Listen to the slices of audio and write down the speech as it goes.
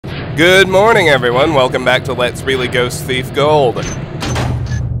Good morning, everyone. Welcome back to Let's Really Ghost Thief Gold.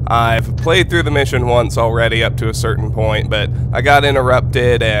 I've played through the mission once already up to a certain point, but I got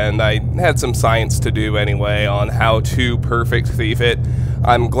interrupted and I had some science to do anyway on how to perfect thief it.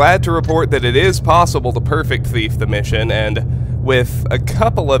 I'm glad to report that it is possible to perfect thief the mission, and with a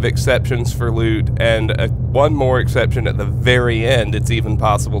couple of exceptions for loot and one more exception at the very end, it's even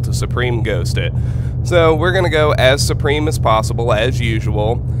possible to Supreme Ghost it. So we're going to go as Supreme as possible, as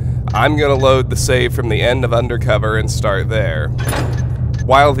usual. I'm going to load the save from the end of Undercover and start there.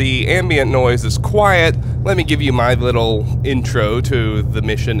 While the ambient noise is quiet, let me give you my little intro to the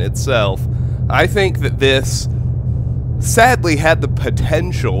mission itself. I think that this sadly had the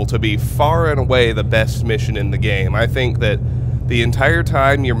potential to be far and away the best mission in the game. I think that the entire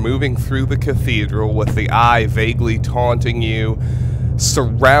time you're moving through the cathedral with the eye vaguely taunting you,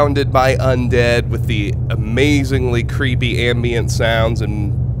 surrounded by undead with the amazingly creepy ambient sounds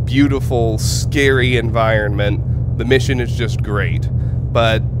and beautiful, scary environment, the mission is just great.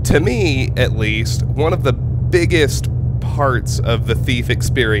 But to me, at least, one of the biggest parts of the Thief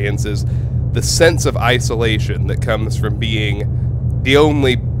experience is the sense of isolation that comes from being the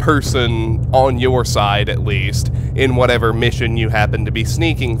only person on your side, at least, in whatever mission you happen to be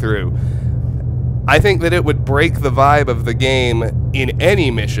sneaking through. I think that it would break the vibe of the game in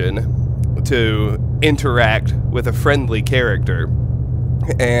any mission to interact with a friendly character.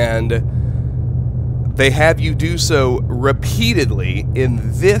 And they have you do so repeatedly in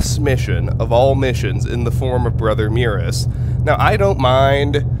this mission of all missions in the form of Brother Muris. Now, I don't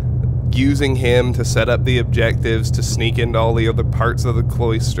mind using him to set up the objectives, to sneak into all the other parts of the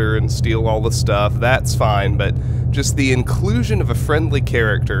cloister and steal all the stuff, that's fine, but just the inclusion of a friendly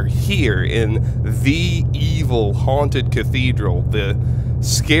character here in the evil, haunted cathedral, the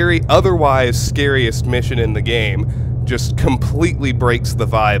scary, otherwise scariest mission in the game, just completely breaks the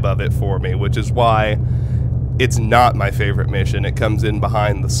vibe of it for me, which is why it's not my favorite mission. It comes in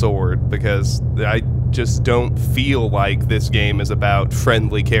behind the sword, because I just don't feel like this game is about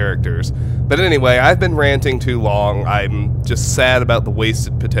friendly characters. But anyway, I've been ranting too long. I'm just sad about the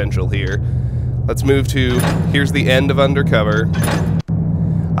wasted potential here. Let's move to, here's the end of Undercover.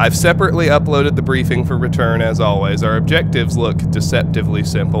 I've separately uploaded the briefing for return as always. Our objectives look deceptively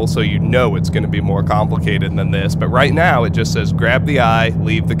simple, so you know it's going to be more complicated than this, but right now it just says grab the eye,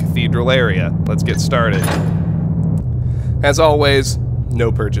 leave the cathedral area. Let's get started. As always,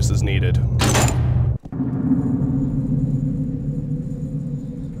 no purchases needed.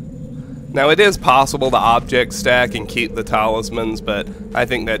 Now, it is possible to object stack and keep the talismans, but I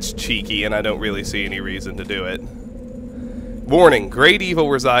think that's cheeky and I don't really see any reason to do it. Warning, great evil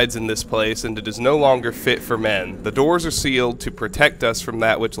resides in this place, and it is no longer fit for men. The doors are sealed to protect us from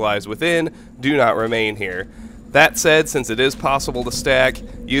that which lies within. Do not remain here. That said, since it is possible to stack,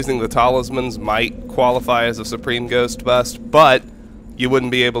 using the talismans might qualify as a Supreme Ghost bust, but you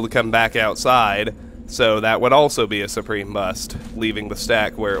wouldn't be able to come back outside, so that would also be a Supreme bust, leaving the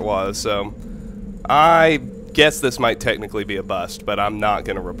stack where it was. So I guess this might technically be a bust, but I'm not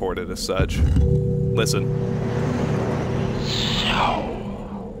going to report it as such. Listen.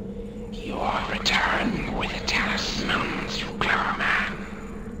 So, you are returned with the talismans, you clever man.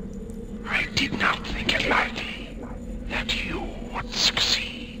 I did not think it likely that you would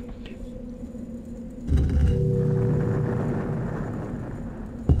succeed.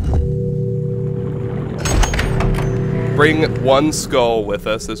 Bring one skull with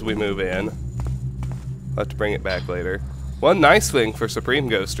us as we move in. I'll have to bring it back later. One nice thing for Supreme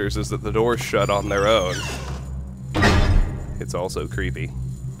Ghosters is that the doors shut on their own. It's also creepy.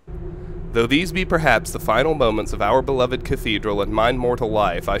 Though these be perhaps the final moments of our beloved cathedral and mine mortal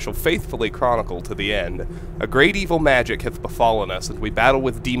life, I shall faithfully chronicle to the end. A great evil magic hath befallen us, and we battle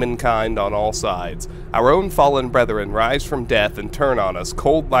with demonkind on all sides. Our own fallen brethren rise from death and turn on us,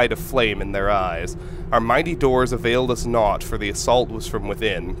 cold light of flame in their eyes. Our mighty doors availed us naught, for the assault was from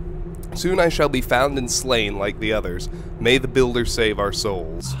within. Soon I shall be found and slain like the others. May the Builder save our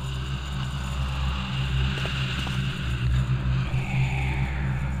souls.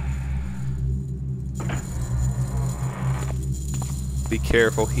 Be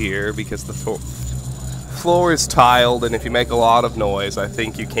careful here, because the floor is tiled, and if you make a lot of noise, I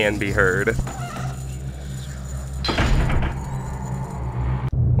think you can be heard.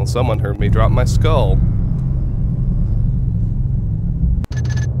 Well, someone heard me drop my skull.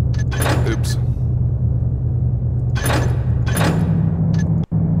 Oops.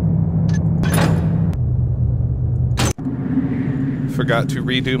 Forgot to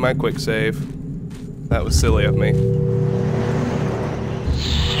redo my quick save. That was silly of me.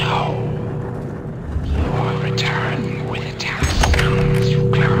 So, you are returned with the talismans, you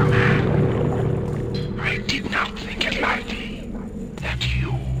clever man.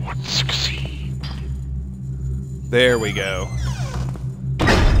 There we go.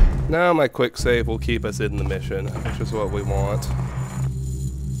 Now my quick save will keep us in the mission, which is what we want.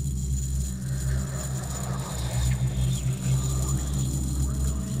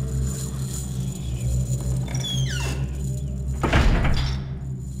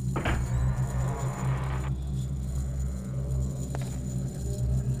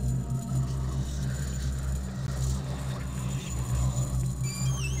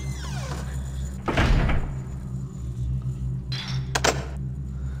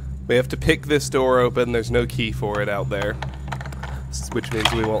 We have to pick this door open. There's no key for it out there, which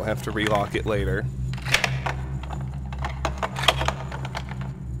means we won't have to relock it later.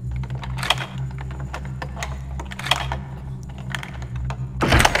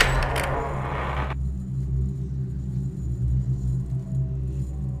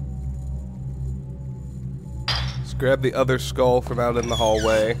 Let's grab the other skull from out in the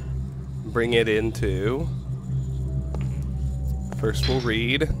hallway, bring it into. First we'll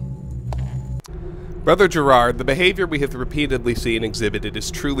read. Brother Gerard, the behavior we have repeatedly seen exhibited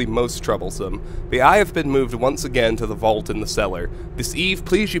is truly most troublesome. The eye hath been moved once again to the vault in the cellar. This eve,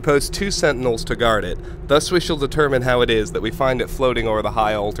 please you post 2 sentinels to guard it. Thus we shall determine how it is that we find it floating o'er the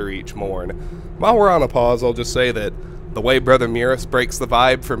high altar each morn. While we're on a pause, I'll just say that the way Brother Muris breaks the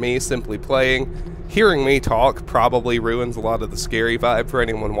vibe for me simply playing, hearing me talk probably ruins a lot of the scary vibe for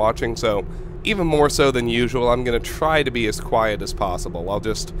anyone watching, so even more so than usual, I'm going to try to be as quiet as possible. I'll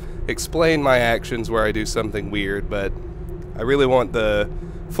just explain my actions where I do something weird, but I really want the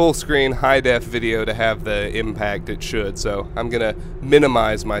full screen high-def video to have the impact it should, so I'm going to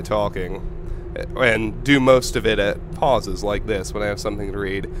minimize my talking and do most of it at pauses like this when I have something to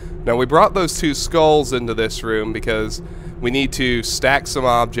read. Now, we brought those 2 skulls into this room because we need to stack some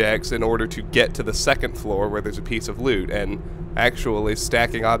objects in order to get to the 2nd floor where there's a piece of loot, and actually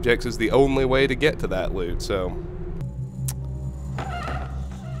stacking objects is the only way to get to that loot, so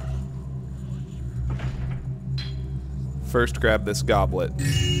first grab this goblet.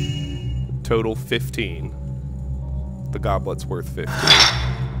 Total 15. The goblet's worth 15.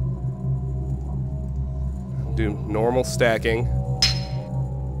 Do normal stacking.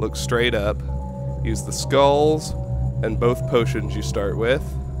 Look straight up. Use the skulls and both potions you start with.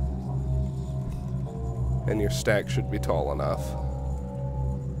 And your stack should be tall enough.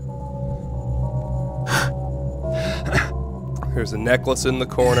 There's a necklace in the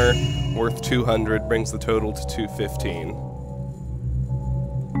corner, worth 200, brings the total to 215.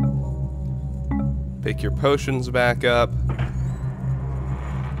 Pick your potions back up,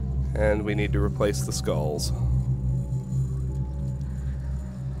 and we need to replace the skulls.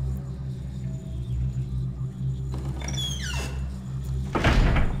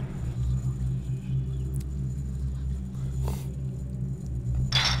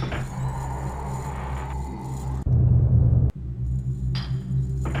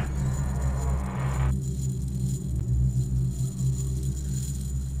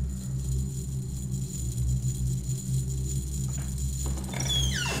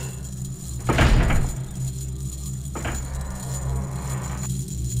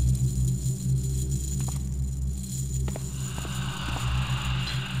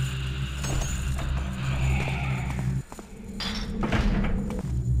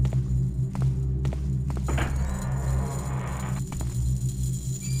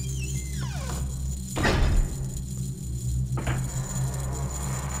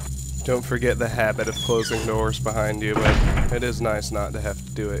 Don't forget the habit of closing doors behind you, but it is nice not to have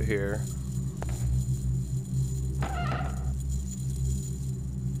to do it here.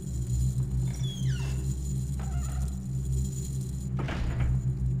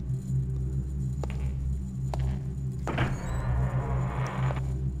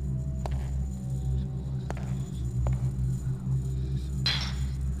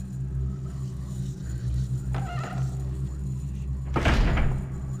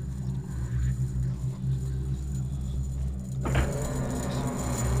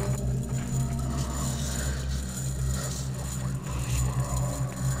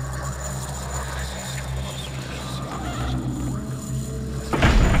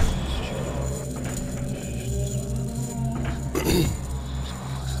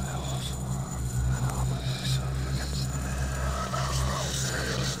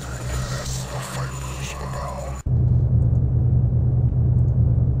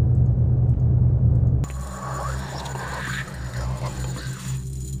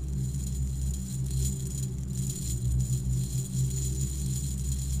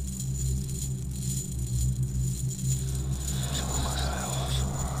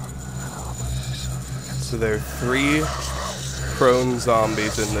 So there are 3 prone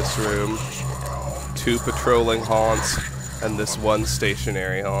zombies in this room. 2 patrolling haunts and this 1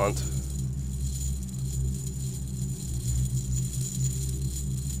 stationary haunt.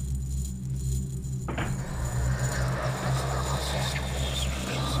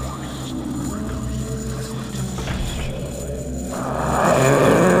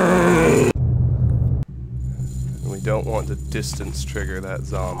 We don't want to distance trigger that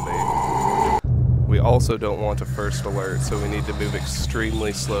zombie. We also don't want a first alert, so we need to move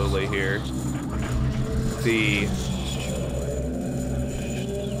extremely slowly here.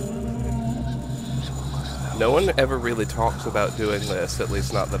 No one ever really talks about doing this, at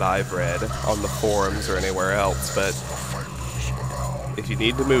least not that I've read, on the forums or anywhere else, but if you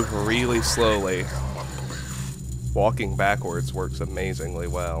need to move really slowly, walking backwards works amazingly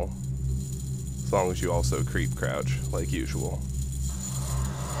well. As long as you also creep crouch, like usual.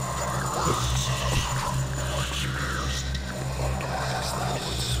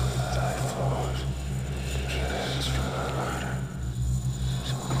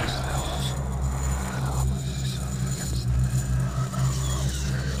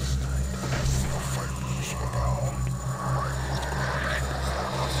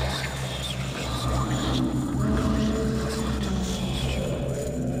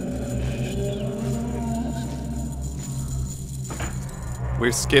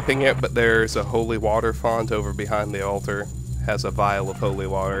 We're skipping it, but there's a holy water font over behind the altar. Has a vial of holy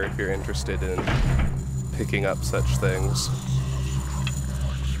water if you're interested in picking up such things.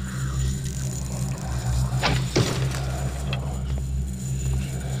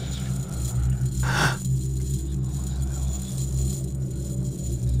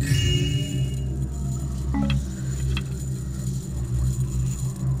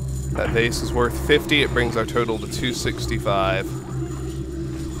 That vase is worth 50, it brings our total to 265.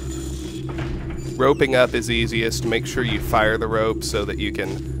 Roping up is easiest. Make sure you fire the rope so that you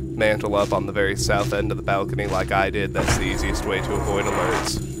can mantle up on the very south end of the balcony like I did. That's the easiest way to avoid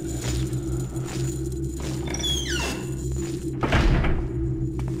alerts.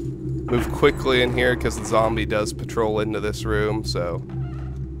 Move quickly in here because the zombie does patrol into this room, so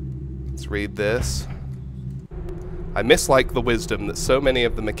let's read this. I mislike the wisdom that so many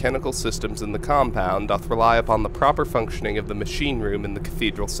of the mechanical systems in the compound doth rely upon the proper functioning of the machine room in the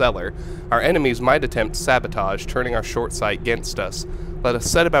cathedral cellar. Our enemies might attempt sabotage, turning our short sight against us. Let us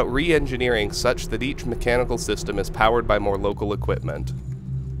set about re-engineering such that each mechanical system is powered by more local equipment.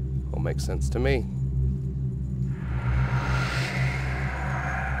 Will make sense to me.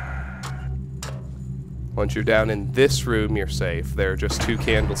 Once you're down in this room, you're safe. There are just 2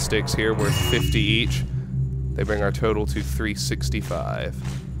 candlesticks here worth 50 each. They bring our total to 365.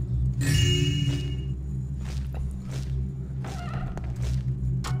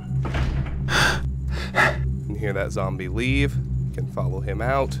 You can hear that zombie leave. You can follow him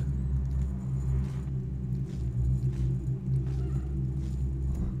out.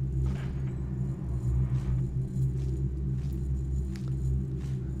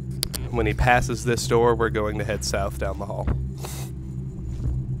 When he passes this door, we're going to head south down the hall.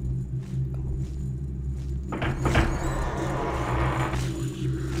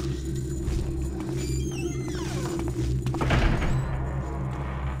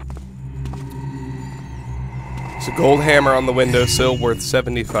 So gold hammer on the windowsill worth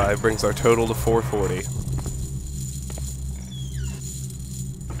 75 brings our total to 440.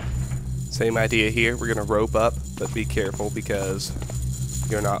 Same idea here. We're going to rope up, but be careful because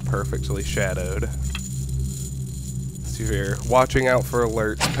you're not perfectly shadowed. So if you're watching out for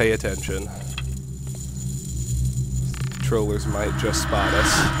alerts, pay attention. Controllers might just spot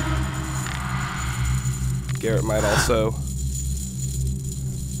us. Garrett might also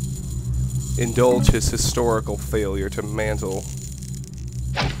indulge his historical failure to mantle.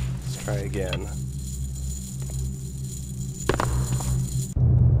 Let's try again.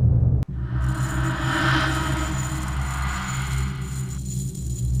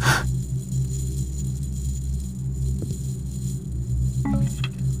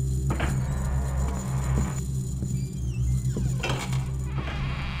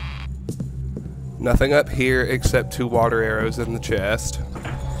 Nothing up here except 2 water arrows in the chest.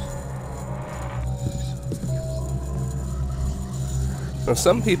 Now,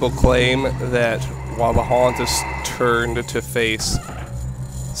 some people claim that while the haunt is turned to face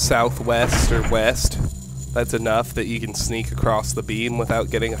southwest or west, that's enough that you can sneak across the beam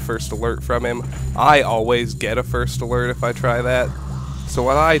without getting a first alert from him. I always get a first alert if I try that. So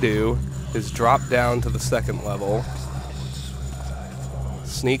what I do is drop down to the 2nd level,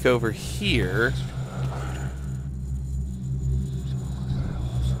 sneak over here,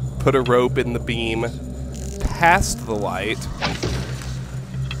 put a rope in the beam past the light,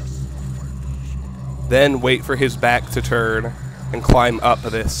 then wait for his back to turn and climb up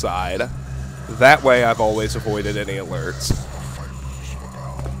this side. That way I've always avoided any alerts.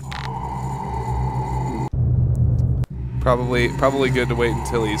 Probably good to wait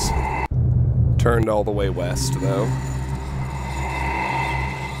until he's turned all the way west, though.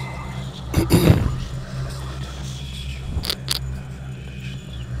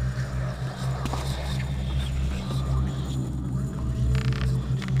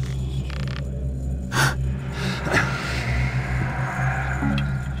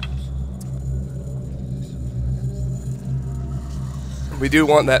 We do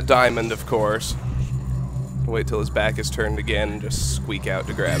want that diamond, of course. Wait till his back is turned again and just squeak out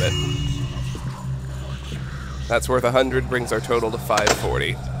to grab it. That's worth 100, brings our total to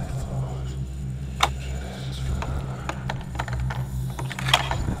 540.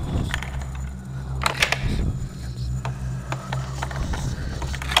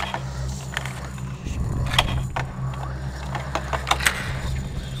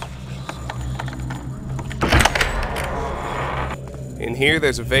 In here,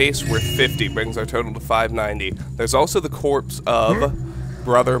 there's a vase worth 50, brings our total to 590. There's also the corpse of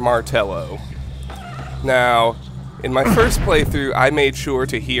Brother Martello. Now, in my first playthrough, I made sure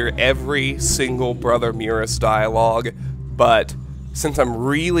to hear every single Brother Muris dialogue, but since I'm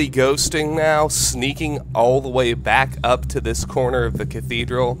really ghosting now, sneaking all the way back up to this corner of the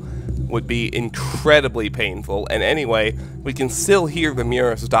cathedral would be incredibly painful. And anyway, we can still hear the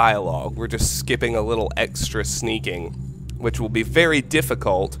Muris dialogue. We're just skipping a little extra sneaking, which will be very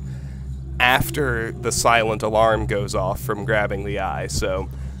difficult after the silent alarm goes off from grabbing the eye. So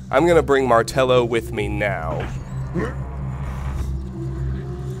I'm going to bring Martello with me now,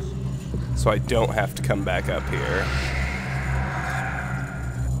 so I don't have to come back up here.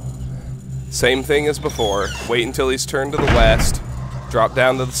 Same thing as before. Wait until he's turned to the west, drop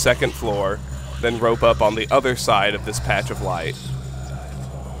down to the second floor, then rope up on the other side of this patch of light.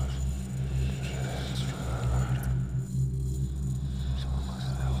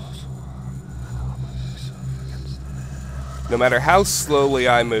 No matter how slowly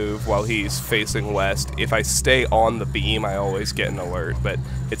I move while he's facing west, if I stay on the beam, I always get an alert, but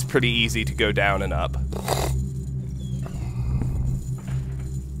it's pretty easy to go down and up.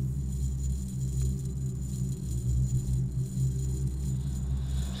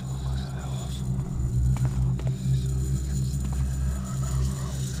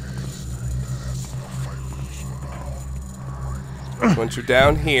 Once you're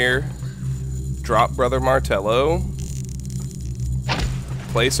down here, drop Brother Martello.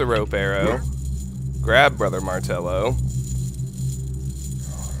 Place a rope arrow, grab Brother Martello.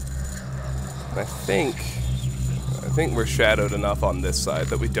 I think we're shadowed enough on this side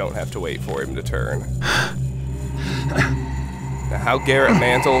that we don't have to wait for him to turn. Now, how Garrett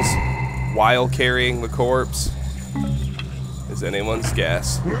mantles while carrying the corpse is anyone's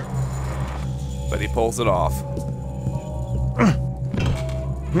guess, but he pulls it off.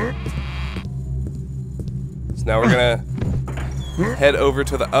 So now we're gonna head over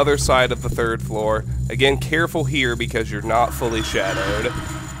to the other side of the third floor. Again, careful here because you're not fully shadowed.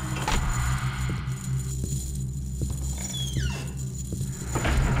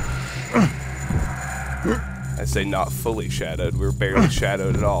 I say not fully shadowed, we're barely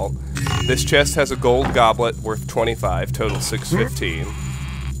shadowed at all. This chest has a gold goblet worth 25, total 615.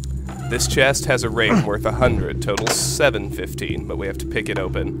 This chest has a ring worth 100, total 715, but we have to pick it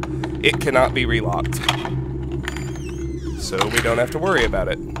open. It cannot be relocked, so we don't have to worry about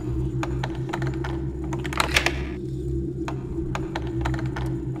it.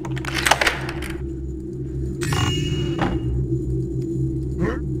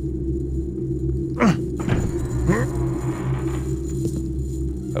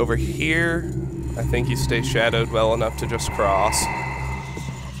 Over here, I think you stay shadowed well enough to just cross.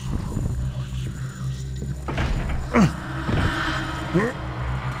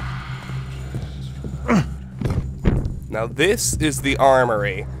 Now this is the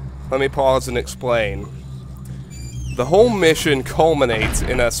armory. Let me pause and explain. The whole mission culminates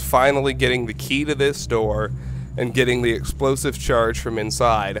in us finally getting the key to this door and getting the explosive charge from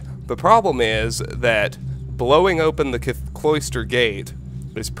inside. The problem is that blowing open the cloister gate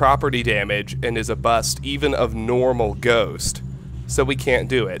is property damage and is a bust even of normal ghost, so we can't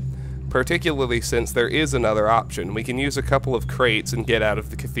do it. Particularly since there is another option. We can use a couple of crates and get out of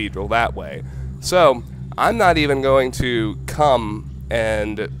the cathedral that way. So I'm not even going to come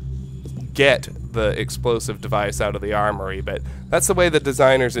and get the explosive device out of the armory, but that's the way the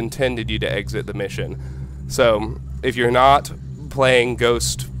designers intended you to exit the mission. So if you're not playing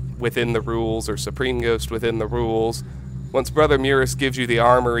Ghost within the rules or Supreme Ghost within the rules, Once Brother Murus gives you the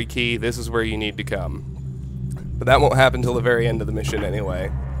armory key, this is where you need to come. But that won't happen till the very end of the mission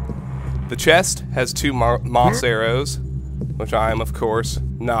anyway. The chest has 2 moss arrows, which I am, of course,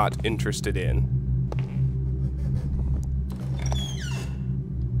 not interested in.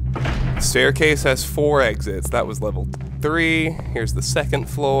 The staircase has 4 exits. That was level 3. Here's the second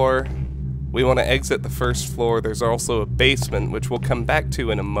floor. We want to exit the first floor. There's also a basement, which we'll come back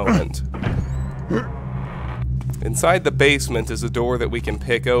to in a moment. Inside the basement is a door that we can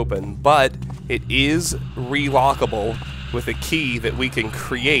pick open, but it is relockable with a key that we can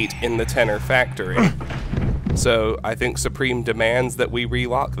create in the Tenor factory. So I think Supreme demands that we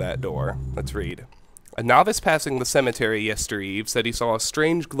relock that door. Let's read. A novice passing the cemetery yestereve said he saw a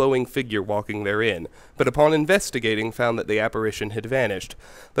strange glowing figure walking therein, but upon investigating found that the apparition had vanished.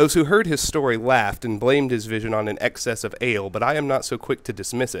 Those who heard his story laughed and blamed his vision on an excess of ale, but I am not so quick to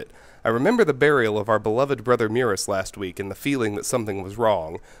dismiss it. I remember the burial of our beloved Brother Murus last week and the feeling that something was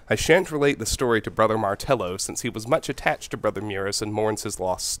wrong. I shan't relate the story to Brother Martello, since he was much attached to Brother Murus and mourns his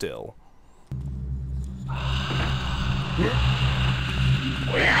loss still.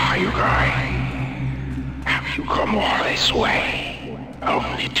 Where are you going? Have you come all this way,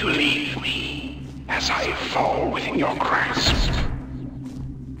 only to leave me as I fall within your grasp?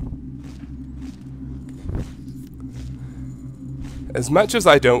 As much as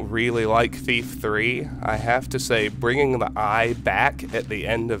I don't really like Thief 3, I have to say bringing the eye back at the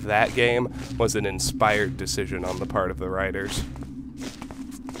end of that game was an inspired decision on the part of the writers.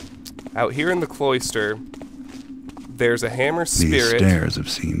 Out here in the cloister, there's a hammer spirit. These stairs have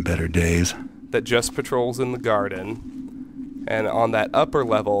seen better days. That just patrols in the garden. And on that upper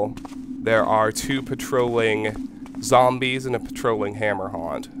level, there are 2 patrolling zombies and a patrolling hammer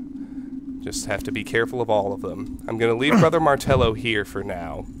haunt. Just have to be careful of all of them. I'm going to leave Brother Martello here for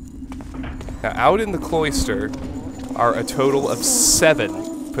now. Now, out in the cloister are a total of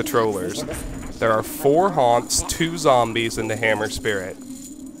 7 patrollers. There are 4 haunts, 2 zombies, and the hammer spirit.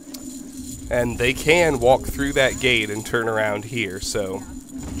 And they can walk through that gate and turn around here, so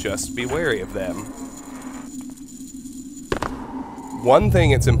just be wary of them. One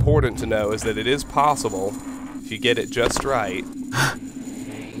thing it's important to know is that it is possible, if you get it just right,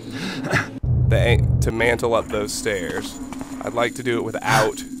 to mantle up those stairs. I'd like to do it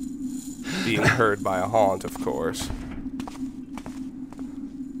without being heard by a haunt, of course.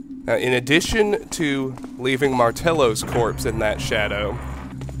 Now, in addition to leaving Martello's corpse in that shadow,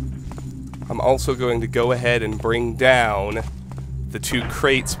 I'm also going to go ahead and bring down the 2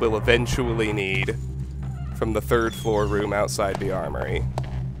 crates we'll eventually need from the 3rd floor room outside the armory.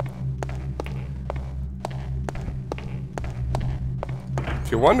 If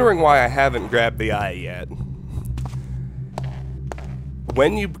you're wondering why I haven't grabbed the eye yet,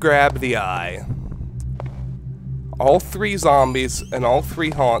 when you grab the eye, all 3 zombies and all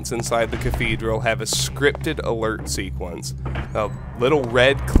 3 haunts inside the cathedral have a scripted alert sequence. A little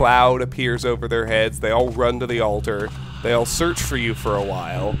red cloud appears over their heads, they all run to the altar, they all search for you for a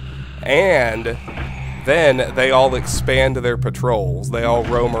while, and then they all expand their patrols. They all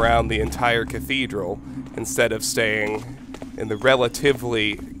roam around the entire cathedral instead of staying in the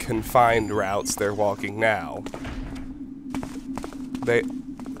relatively confined routes they're walking now.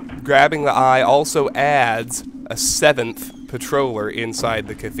 Grabbing the eye also adds a 7th patroller inside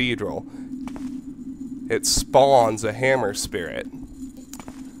the cathedral. It spawns a hammer spirit.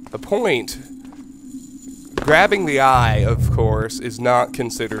 The point, grabbing the eye, of course, is not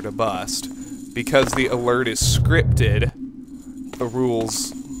considered a bust. Because the alert is scripted, the rules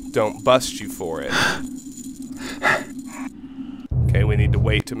don't bust you for it. Okay, we need to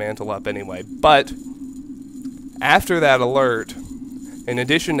wait to mantle up anyway. But after that alert, in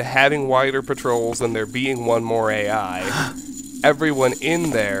addition to having wider patrols and there being 1 more AI, everyone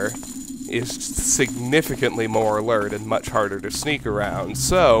in there is significantly more alert and much harder to sneak around.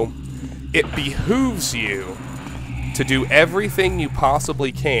 So, it behooves you to do everything you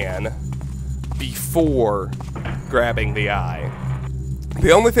possibly can before grabbing the eye.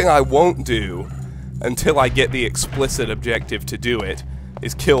 The only thing I won't do until I get the explicit objective to do it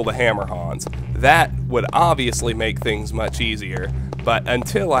is kill the hammer haunts. That would obviously make things much easier, but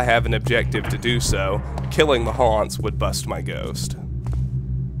until I have an objective to do so, killing the haunts would bust my ghost.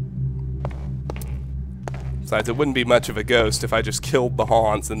 Besides, it wouldn't be much of a ghost if I just killed the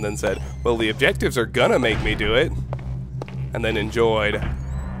haunts and then said, well, the objectives are gonna make me do it, and then enjoyed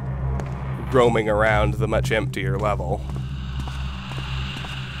roaming around the much emptier level.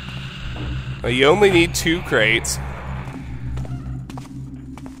 Well, you only need 2 crates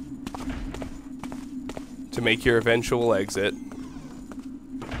to make your eventual exit.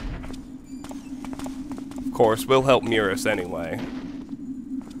 Of course, we'll help Murus anyway.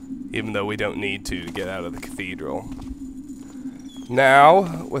 Even though we don't need to get out of the cathedral.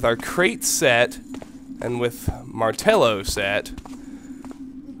 Now, with our crate set, and with Martello set,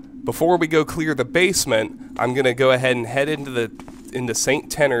 before we go clear the basement, I'm going to go ahead and head into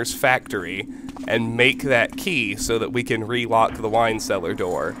St. Tenor's factory and make that key so that we can relock the wine cellar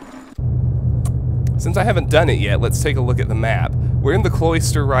door. Since I haven't done it yet, let's take a look at the map. We're in the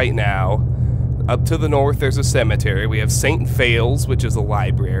cloister right now. Up to the north, there's a cemetery. We have St. Vale's, which is a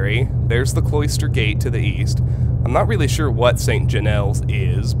library. There's the cloister gate to the east. I'm not really sure what St. Janelle's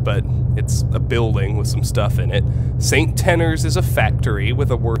is, but it's a building with some stuff in it. St. Tenor's is a factory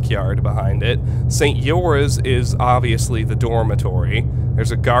with a workyard behind it. St. Yora's is obviously the dormitory.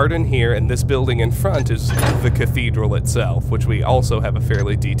 There's a garden here, and this building in front is the cathedral itself, which we also have a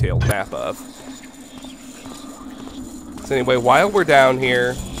fairly detailed map of. So anyway, while we're down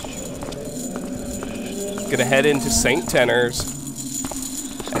here, gonna head into St. Tenor's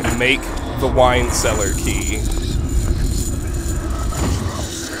and make the wine cellar key.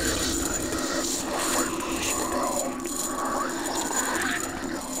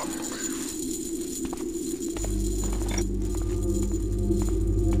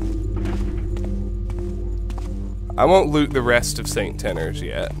 I won't loot the rest of St. Tenor's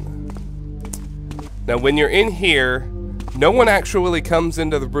yet. Now when you're in here, no one actually comes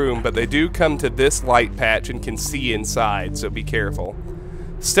into the room, but they do come to this light patch and can see inside, so be careful.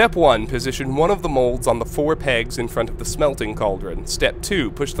 Step 1, position one of the molds on the 4 pegs in front of the smelting cauldron. Step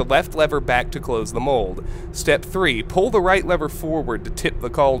 2, push the left lever back to close the mold. Step 3, pull the right lever forward to tip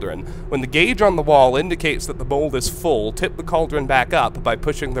the cauldron. When the gauge on the wall indicates that the mold is full, tip the cauldron back up by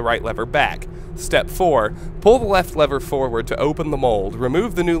pushing the right lever back. Step 4, pull the left lever forward to open the mold.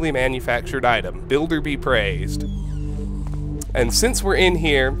 Remove the newly manufactured item. Builder be praised. And since we're in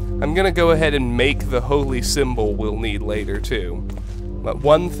here, I'm going to go ahead and make the holy symbol we'll need later too. But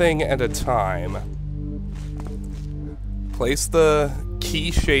one thing at a time. Place the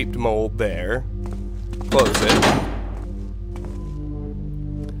key-shaped mold there. Close it.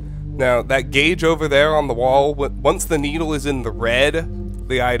 Now, that gauge over there on the wall, once the needle is in the red,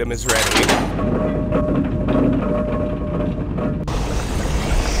 the item is ready.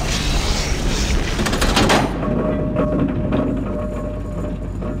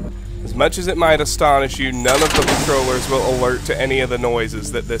 As much as it might astonish you, none of the patrollers will alert to any of the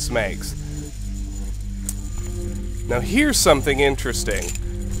noises that this makes. Now here's something interesting.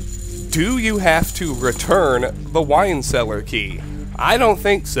 Do you have to return the wine cellar key? I don't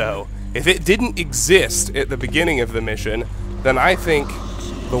think so. If it didn't exist at the beginning of the mission, then I think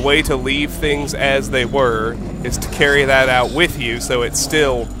the way to leave things as they were is to carry that out with you so it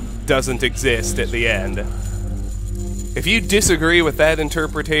still doesn't exist at the end. If you disagree with that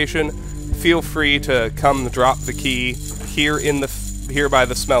interpretation, feel free to come drop the key here by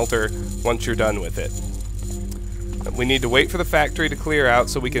the smelter once you're done with it. We need to wait for the factory to clear out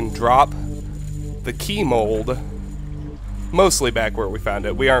so we can drop the key mold mostly back where we found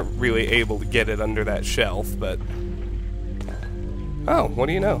it. We aren't really able to get it under that shelf, but oh, what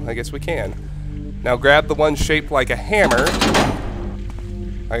do you know? I guess we can. Now grab the one shaped like a hammer.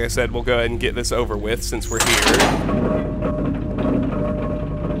 Like I said, we'll go ahead and get this over with since we're here.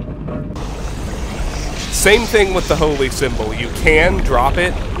 Same thing with the holy symbol. You can drop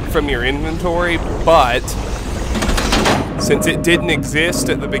it from your inventory, but since it didn't exist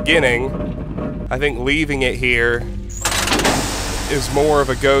at the beginning, I think leaving it here is more of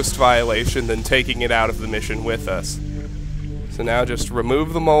a ghost violation than taking it out of the mission with us. So now just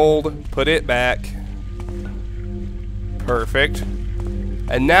remove the mold, put it back. Perfect.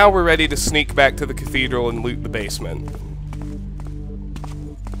 And now we're ready to sneak back to the cathedral and loot the basement.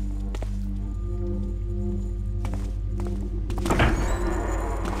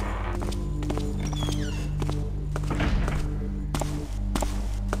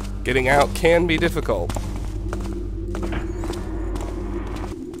 Getting out can be difficult.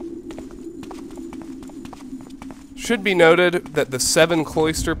 Should be noted that the 7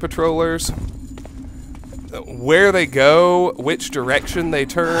 cloister patrollers, where they go, which direction they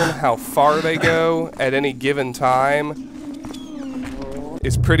turn, how far they go at any given time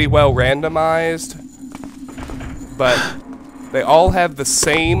is pretty well randomized, but they all have the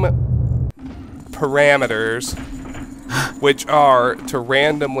same parameters, which are to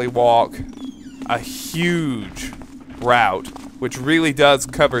randomly walk a huge route, which really does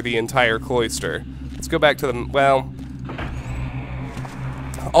cover the entire cloister. Let's go back to the, well,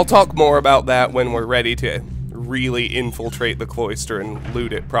 I'll talk more about that when we're ready to really infiltrate the cloister and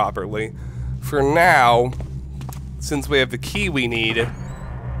loot it properly. For now, since we have the key we need,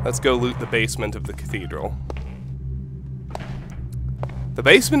 let's go loot the basement of the cathedral. The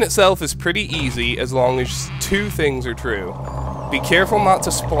basement itself is pretty easy as long as two things are true. Be careful not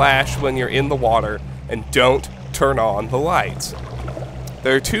to splash when you're in the water, and don't turn on the lights.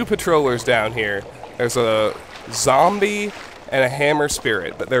 There are two patrollers down here. There's a zombie and a hammer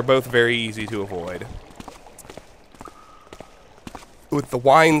spirit, but they're both very easy to avoid. With the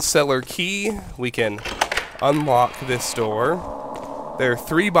wine cellar key, we can unlock this door. There are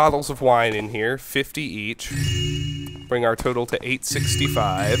 3 bottles of wine in here, 50 each. Bring our total to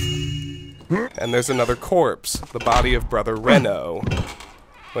 865. And there's another corpse, the body of Brother Reno,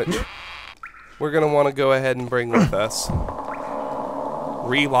 which we're going to want to go ahead and bring with us.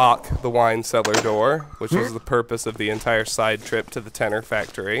 Relock the wine cellar door, which was the purpose of the entire side trip to the tenor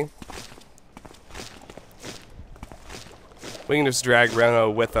factory. We can just drag Reno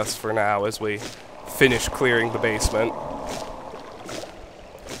with us for now as we finish clearing the basement.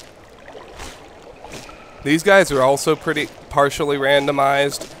 These guys are also pretty partially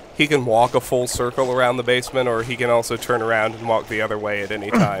randomized. He can walk a full circle around the basement, or he can also turn around and walk the other way at any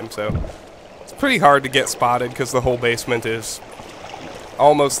time, so it's pretty hard to get spotted because the whole basement is...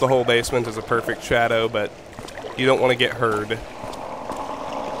 almost the whole basement is a perfect shadow, but you don't want to get heard.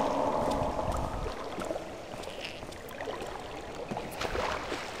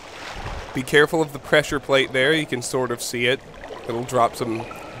 Be careful of the pressure plate there, you can sort of see it. It'll drop some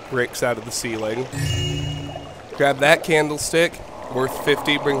bricks out of the ceiling. Grab that candlestick, worth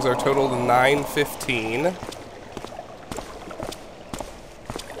 50, brings our total to 915.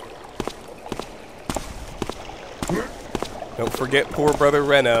 Don't forget poor Brother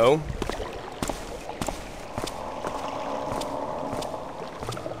Reno.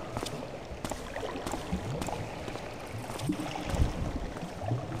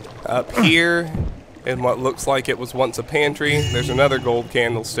 Up here, in what looks like it was once a pantry, there's another gold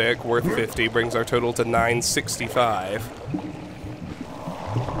candlestick worth 50, brings our total to 965.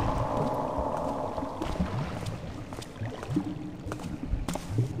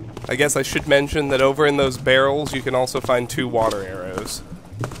 I guess I should mention that over in those barrels you can also find 2 water arrows.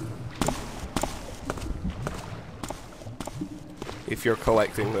 If you're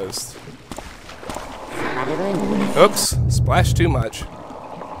collecting those. Oops, splashed too much.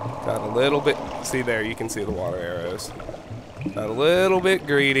 Got a little bit, see there, you can see the water arrows. Got a little bit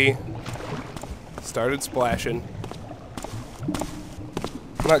greedy. Started splashing.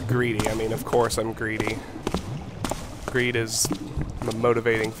 I'm not greedy, I mean, of course I'm greedy. Greed is the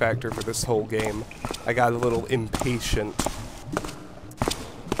motivating factor for this whole game. I got a little impatient.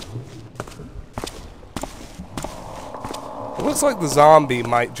 It looks like the zombie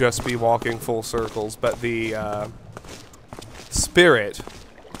might just be walking full circles, but the spirit,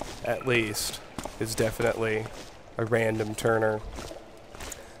 at least, is definitely a random turner.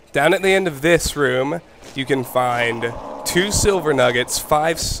 Down at the end of this room, you can find 2 silver nuggets,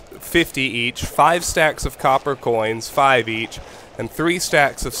 50 each, 5 stacks of copper coins, 5 each, and 3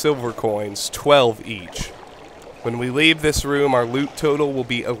 stacks of silver coins, 12 each. When we leave this room, our loot total will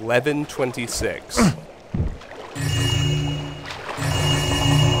be 1126.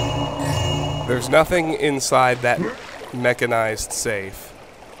 There's nothing inside that mechanized safe.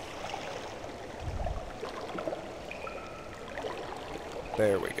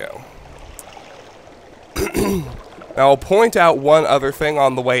 There we go. Now I'll point out one other thing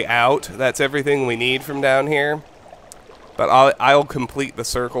on the way out. That's everything we need from down here. But I'll complete the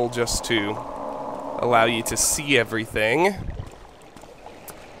circle just to allow you to see everything.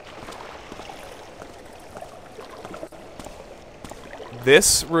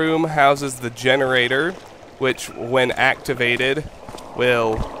 This room houses the generator, which when activated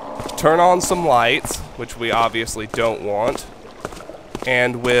will turn on some lights, which we obviously don't want,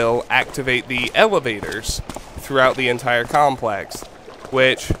 and will activate the elevators throughout the entire complex,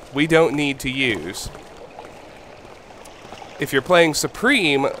 which we don't need to use. If you're playing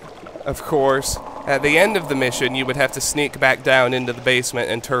Supreme, of course, at the end of the mission you would have to sneak back down into the basement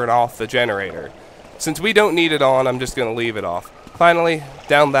and turn off the generator. Since we don't need it on, I'm just going to leave it off. Finally,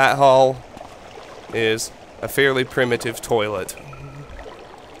 down that hall is a fairly primitive toilet.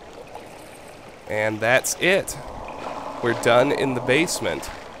 And that's it. We're done in the basement.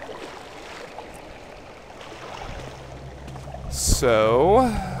 So,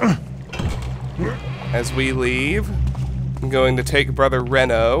 as we leave, I'm going to take Brother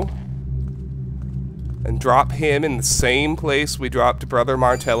Reno and drop him in the same place we dropped Brother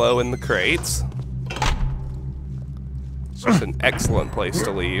Martello in the crates. It's just an excellent place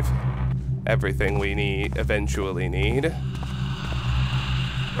to leave everything we eventually need.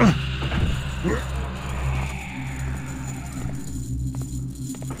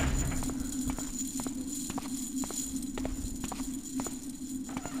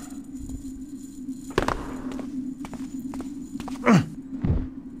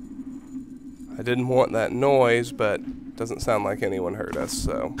 didn't want that noise, but doesn't sound like anyone heard us,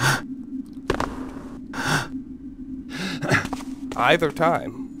 so... Either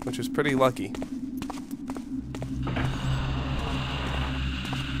time, which is pretty lucky.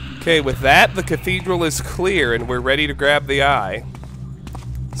 Okay, with that, the cathedral is clear, and we're ready to grab the eye.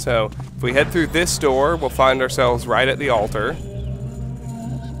 So, if we head through this door, we'll find ourselves right at the altar.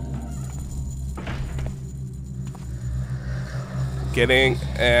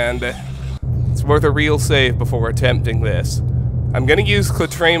 And it's worth a real save before attempting this. I'm going to use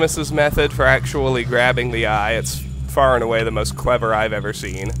Clatramus's method for actually grabbing the eye. It's far and away the most clever I've ever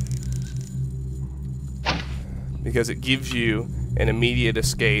seen, because it gives you an immediate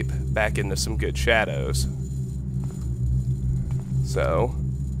escape back into some good shadows. So,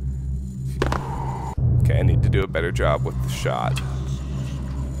 okay, I need to do a better job with the shot.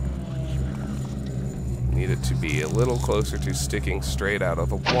 Need it to be a little closer to sticking straight out of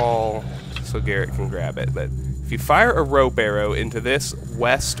the wall so Garrett can grab it. But if you fire a rope arrow into this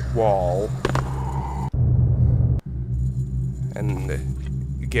west wall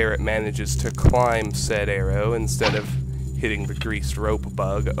and Garrett manages to climb said arrow instead of hitting the greased rope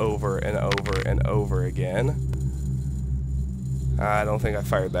bug over and over and over again. I don't think I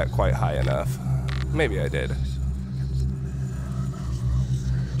fired that quite high enough. Maybe I did.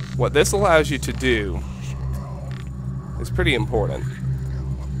 What this allows you to do is pretty important.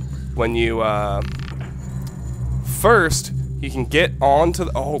 When you, first, you can get onto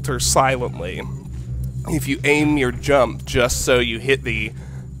the altar silently if you aim your jump just so you hit the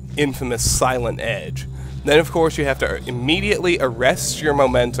infamous silent edge. Then, of course, you have to immediately arrest your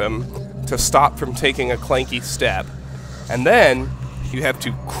momentum to stop from taking a clanky step. And then, you have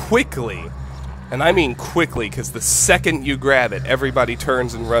to quickly, and I mean quickly, because the second you grab it, everybody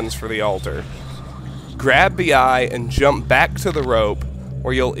turns and runs for the altar. Grab the eye and jump back to the rope,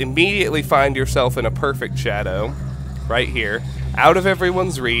 where you'll immediately find yourself in a perfect shadow, right here, out of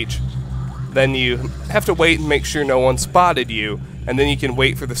everyone's reach. Then you have to wait and make sure no one spotted you, and then you can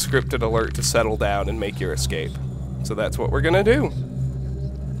wait for the scripted alert to settle down and make your escape. So that's what we're gonna do.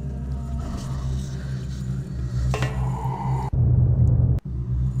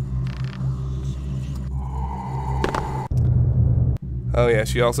 Oh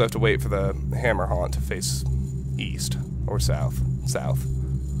yes, you also have to wait for the hammer haunt to face east, or south. South.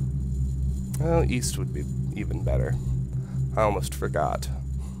 Well, east would be even better. I almost forgot.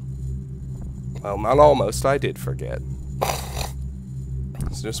 Well, not almost, I did forget.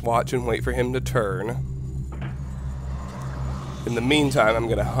 So just watch and wait for him to turn. In the meantime, I'm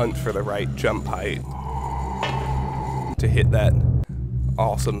gonna hunt for the right jump height to hit that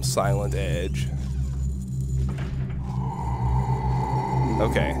awesome silent edge.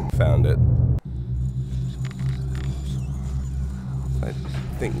 Okay, found it. I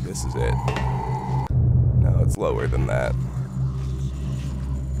think this is it. No, it's lower than that.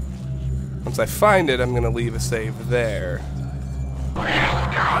 Once I find it, I'm gonna leave a save there.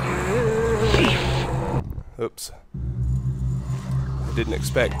 Oops. I didn't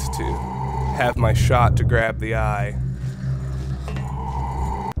expect to have my shot to grab the eye.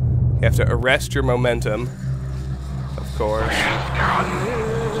 You have to arrest your momentum, of course.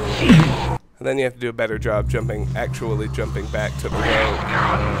 And then you have to do a better job actually jumping back to the rope.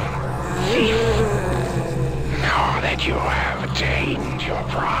 Now that you have attained your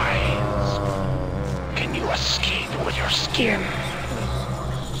prize, can you escape with your skin?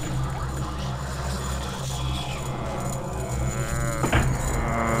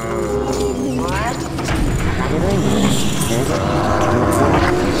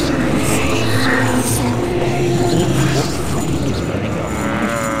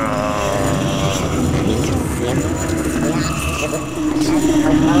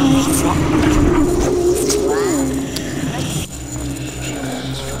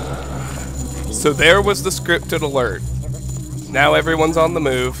 So there was the scripted alert. Now everyone's on the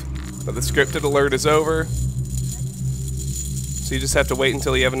move, but the scripted alert is over. So you just have to wait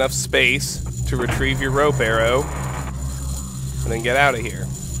until you have enough space to retrieve your rope arrow and then get out of here.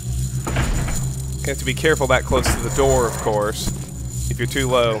 You have to be careful that close to the door, of course. If you're too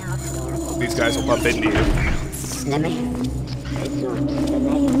low, these guys will bump into you.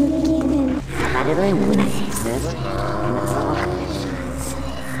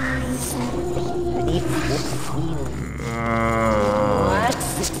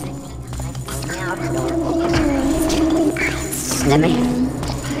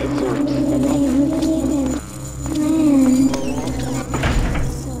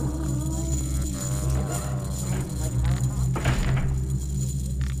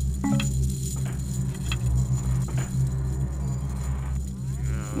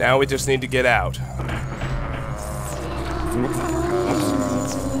 Now we just need to get out.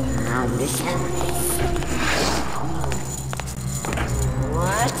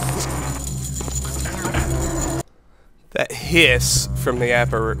 That hiss from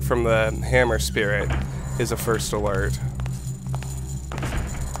the hammer spirit is a first alert.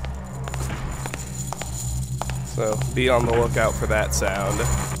 So be on the lookout for that sound.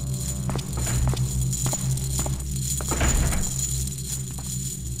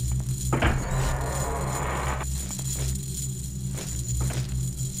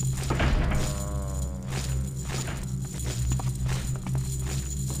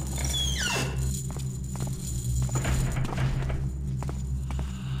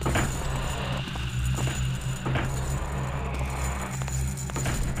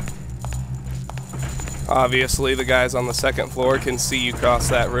 Obviously, the guys on the second floor can see you cross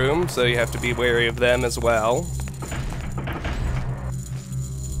that room, so you have to be wary of them as well.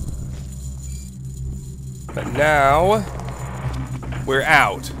 But now, we're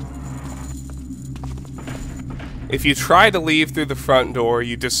out. If you try to leave through the front door,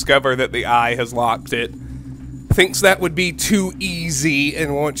 you discover that the eye has locked it, thinks that would be too easy,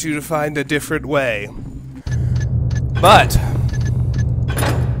 and wants you to find a different way. But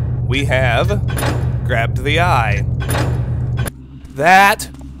we have grabbed the eye. That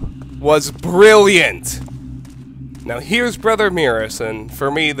was brilliant! Now here's Brother Mirus, and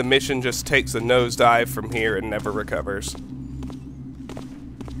for me the mission just takes a nosedive from here and never recovers.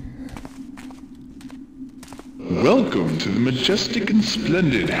 Welcome to the majestic and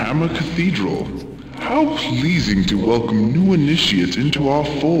splendid Hammer Cathedral. How pleasing to welcome new initiates into our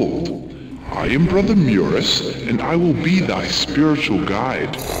fold. I am Brother Mirus, and I will be thy spiritual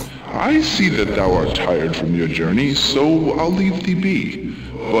guide. I see that thou art tired from your journey, so I'll leave thee be.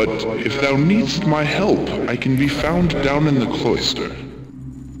 But if thou needst my help, I can be found down in the cloister.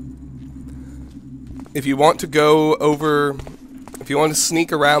 If you want to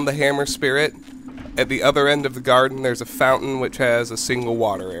sneak around the hammer spirit, at the other end of the garden there's a fountain which has a single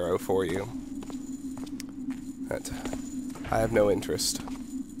water arrow for you. But I have no interest.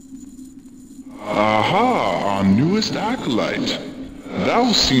 Aha, our newest acolyte.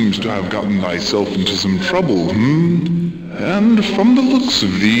 Thou seems to have gotten thyself into some trouble, And from the looks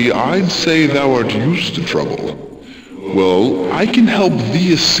of thee, I'd say thou art used to trouble. Well, I can help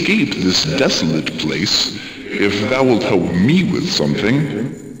thee escape this desolate place, if thou wilt help me with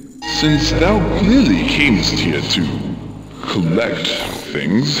something. Since thou clearly camest here to collect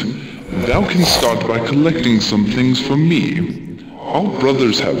things, thou can start by collecting some things from me. All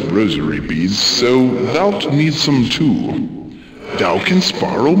brothers have rosary beads, so thou'lt need some too. Thou canst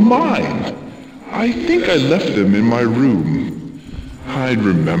borrow mine. I think I left them in my room. I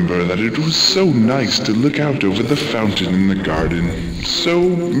remember that it was so nice to look out over the fountain in the garden. So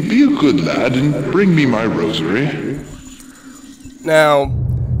be a good lad and bring me my rosary. Now,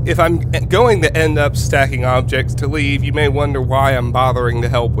 if I'm going to end up stacking objects to leave, you may wonder why I'm bothering to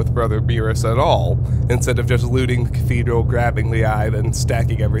help with Brother Mirus at all, instead of just looting the cathedral, grabbing the eye, then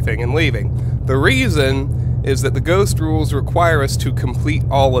stacking everything and leaving. The reason is that the ghost rules require us to complete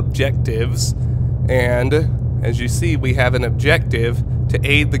all objectives, and as you see, we have an objective to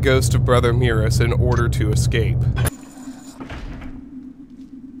aid the ghost of Brother Mirus in order to escape.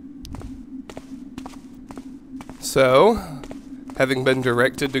 So, having been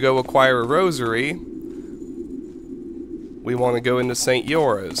directed to go acquire a rosary, we want to go into St.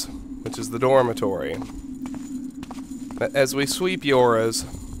 Yora's, which is the dormitory. But as we sweep Yora's,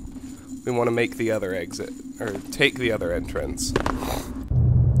 we want to make the other exit, or take the other entrance.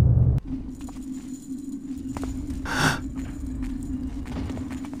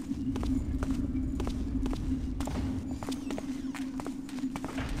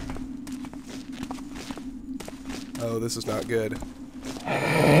 Oh, this is not good.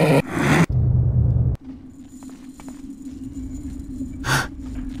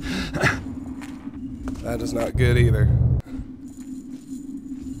 That is not good either.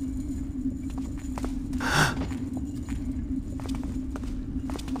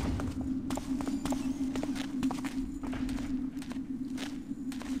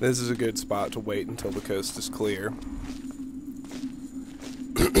 This is a good spot to wait until the coast is clear.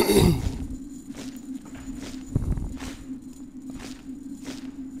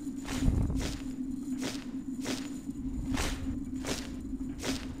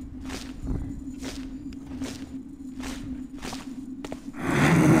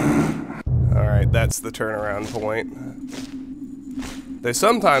 Alright, that's the turnaround point. They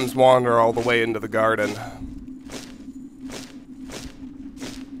sometimes wander all the way into the garden.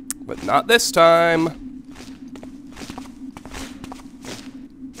 But not this time.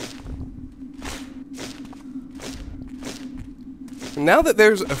 Now that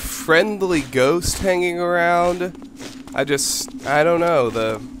there's a friendly ghost hanging around, I don't know,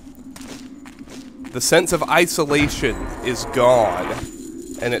 the sense of isolation is gone,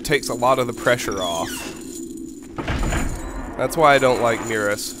 and it takes a lot of the pressure off. That's why I don't like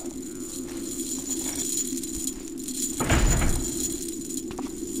Mirrors.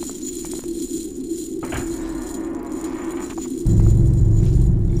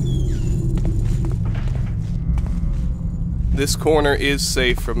 This corner is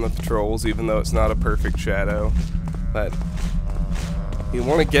safe from the patrols, even though it's not a perfect shadow. But you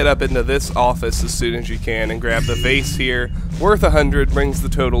want to get up into this office as soon as you can and grab the vase here. Worth 100, brings the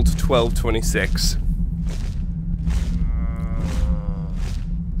total to 1226.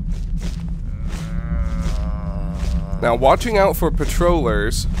 Now, watching out for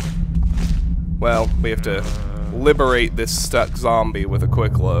patrollers. Well, we have to liberate this stuck zombie with a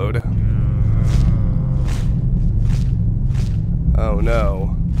quick load. Oh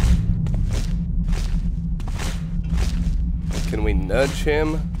no. Can we nudge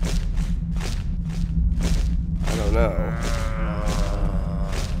him? I don't know.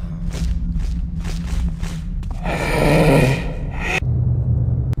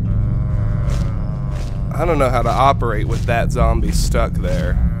 I don't know how to operate with that zombie stuck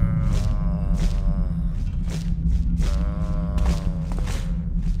there.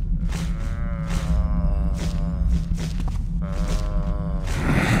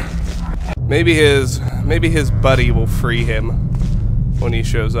 Maybe his buddy will free him when he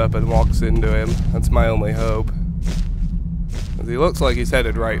shows up and walks into him. That's my only hope. 'Cause he looks like he's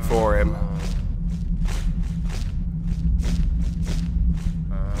headed right for him.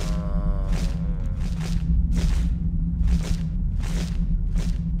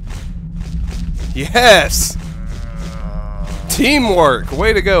 Yes! Teamwork!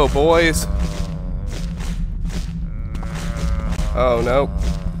 Way to go, boys! Oh, nope.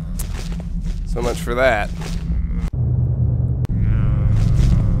 So much for that.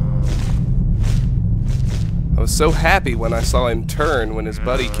 I was so happy when I saw him turn when his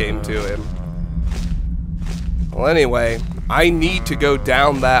buddy came to him. Well, anyway, I need to go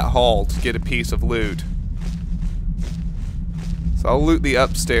down that hall to get a piece of loot. So I'll loot the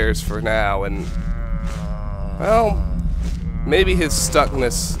upstairs for now, and well, maybe his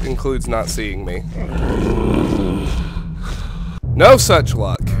stuckness includes not seeing me. No such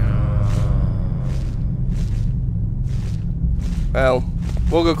luck. Well,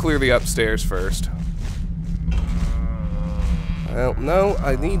 we'll go clear the upstairs first. Well, no,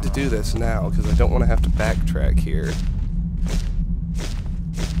 I need to do this now, because I don't want to have to backtrack here.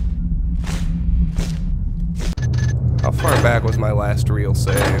 How far back was my last real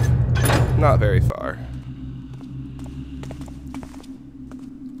save? Not very far.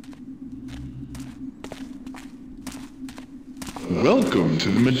 Welcome to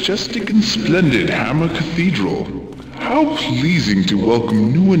the majestic and splendid Hammer Cathedral. How pleasing to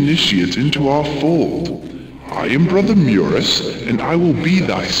welcome new initiates into our fold. I am Brother Murus, and I will be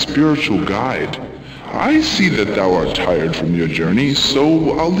thy spiritual guide. I see that thou art tired from your journey,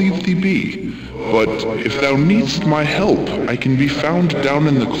 so I'll leave thee be. But if thou needst my help, I can be found down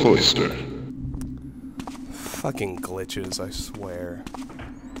in the cloister. Fucking glitches, I swear.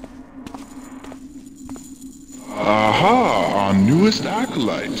 Aha, our newest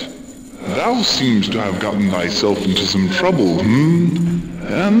acolyte. Thou seems to have gotten thyself into some trouble,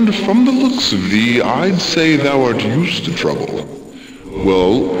 And from the looks of thee, I'd say thou art used to trouble.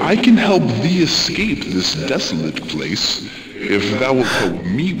 Well, I can help thee escape this desolate place, if thou wilt help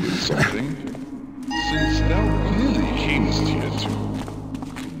me with something. Since thou clearly camest here to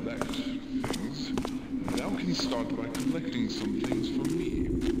collect things, thou can start by collecting some things from me.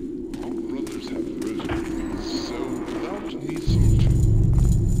 All brothers have things, so thou need some too.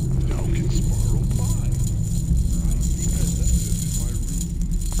 Thou can borrow mine. I think I left it in my room.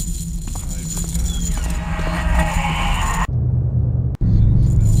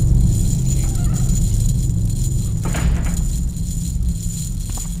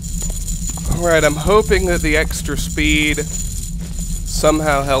 Alright, I'm hoping that the extra speed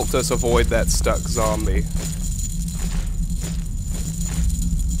somehow helped us avoid that stuck zombie.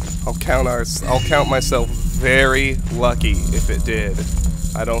 I'll count myself very lucky if it did.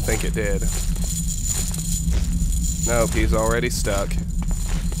 I don't think it did. Nope, he's already stuck.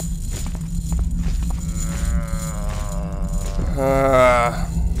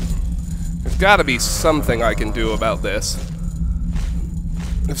 There's gotta be something I can do about this.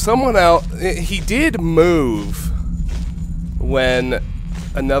 If someone else... He did move when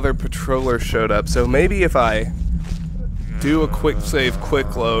another patroller showed up, so maybe if I do a quick save,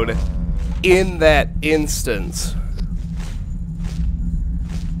 quick load in that instance,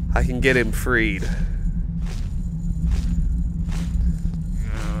 I can get him freed.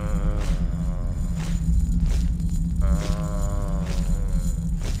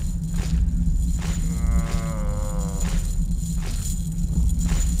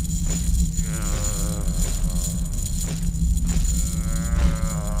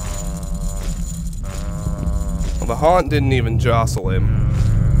 Well, the haunt didn't even jostle him.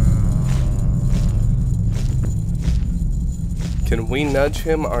 Can we nudge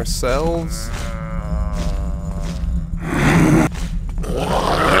him ourselves?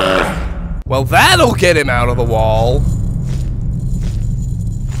 Well, that'll get him out of the wall.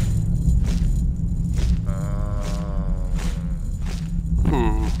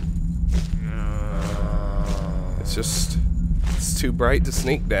 It's too bright to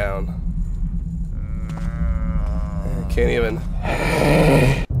sneak down.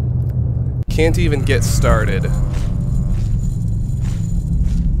 Can't even get started.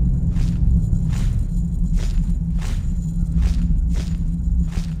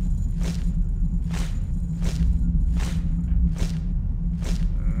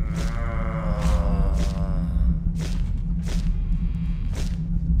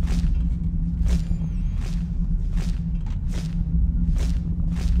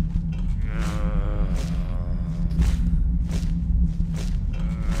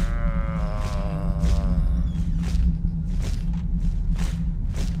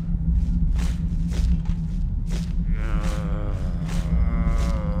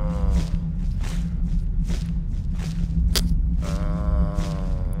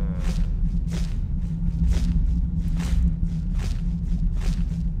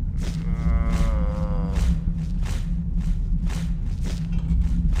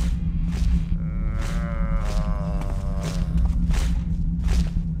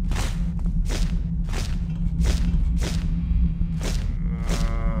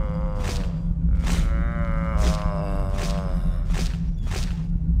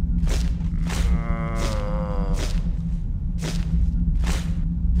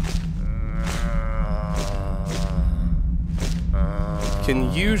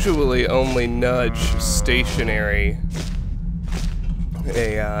 Can usually only nudge stationary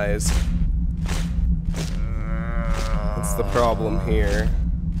AIs. That's the problem here.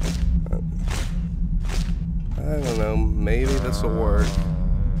 I don't know, maybe this will work.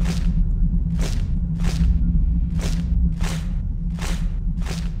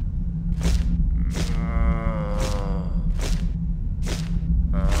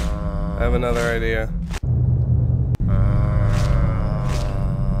 I have another idea.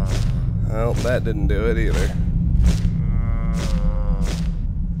 Well, that didn't do it either.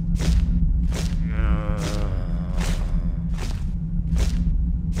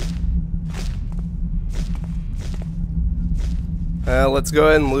 Let's go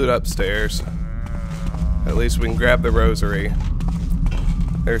ahead and loot upstairs. At least we can grab the rosary.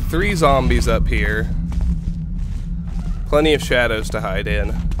 There are 3 zombies up here. Plenty of shadows to hide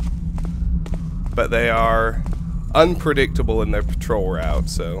in. But they are unpredictable in their patrol route,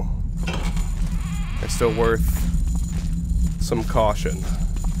 so they're still worth some caution.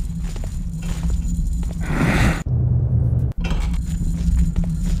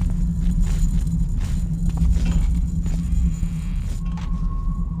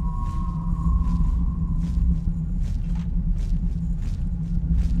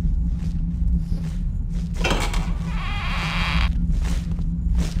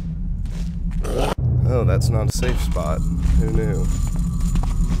 Oh, that's not a safe spot. Who knew?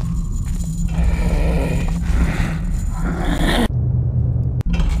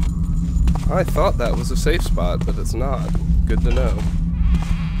 I thought that was a safe spot, but it's not. Good to know.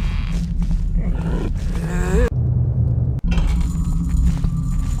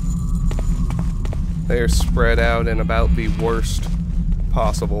 They are spread out in about the worst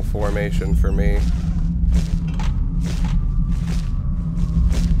possible formation for me.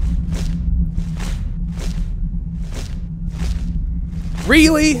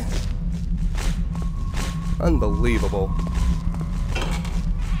 Really? Unbelievable.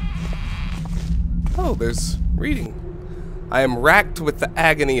 Oh, there's reading. I am racked with the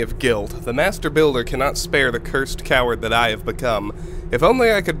agony of guilt. The Master Builder cannot spare the cursed coward that I have become. If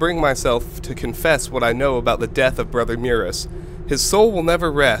only I could bring myself to confess what I know about the death of Brother Murus. His soul will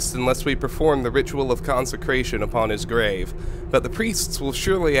never rest unless we perform the ritual of consecration upon his grave. But the priests will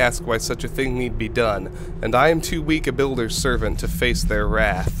surely ask why such a thing need be done, and I am too weak a builder's servant to face their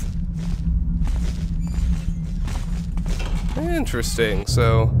wrath. Interesting,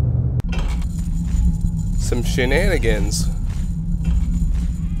 so some shenanigans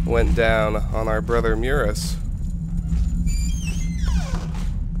went down on our Brother Murus.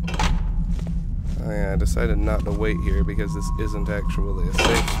 Oh yeah, I decided not to wait here because this isn't actually a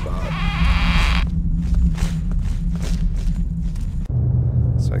safe spot.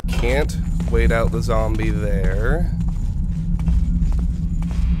 So I can't wait out the zombie there.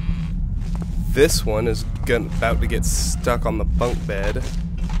 This one is about to get stuck on the bunk bed.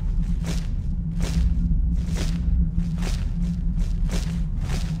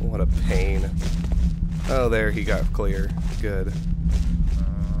 What a pain. Oh, there, he got clear. Good.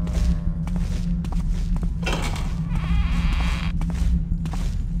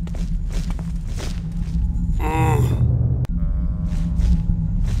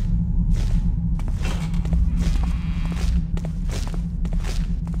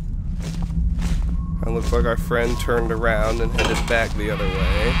 It looks like our friend turned around and headed back the other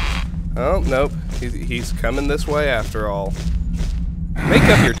way. Oh, nope. He's coming this way after all. Make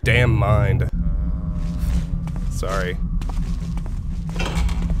up your damn mind. Sorry.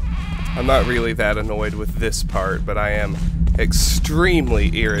 I'm not really that annoyed with this part, but I am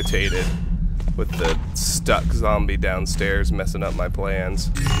extremely irritated with the stuck zombie downstairs messing up my plans.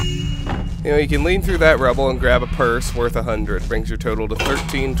 You know, you can lean through that rubble and grab a purse worth 100. Brings your total to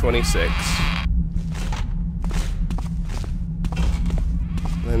 1326.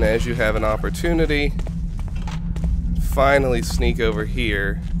 Then as you have an opportunity, finally sneak over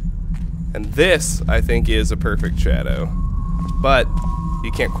here. And this, I think, is a perfect shadow. But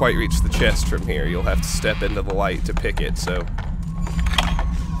you can't quite reach the chest from here. You'll have to step into the light to pick it, so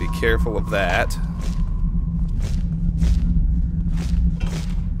be careful of that.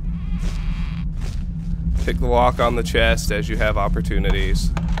 Pick the lock on the chest as you have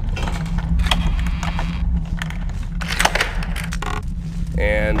opportunities.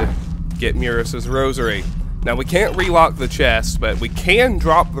 And get Muris's rosary. Now, we can't relock the chest, but we can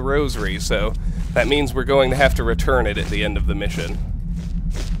drop the rosary, so that means we're going to have to return it at the end of the mission.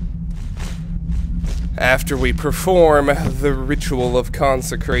 After we perform the ritual of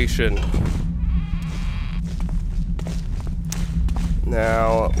consecration.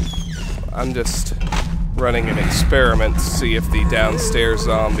 Now, I'm just running an experiment to see if the downstairs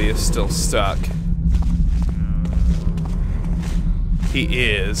zombie is still stuck. He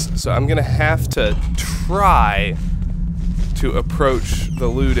is, so I'm gonna have to try to approach the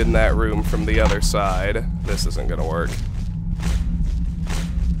loot in that room from the other side. This isn't gonna work.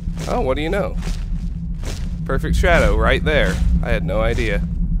 Oh, what do you know? Perfect shadow right there. I had no idea.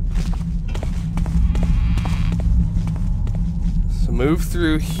 So move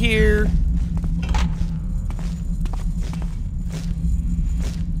through here.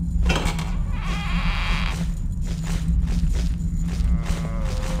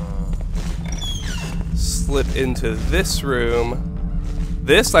 Slip into this room.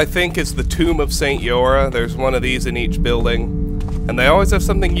 This, I think, is the Tomb of St. Yora. There's one of these in each building. And they always have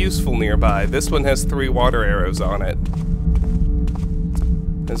something useful nearby. This one has 3 water arrows on it.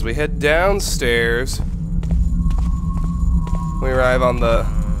 As we head downstairs, we arrive on the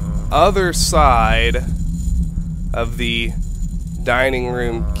other side of the dining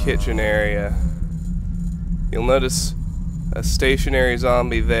room kitchen area. You'll notice a stationary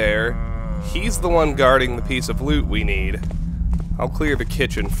zombie there. He's the one guarding the piece of loot we need. I'll clear the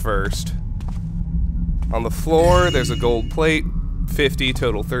kitchen first. On the floor, there's a gold plate, 50,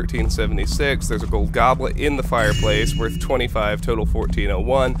 total 1376. There's a gold goblet in the fireplace, worth 25, total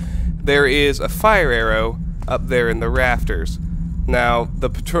 1401. There is a fire arrow up there in the rafters. Now, the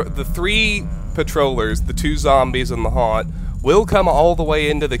 3 patrollers, the 2 zombies and the haunt, will come all the way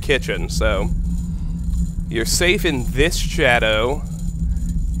into the kitchen, so you're safe in this shadow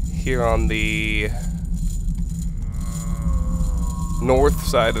here on the north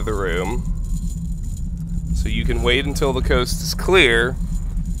side of the room. So you can wait until the coast is clear.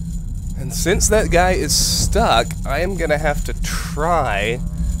 And since that guy is stuck, I am gonna have to try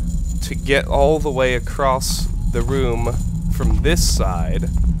to get all the way across the room from this side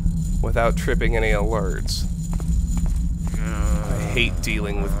without tripping any alerts. I hate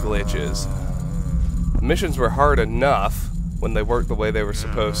dealing with glitches. The missions were hard enough when they worked the way they were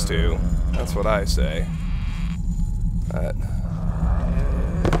supposed to. That's what I say. But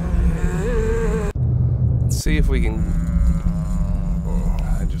let's see if we can...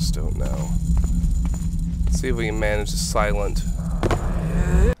 I just don't know. Let's see if we can manage a silent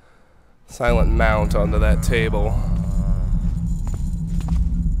mount onto that table.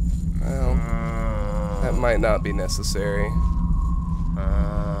 Well, that might not be necessary.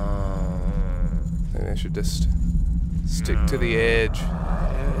 Maybe I should just stick to the edge.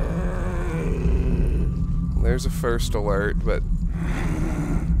 There's a first alert, but...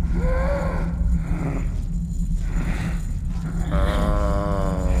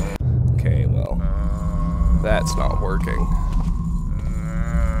 Okay, well... That's not working.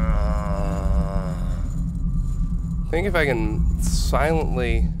 I think if I can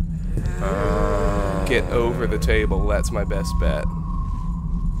silently get over the table, that's my best bet.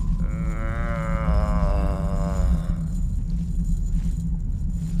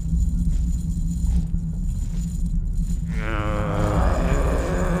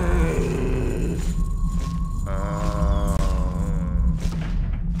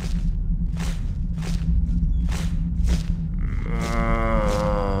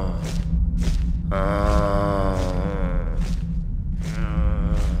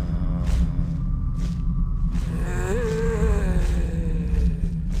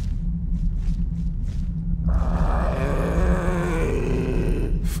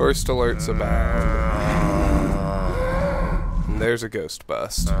 First alerts abound. And there's a ghost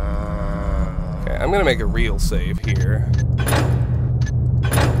bust. Okay, I'm gonna make a real save here,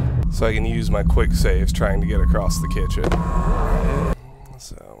 so I can use my quick saves trying to get across the kitchen.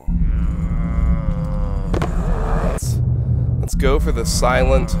 So let's go for the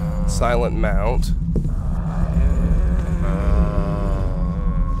silent mount.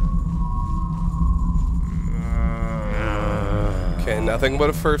 Okay, nothing but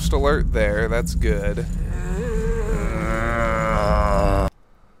a first alert there. That's good.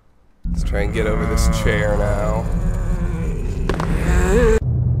 Let's try and get over this chair now.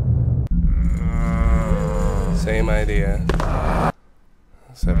 Same idea.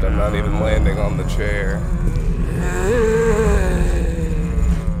 Except I'm not even landing on the chair.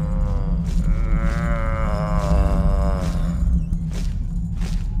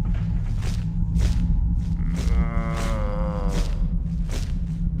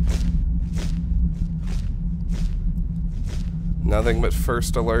 Nothing but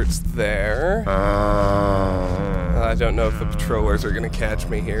first alerts there. I don't know if the patrollers are going to catch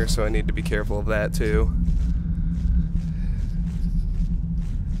me here, so I need to be careful of that too.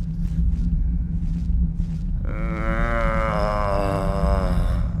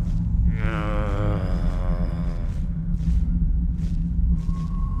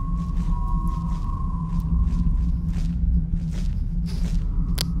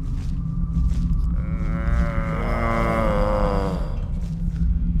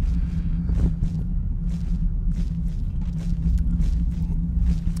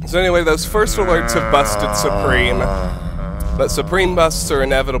 So anyway, those first alerts have busted Supreme, but Supreme busts are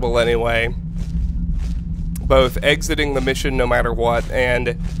inevitable anyway. Both exiting the mission no matter what,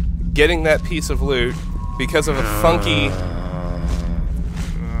 and getting that piece of loot because of a funky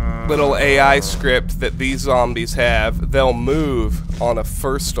little AI script that these zombies have. They'll move on a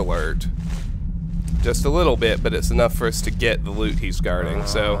first alert. Just a little bit, but it's enough for us to get the loot he's guarding.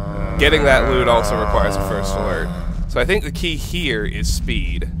 So getting that loot also requires a first alert. So I think the key here is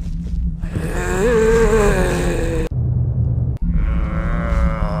speed.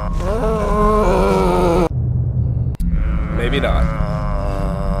 Maybe not.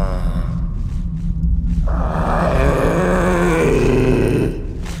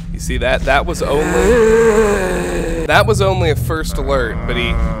 You see that? That was only a first alert, but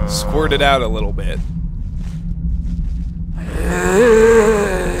he squirted out a little bit.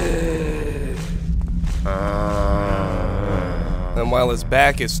 And while his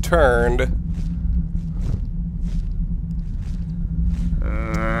back is turned, we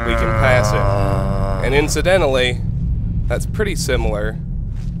can pass it. And incidentally, that's pretty similar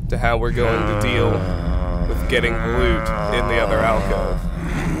to how we're going to deal with getting loot in the other alcove.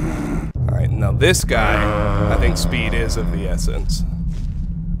 Alright, now this guy, I think speed is of the essence.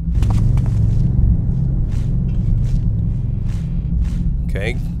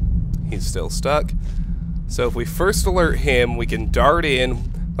 Okay, he's still stuck. So if we first alert him, we can dart in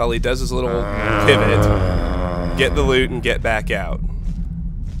while he does his little pivot, get the loot, and get back out.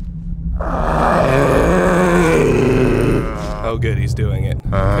 Oh good, he's doing it.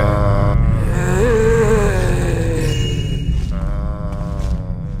 Okay.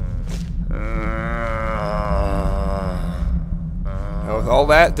 Now with all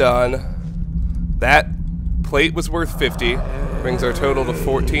that done, that plate was worth 50, brings our total to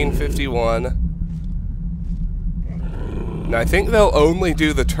 1451. Now I think they'll only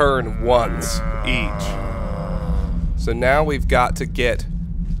do the turn once each. So now we've got to get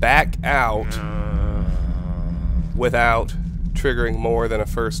back out without triggering more than a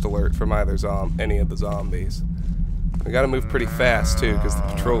first alert from either any of the zombies. We gotta move pretty fast too, because the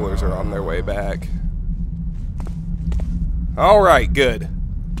patrollers are on their way back. Alright, good.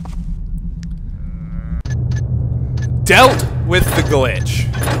 Dealt with the glitch.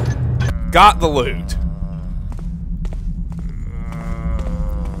 Got the loot.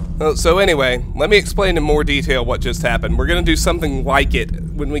 So anyway, let me explain in more detail what just happened. We're going to do something like it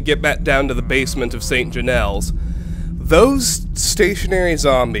when we get back down to the basement of St. Janelle's. Those stationary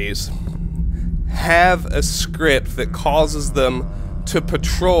zombies have a script that causes them to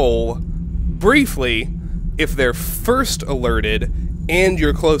patrol briefly if they're first alerted and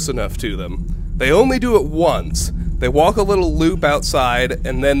you're close enough to them. They only do it once. They walk a little loop outside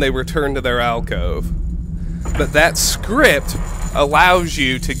and then they return to their alcove. But that script allows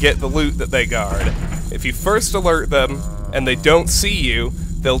you to get the loot that they guard. If you first alert them and they don't see you,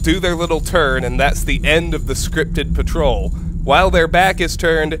 they'll do their little turn and that's the end of the scripted patrol. While their back is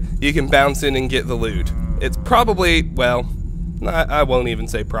turned, you can bounce in and get the loot. It's probably, well, I won't even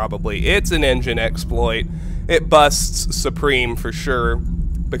say probably. It's an engine exploit. It busts Supreme for sure,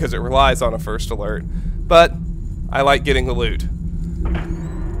 because it relies on a first alert. But I like getting the loot.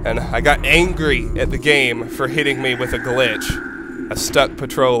 And I got angry at the game for hitting me with a glitch, a stuck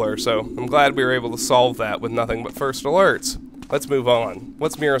patroller, so I'm glad we were able to solve that with nothing but first alerts. Let's move on.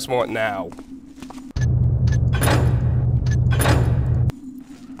 What's Miros want now?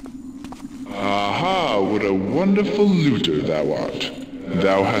 Aha, what a wonderful looter thou art.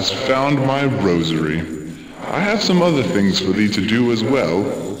 Thou hast found my rosary. I have some other things for thee to do as well.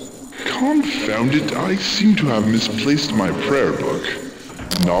 Confound it, I seem to have misplaced my prayer book.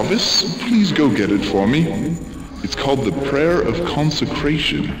 Novice, please go get it for me. It's called the Prayer of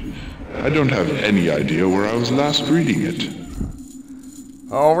Consecration. I don't have any idea where I was last reading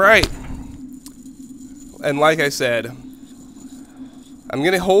it. Alright. And like I said, I'm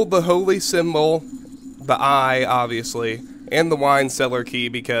going to hold the holy symbol, the eye, obviously, and the wine cellar key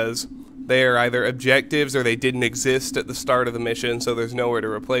because they are either objectives or they didn't exist at the start of the mission, so there's nowhere to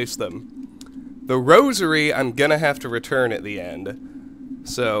replace them. The rosary I'm going to have to return at the end.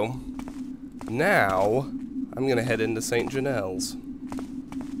 So, now, I'm going to head into St. Janelle's.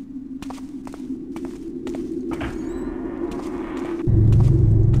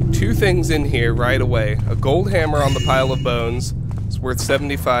 Two things in here right away. A gold hammer on the pile of bones. It's worth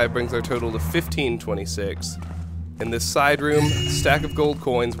 75, brings our total to 1526. In this side room, a stack of gold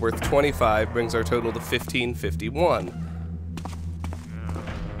coins worth 25 brings our total to 1551.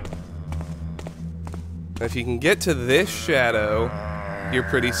 Now if you can get to this shadow, you're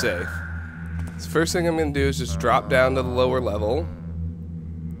pretty safe. So first thing I'm going to do is just drop down to the lower level.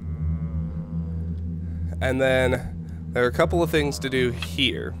 And then there are a couple of things to do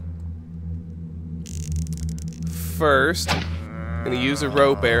here. First, I'm going to use a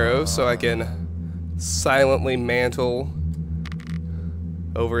rope arrow so I can silently mantle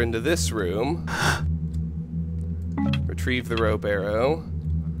over into this room. Retrieve the rope arrow.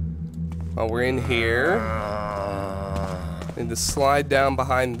 While we're in here, need to slide down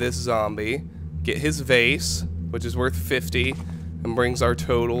behind this zombie, get his vase, which is worth 50, and brings our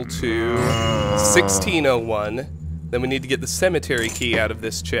total to 1601. Then we need to get the cemetery key out of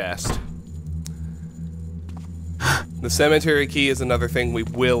this chest. The cemetery key is another thing we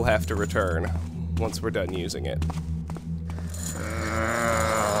will have to return once we're done using it.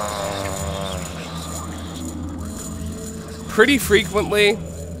 Pretty frequently,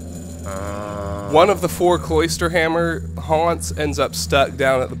 one of the 4 cloister hammer haunts ends up stuck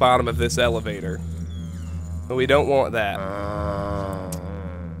down at the bottom of this elevator. But we don't want that.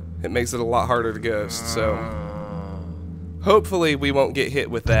 It makes it a lot harder to ghost, so hopefully we won't get hit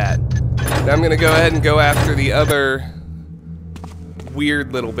with that. Now I'm going to go ahead and go after the other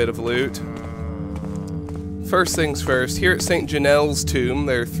weird little bit of loot. First things first, here at St. Janelle's tomb,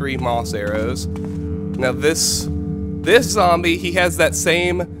 there are 3 moss arrows. Now this zombie, he has that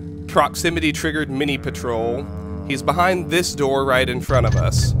same proximity-triggered mini-patrol. He's behind this door right in front of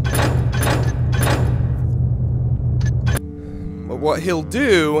us. But what he'll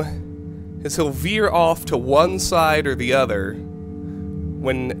do is he'll veer off to one side or the other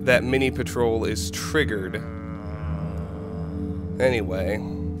when that mini-patrol is triggered. Anyway.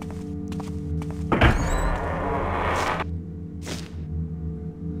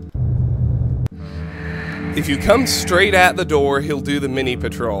 If you come straight at the door, he'll do the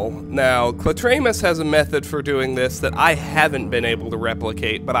mini-patrol. Now, Clatramus has a method for doing this that I haven't been able to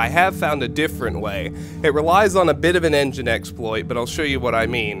replicate, but I have found a different way. It relies on a bit of an engine exploit, but I'll show you what I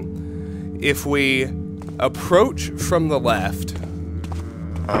mean. If we approach from the left,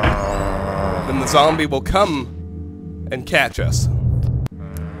 then the zombie will come and catch us.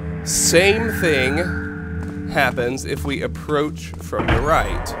 Same thing happens if we approach from the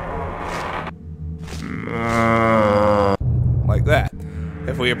right. Like that.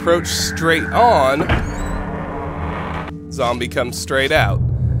 If we approach straight on, zombie comes straight out.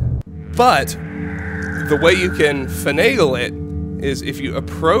 But the way you can finagle it is if you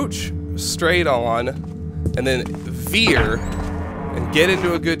approach straight on and then veer and get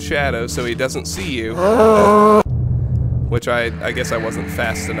into a good shadow so he doesn't see you, which I guess I wasn't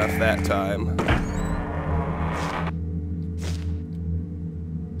fast enough that time.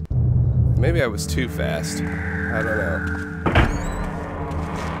 Maybe I was too fast. I don't know.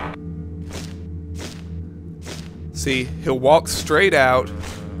 See, he'll walk straight out,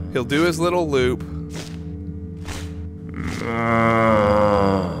 he'll do his little loop,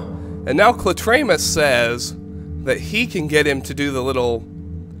 and now Clatremus says that he can get him to do the little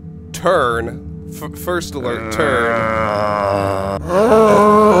turn, first alert turn,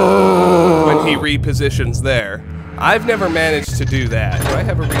 when he repositions there. I've never managed to do that. Do I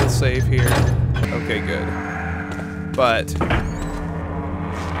have a real save here? Okay, good. But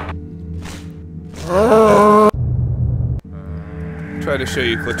try to show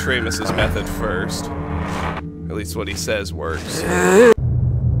you Clatremus' method first. At least what he says works.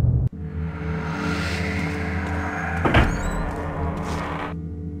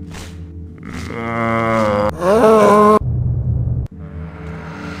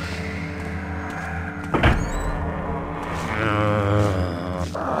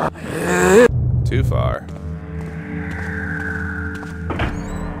 Too far.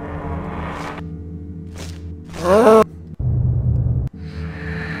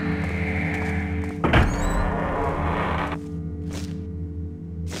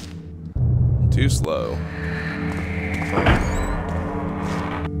 Too slow.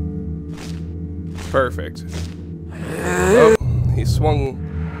 Perfect. Oh, he swung,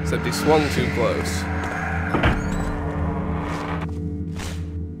 except he swung too close.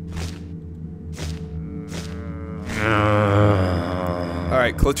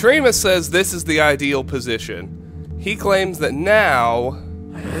 Alright, Clatremus says this is the ideal position. He claims that now,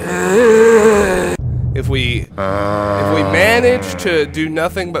 if we manage to do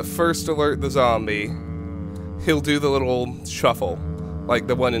nothing but first alert the zombie, he'll do the little shuffle, like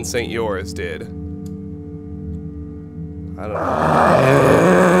the one in St. Yoris did. I don't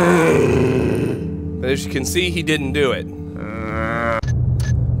know. But as you can see, he didn't do it.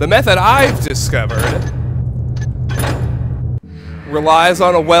 The method I've discovered relies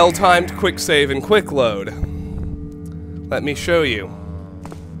on a well-timed quick save and quick load. Let me show you.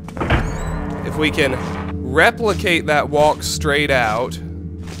 If we can replicate that walk straight out,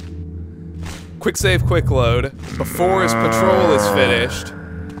 quick save, quick load, before his patrol is finished,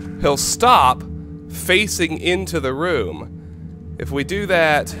 he'll stop facing into the room. If we do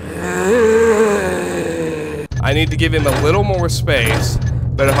that, I need to give him a little more space,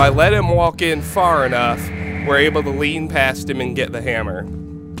 but if I let him walk in far enough, we're able to lean past him and get the hammer.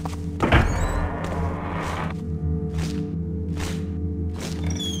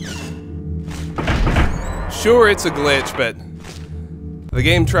 Sure, it's a glitch, but the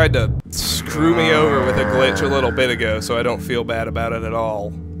game tried to screw me over with a glitch a little bit ago, so I don't feel bad about it at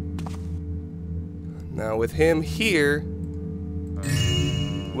all. Now with him here,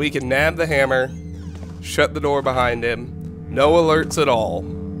 we can nab the hammer, shut the door behind him, no alerts at all.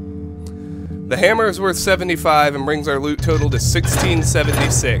 The hammer is worth 75 and brings our loot total to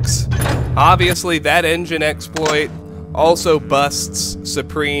 1676. Obviously, that engine exploit also busts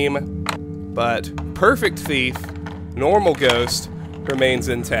Supreme, but Perfect Thief, Normal Ghost, remains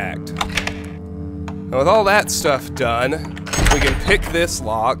intact. Now with all that stuff done, we can pick this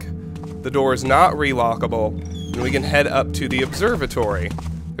lock, the door is not relockable, and we can head up to the observatory.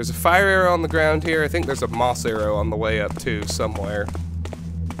 There's a fire arrow on the ground here, I think there's a moss arrow on the way up too, somewhere.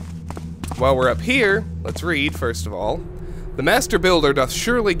 While we're up here, let's read, first of all. The Master Builder doth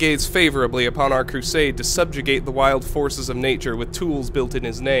surely gaze favorably upon our crusade to subjugate the wild forces of nature with tools built in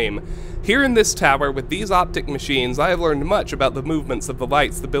his name. Here in this tower, with these optic machines, I have learned much about the movements of the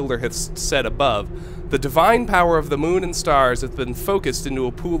lights the Builder hath set above. The divine power of the moon and stars hath been focused into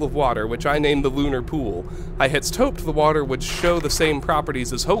a pool of water, which I name the lunar pool. I hadst hoped the water would show the same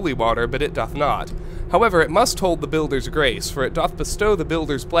properties as holy water, but it doth not. However, it must hold the Builder's grace, for it doth bestow the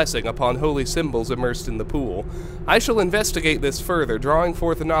Builder's blessing upon holy symbols immersed in the pool. I shall investigate this further, drawing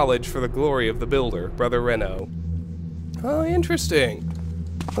forth knowledge for the glory of the Builder, Brother Reno. Oh, interesting.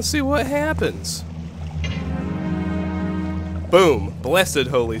 Let's see what happens. Boom, blessed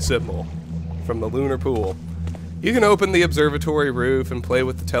holy symbol from the lunar pool. You can open the observatory roof and play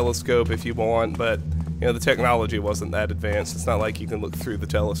with the telescope if you want, but you know the technology wasn't that advanced. It's not like you can look through the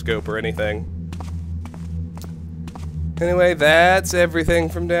telescope or anything. Anyway, that's everything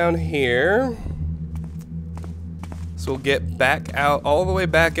from down here. So we'll get back out, all the way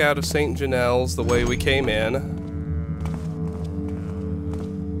back out of St. Janelle's the way we came in.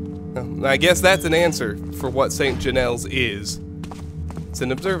 I guess that's an answer for what St. Janelle's is. It's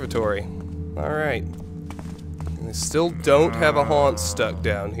an observatory. Alright. I still don't have a haunt stuck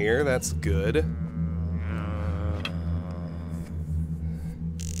down here. That's good.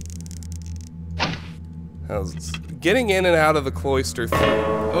 How's getting in and out of the cloister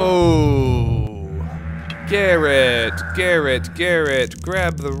oh! Garrett! Garrett! Garrett!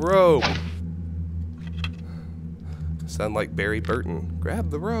 Grab the rope! Sound like Barry Burton. Grab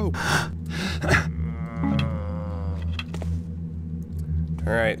the rope!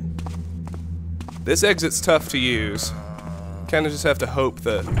 Alright. This exit's tough to use. Kinda just have to hope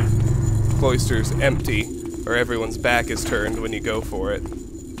the cloister's empty, or everyone's back is turned when you go for it.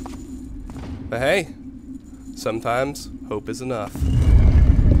 But hey, sometimes hope is enough.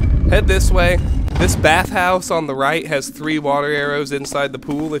 Head this way. This bathhouse on the right has 3 water arrows inside the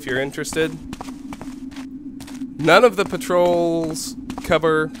pool if you're interested. None of the patrols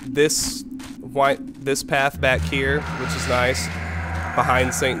cover this path back here, which is nice,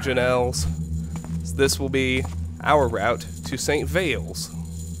 behind St. Janelle's. So this will be our route to St. Vale's.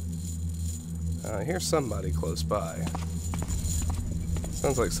 Here's somebody close by.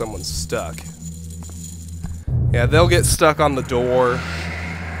 Sounds like someone's stuck. Yeah, they'll get stuck on the door,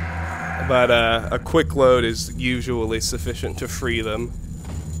 but a quick load is usually sufficient to free them.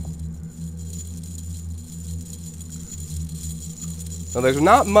 Now, there's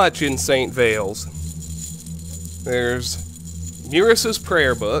not much in St. Vale's. There's Muris's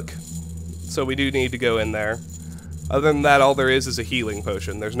prayer book, so we do need to go in there. Other than that, all there is a healing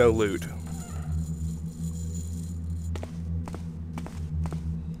potion. There's no loot.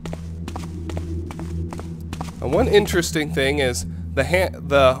 And one interesting thing is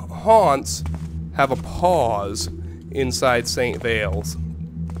the haunts have a pause inside St. Vale's.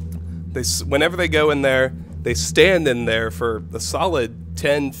 Whenever they go in there, they stand in there for a solid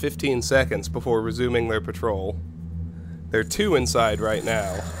 10-15 seconds before resuming their patrol. There are 2 inside right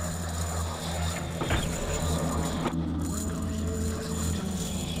now.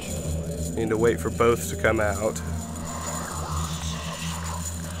 Need to wait for both to come out.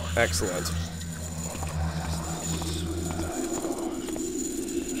 Excellent.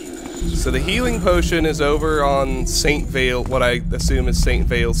 So the healing potion is over on St. Vale, what I assume is St.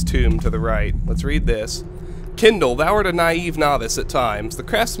 Vale's tomb to the right. Let's read this. Kindle, thou art a naive novice at times. The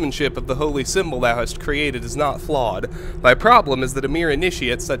craftsmanship of the holy symbol thou hast created is not flawed. Thy problem is that a mere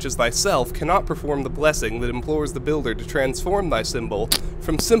initiate, such as thyself, cannot perform the blessing that implores the builder to transform thy symbol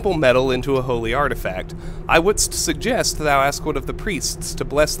from simple metal into a holy artifact. I wouldst suggest thou ask one of the priests to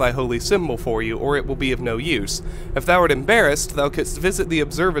bless thy holy symbol for you, or it will be of no use. If thou art embarrassed, thou couldst visit the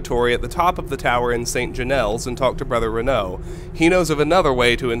observatory at the top of the tower in St. Janelle's and talk to Brother Renaud. He knows of another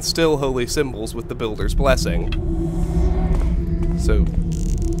way to instill holy symbols with the builder's blessing. So,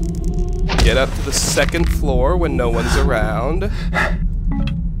 get up to the 2nd floor when no one's around,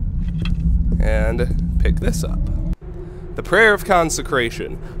 and pick this up. The Prayer of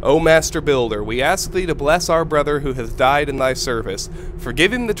Consecration. O Master Builder, we ask thee to bless our brother who hath died in thy service.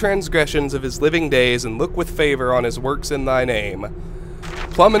 Forgive him the transgressions of his living days, and look with favor on his works in thy name.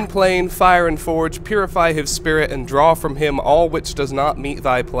 Plumb and plane, fire and forge, purify his spirit, and draw from him all which does not meet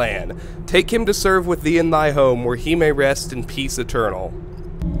thy plan. Take him to serve with thee in thy home, where he may rest in peace eternal.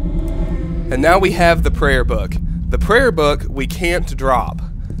 And now we have the prayer book. The prayer book we can't drop.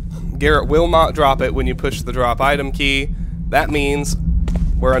 Garrett will not drop it when you push the drop item key. That means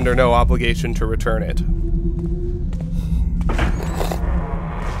we're under no obligation to return it.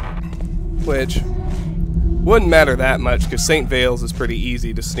 Which wouldn't matter that much, because St. Vale's is pretty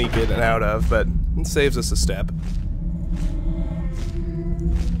easy to sneak in and out of, but it saves us a step.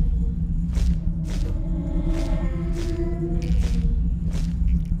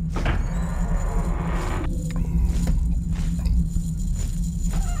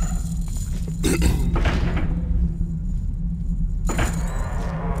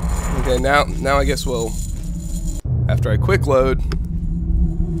 Okay, now I guess we'll, after I quick load,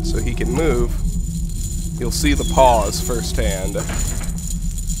 so he can move, you'll see the pause firsthand.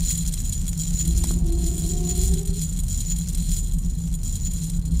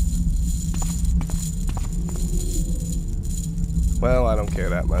 Well, I don't care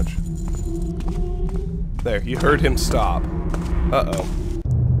that much. There, you heard him stop. Uh-oh.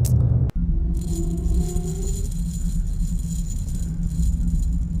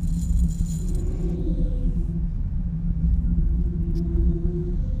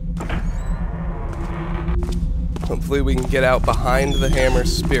 Hopefully we can get out behind the hammer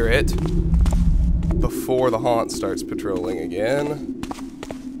spirit before the haunt starts patrolling again.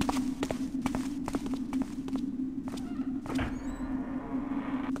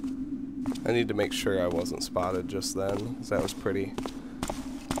 I need to make sure I wasn't spotted just then, because that was pretty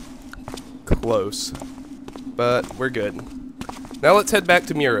close. But we're good. Now let's head back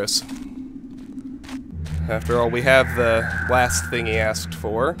to Murus. After all, we have the last thing he asked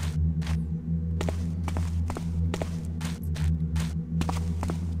for.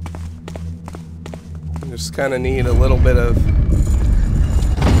 Just kind of need a little bit of...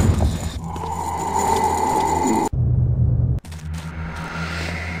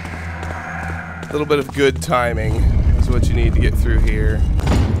 good timing is what you need to get through here.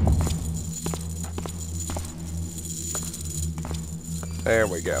 There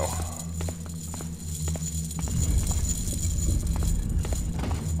we go.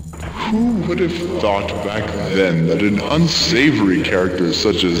 Who would have thought back then that an unsavory character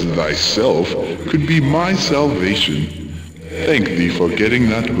such as thyself could be my salvation? Thank thee for getting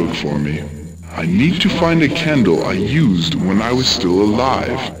that book for me. I need to find a candle I used when I was still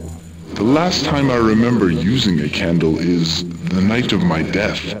alive. The last time I remember using a candle is the night of my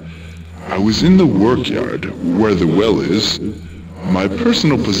death. I was in the workyard, where the well is. My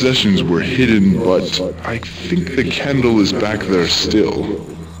personal possessions were hidden, but I think the candle is back there still.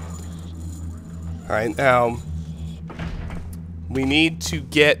 Alright, now we need to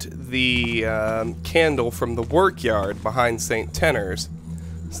get the candle from the workyard behind St. Tenor's.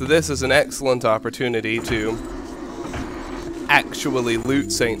 So this is an excellent opportunity to actually loot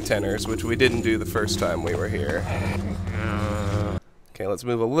St. Tenor's, which we didn't do the first time we were here. Okay, let's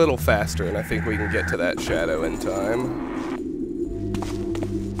move a little faster, and I think we can get to that shadow in time.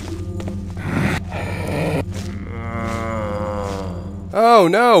 Oh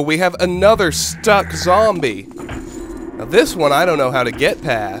no, we have another stuck zombie. Now this one I don't know how to get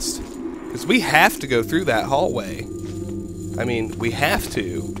past, because we have to go through that hallway. I mean, we have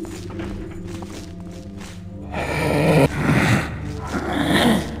to.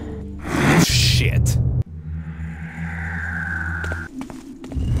 Shit.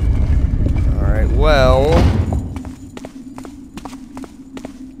 Alright, well...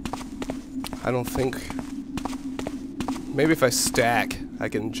 I don't think... Maybe if I stack, I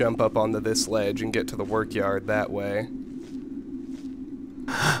can jump up onto this ledge and get to the workyard that way.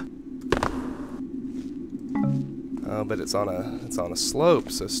 Oh, but it's on a slope,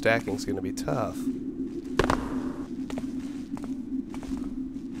 so stacking's gonna be tough.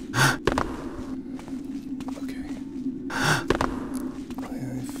 Okay.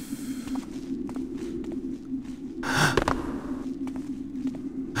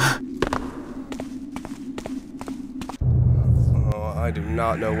 Oh, I do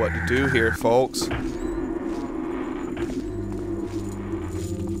not know what to do here, folks.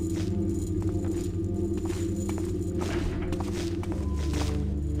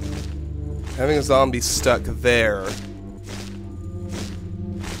 Having a zombie stuck there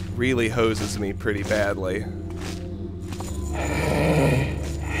really hoses me pretty badly.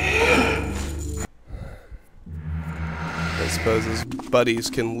 I suppose his buddies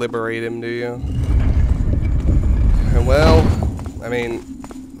can liberate him, do you? Well, I mean,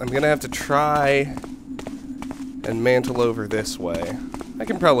 I'm gonna have to try and mantle over this way. I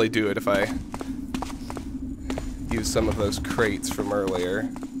can probably do it if I use some of those crates from earlier.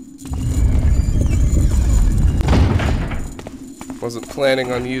 Wasn't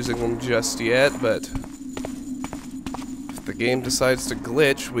planning on using them just yet, but if the game decides to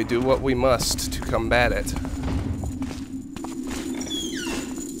glitch, we do what we must to combat it.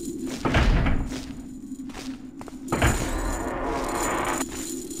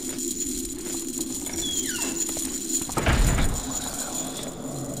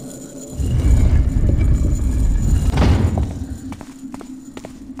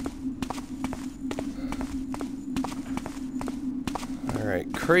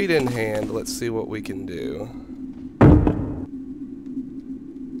 Alright, crate in hand, let's see what we can do.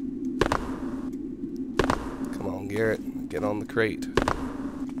 Come on, Garrett, get on the crate.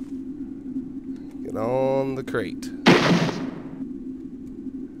 Get on the crate.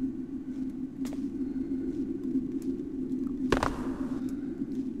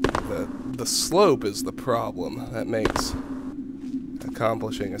 The slope is the problem. That makes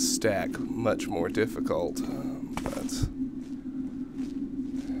accomplishing a stack much more difficult. But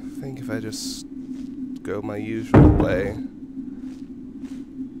I think if I just go my usual way.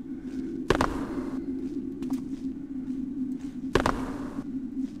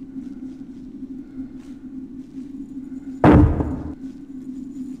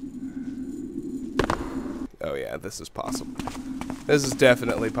 Oh yeah, this is possible. This is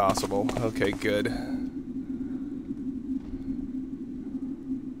definitely possible. Okay, good.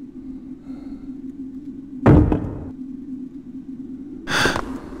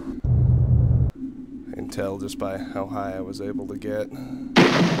 I can tell just by how high I was able to get.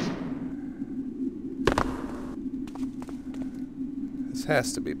 This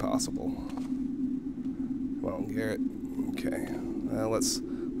has to be possible. Come on, Garrett. Okay. Let's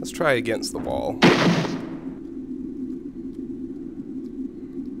try against the wall.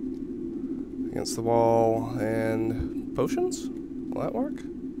 Against the wall and potions? Will that work?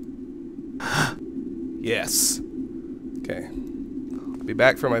 Yes. Okay. I'll be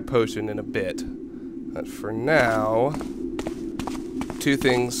back for my potion in a bit. But for now, a few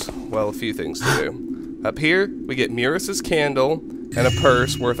things to do. Up here, we get Muris's candle and a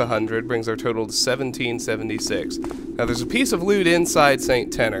purse worth 100, brings our total to 1776. Now there's a piece of loot inside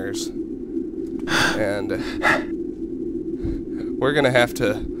St. Tenor's, and we're gonna have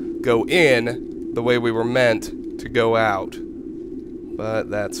to go in the way we were meant to go out, but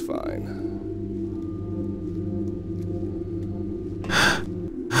that's fine.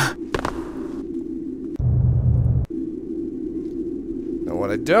 Now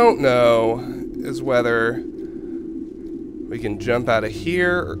what I don't know is whether we can jump out of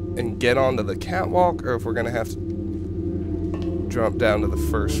here and get onto the catwalk, or if we're gonna have to jump down to the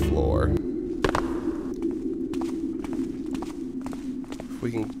first floor. If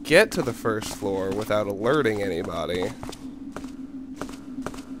we can get to the first floor without alerting anybody,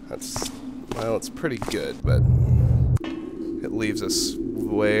 well, it's pretty good, but it leaves us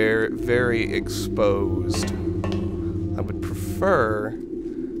very exposed. I would prefer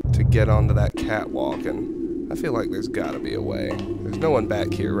to get onto that catwalk, and I feel like there's gotta be a way. There's no one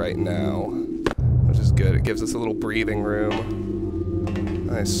back here right now, which is good. It gives us a little breathing room.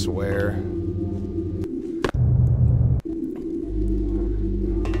 I swear.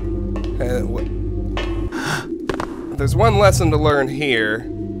 There's one lesson to learn here.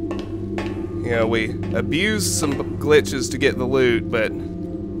 You know, we abused some glitches to get the loot, but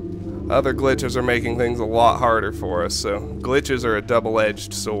other glitches are making things a lot harder for us, so glitches are a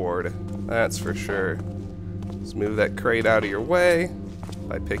double-edged sword. That's for sure. Let's move that crate out of your way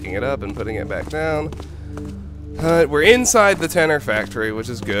by picking it up and putting it back down. We're inside the Tenor factory, which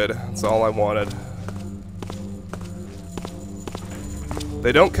is good. That's all I wanted.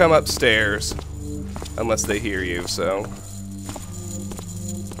 They don't come upstairs unless they hear you, so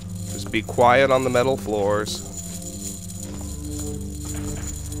just be quiet on the metal floors.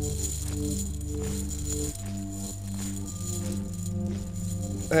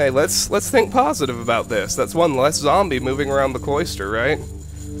 Hey, let's think positive about this. That's one less zombie moving around the cloister, right?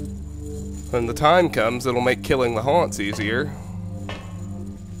 When the time comes, it'll make killing the haunts easier.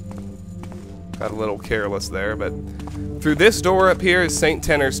 Got a little careless there, but through this door up here is St.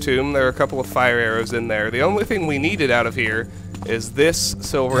 Tenor's tomb. There are a couple of fire arrows in there. The only thing we needed out of here is this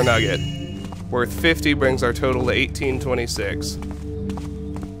silver nugget. Worth 50, brings our total to 1826.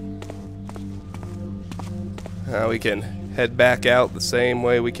 Now we can head back out the same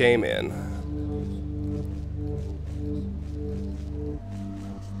way we came in.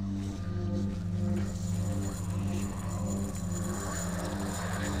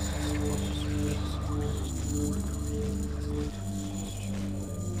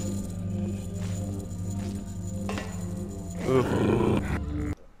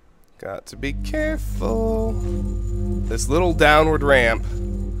 Ooh. Got to be careful. This little downward ramp,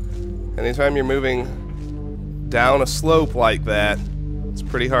 anytime you're moving down a slope like that, it's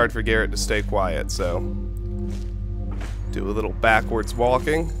pretty hard for Garrett to stay quiet, so do a little backwards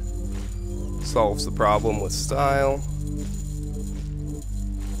walking. Solves the problem with style.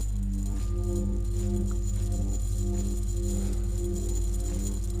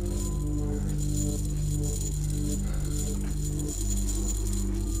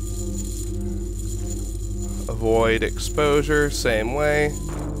 Avoid exposure, same way.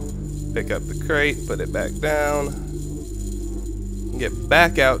 Pick up the crate, put it back down. Get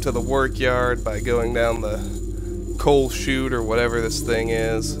back out to the work yard by going down the coal chute or whatever this thing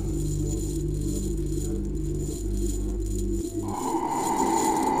is.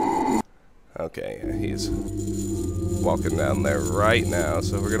 Okay, yeah, he's walking down there right now,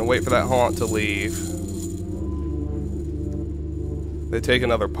 so we're gonna wait for that haunt to leave. They take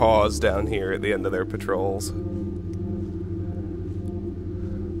another pause down here at the end of their patrols.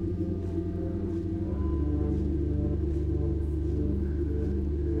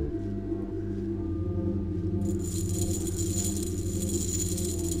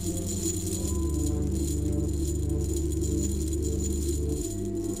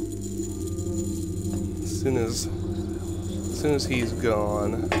 As soon as he's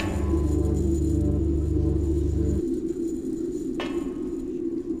gone,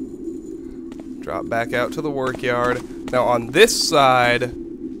 drop back out to the work yard. Now on this side,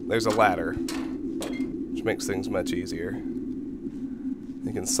 there's a ladder, which makes things much easier.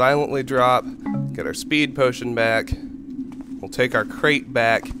 We can silently drop, get our speed potion back, We'll take our crate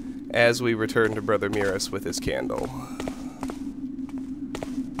back as we return to Brother Miras with his candle.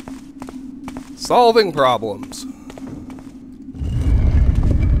 Solving problems.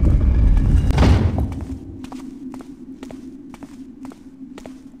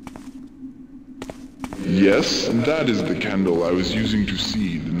 Yes, and that is the candle I was using to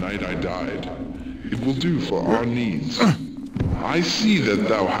see the night I died. It will do for our needs. I see that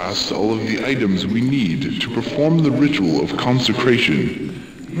thou hast all of the items we need to perform the ritual of consecration.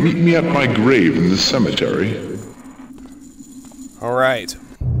 Meet me at my grave in the cemetery. Alright.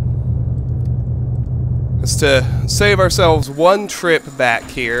 Just to save ourselves one trip back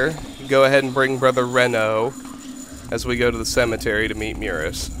here, go ahead and bring Brother Reno as we go to the cemetery to meet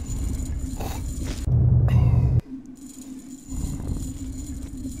Miras.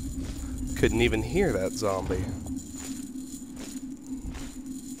 Couldn't even hear that zombie.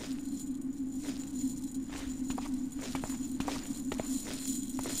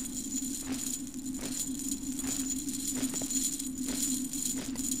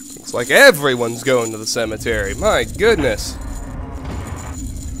 Looks like everyone's going to the cemetery. My goodness.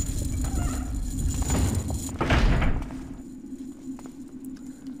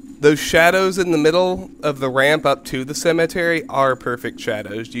 Those shadows in the middle of the ramp up to the cemetery are perfect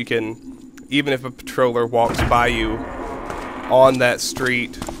shadows. You can, even if a patroller walks by you on that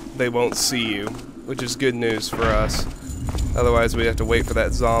street, they won't see you, which is good news for us. Otherwise, we'd have to wait for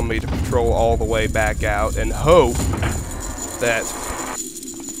that zombie to patrol all the way back out and hope that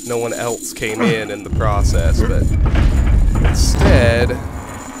no one else came in the process. But instead,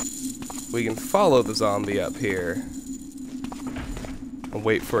 we can follow the zombie up here and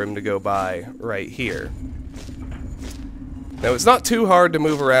wait for him to go by right here. Now, it's not too hard to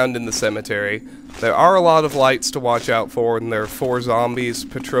move around in the cemetery. There are a lot of lights to watch out for, and there are 4 zombies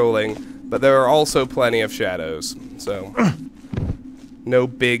patrolling, but there are also plenty of shadows, so no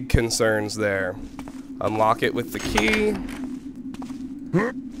big concerns there. Unlock it with the key.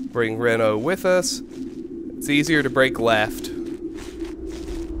 Bring Reno with us. It's easier to break left.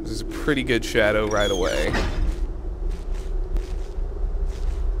 There's a pretty good shadow right away.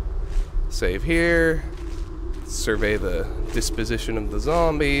 Save here. Survey the disposition of the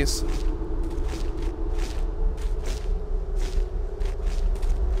zombies.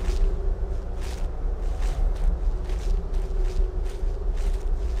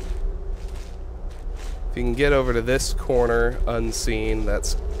 If you can get over to this corner unseen,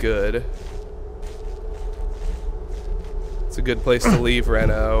 that's good. It's a good place to leave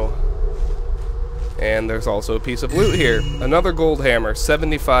Reno. And there's also a piece of loot here. Another gold hammer.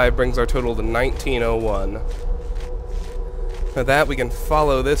 75 brings our total to 1901. With that, we can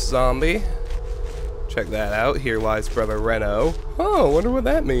follow this zombie. Check that out. Here lies Brother Reno. Oh, I wonder what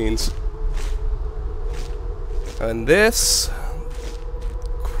that means. And this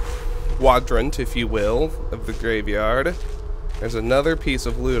quadrant, if you will, of the graveyard, there's another piece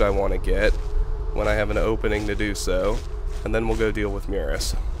of loot I want to get when I have an opening to do so. And then we'll go deal with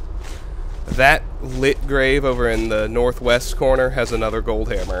Miras. That lit grave over in the northwest corner has another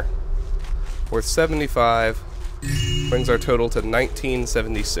gold hammer. Worth 75. Brings our total to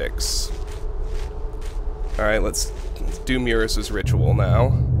 1976. Alright, let's do Miras' ritual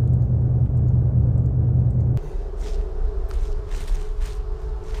now.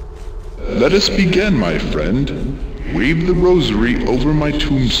 Let us begin, my friend. Wave the rosary over my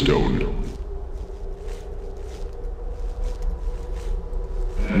tombstone.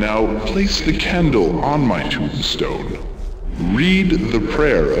 Now place the candle on my tombstone. Read the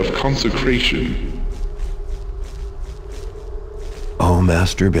prayer of consecration. O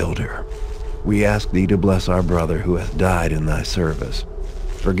Master Builder, we ask thee to bless our brother who hath died in thy service.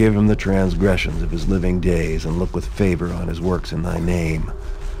 Forgive him the transgressions of his living days, and look with favor on his works in thy name.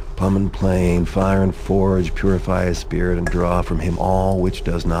 Plumb and plain, fire and forge, purify his spirit, and draw from him all which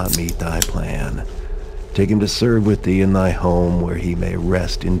does not meet thy plan. Take him to serve with thee in thy home, where he may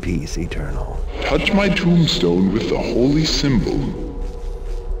rest in peace eternal. Touch my tombstone with the holy symbol.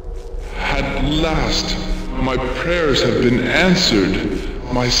 At last, my prayers have been answered.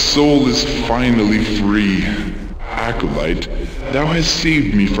 My soul is finally free. Acolyte, thou hast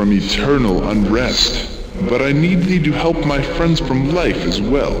saved me from eternal unrest, but I need thee to help my friends from life as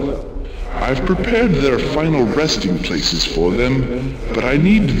well. I've prepared their final resting places for them, but I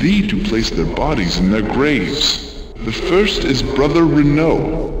need thee to place their bodies in their graves. The first is Brother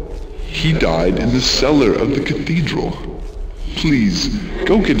Reno. He died in the cellar of the cathedral. Please,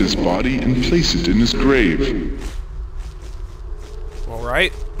 go get his body and place it in his grave.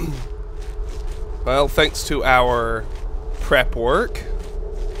 Alright. Well, thanks to our prep work,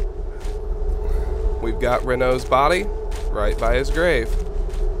 we've got Reno's body. right by his grave.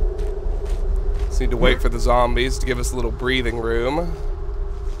 Just need to wait for the zombies to give us a little breathing room.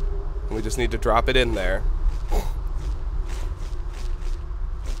 And we just need to drop it in there.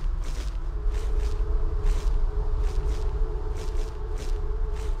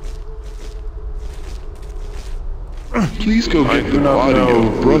 Please go get the body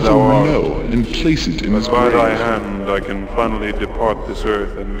of Brother Renault and place it in his By thy grave. hand I can finally depart this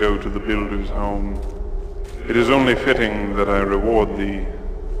earth and go to the builder's home. It is only fitting that I reward thee.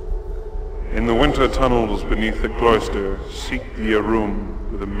 In the winter tunnels beneath the cloister, seek thee a room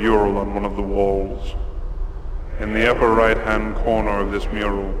with a mural on one of the walls. In the upper right-hand corner of this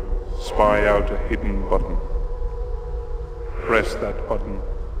mural, spy out a hidden button. Press that button.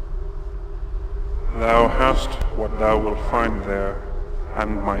 Thou hast what thou wilt find there,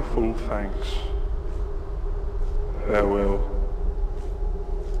 and my full thanks. Farewell.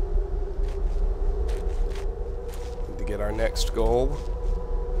 Need to get our next goal.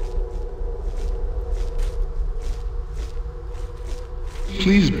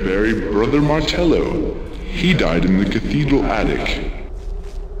 Please bury Brother Martello. He died in the cathedral attic.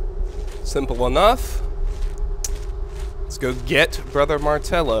 Simple enough. Let's go get Brother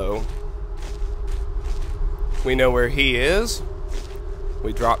Martello. We know where he is.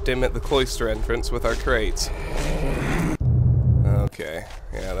 We dropped him at the cloister entrance with our crates. Okay,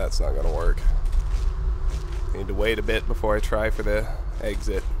 yeah, that's not gonna work. Need to wait a bit before I try for the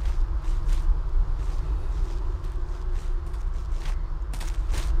exit.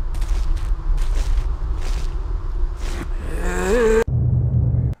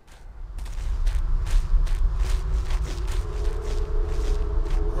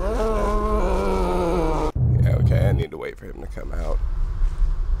 For him to come out.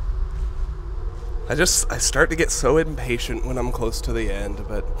 I start to get so impatient when I'm close to the end,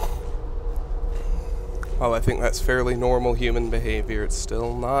 but while I think that's fairly normal human behavior, it's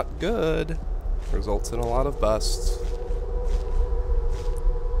still not good. Results in a lot of busts.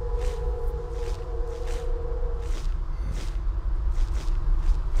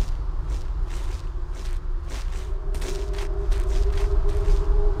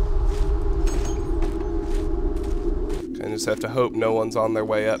 Just have to hope no one's on their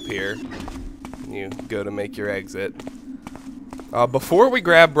way up here when you go to make your exit. Before we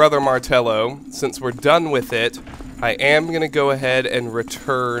grab Brother Martello, since we're done with it, I am going to go ahead and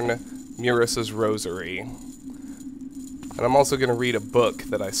return Murus's Rosary. And I'm also going to read a book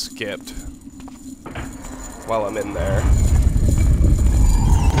that I skipped while I'm in there.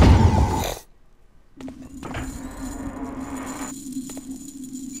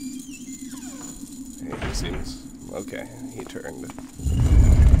 He seems... okay, he turned.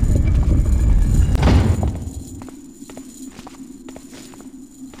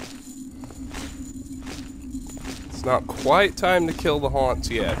 It's not quite time to kill the haunts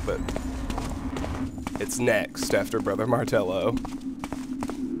yet, but it's next after Brother Martello.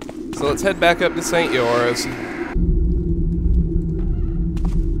 So let's head back up to St. Yora's.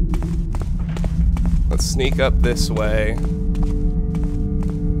 Let's sneak up this way.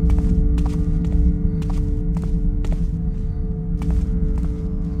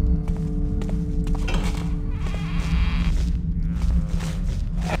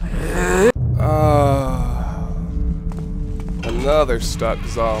 Another stuck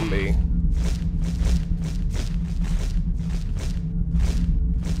zombie.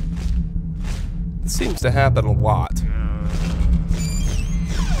 This seems to happen a lot.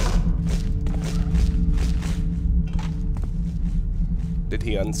 Did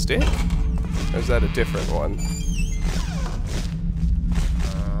he unstick? Or is that a different one?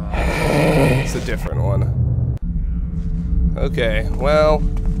 It's a different one. Okay, well,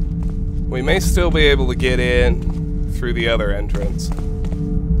 we may still be able to get in through the other entrance.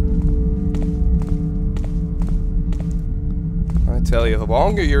 I tell you, the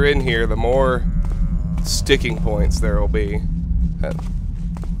longer you're in here, the more sticking points there will be.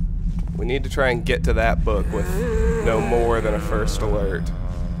 We need to try and get to that book with no more than a first alert.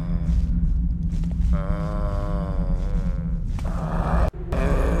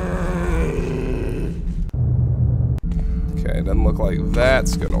 Okay, doesn't look like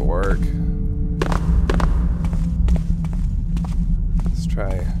that's gonna work.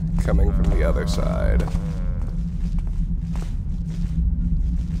 Try coming from the other side.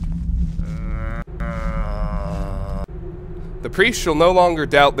 The priest shall no longer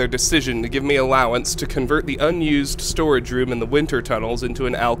doubt their decision to give me allowance to convert the unused storage room in the winter tunnels into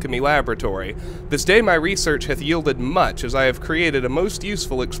an alchemy laboratory. This day my research hath yielded much, as I have created a most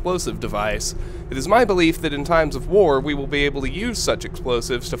useful explosive device. It is my belief that in times of war we will be able to use such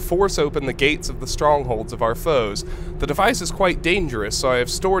explosives to force open the gates of the strongholds of our foes. The device is quite dangerous, so I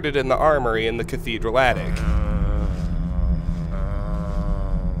have stored it in the armory in the cathedral attic.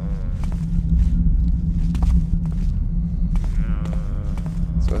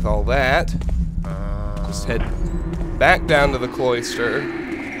 With all that, just head back down to the cloister.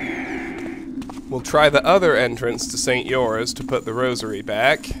 We'll try the other entrance to St. Yora's to put the rosary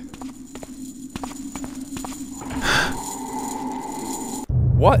back.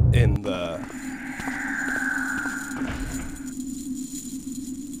 What in the...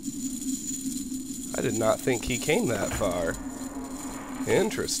 I did not think he came that far.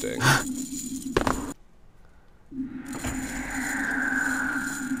 Interesting.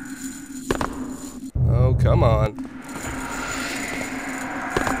 Oh, come on.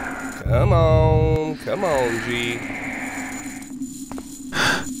 Come on. Come on, G.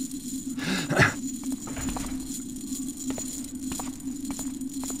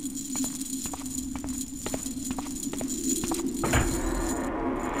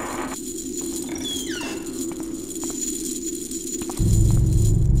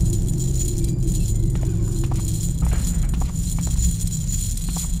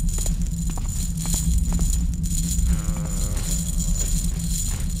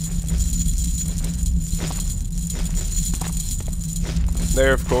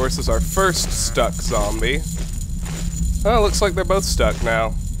 There, of course, is our first stuck zombie. Oh, looks like they're both stuck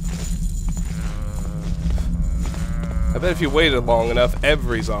now. I bet if you waited long enough,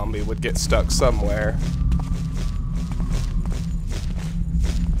 every zombie would get stuck somewhere.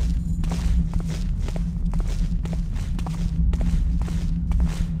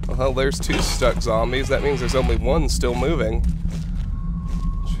 Well, there's 2 stuck zombies. That means there's only 1 still moving.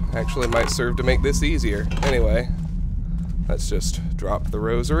 Which actually might serve to make this easier. Anyway. Let's just drop the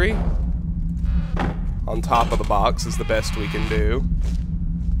rosary. On top of the box is the best we can do.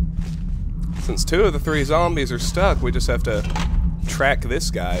 Since 2 of the 3 zombies are stuck, we just have to track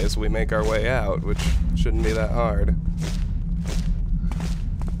this guy as we make our way out, which shouldn't be that hard.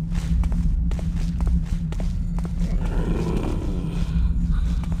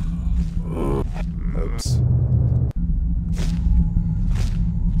 Oops.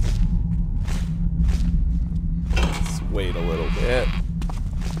 Wait a little bit.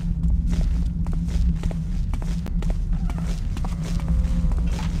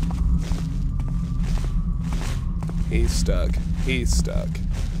 He's stuck. He's stuck.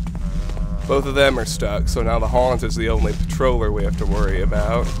 Both of them are stuck, so now the Haunt is the only patroller we have to worry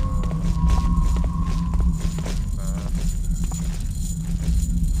about.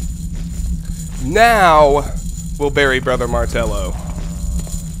 Now, we'll bury Brother Martello.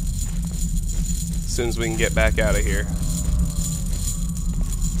 As soon as we can get back out of here.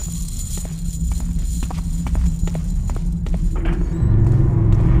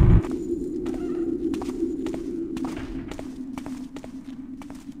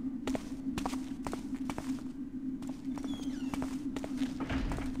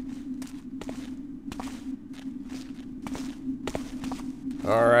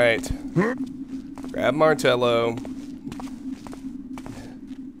 Alright. Grab Martello.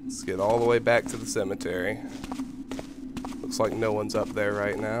 Let's get all the way back to the cemetery. Looks like no one's up there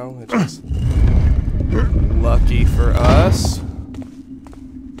right now, which is lucky for us.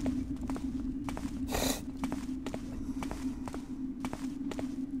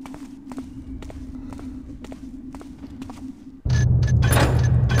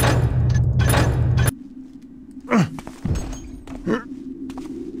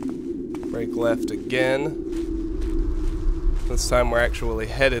 Break left again. This time we're actually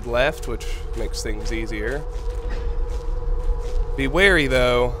headed left, which makes things easier. Be wary,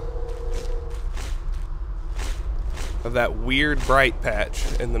 though, of that weird bright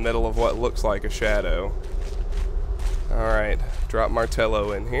patch in the middle of what looks like a shadow. Alright, drop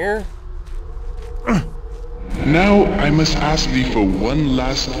Martello in here. Now I must ask thee for one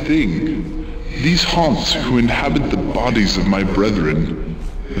last thing. These haunts who inhabit the bodies of my brethren,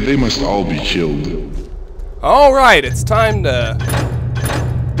 they must all be killed. Alright, it's time to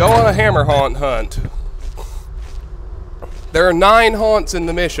go on a hammer haunt hunt. There are 9 haunts in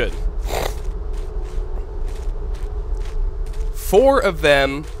the mission. 4 of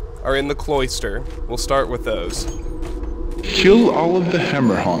them are in the cloister. We'll start with those. Kill all of the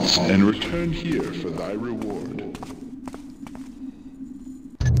hammer haunts and return here for thy reward.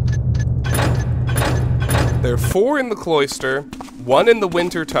 There are 4 in the cloister, 1 in the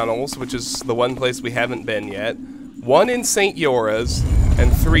winter tunnels, which is the one place we haven't been yet, 1 in St. Yora's,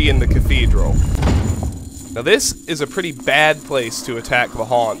 and 3 in the Cathedral. Now this is a pretty bad place to attack the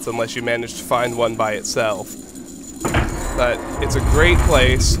haunts unless you manage to find one by itself. But it's a great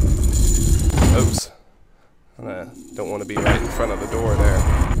place. Oops. I don't want to be right in front of the door there.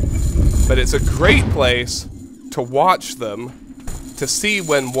 But it's a great place to watch them, to see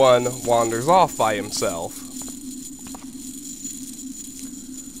when one wanders off by himself.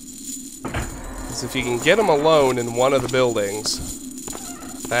 Because if you can get them alone in one of the buildings,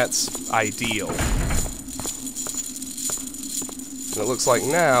 that's ideal. And it looks like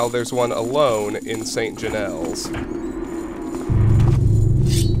now there's one alone in St. Janelle's.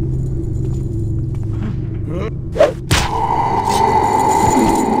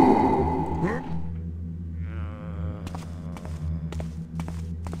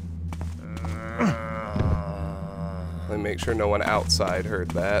 Let me make sure no one outside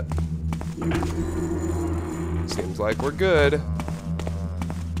heard that. Seems like we're good.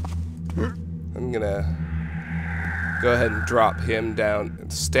 I'm gonna go ahead and drop him down,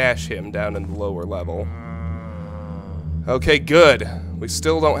 stash him down in the lower level. Okay, good. We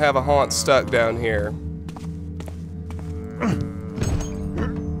still don't have a haunt stuck down here.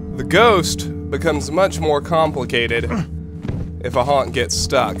 The ghost becomes much more complicated if a haunt gets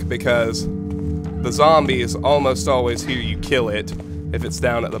stuck, because the zombies almost always hear you kill it if it's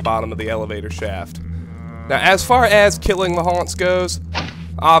down at the bottom of the elevator shaft. Now, as far as killing the haunts goes,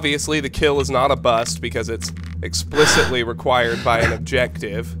 obviously the kill is not a bust because it's explicitly required by an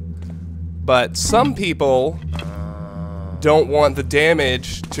objective. But some people don't want the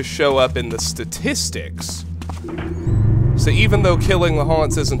damage to show up in the statistics. So even though killing the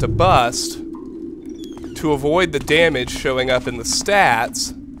haunts isn't a bust, to avoid the damage showing up in the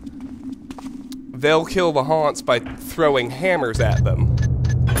stats, they'll kill the haunts by throwing hammers at them.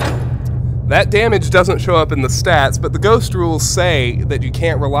 That damage doesn't show up in the stats, but the ghost rules say that you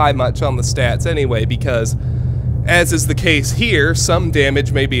can't rely much on the stats anyway, because, as is the case here, some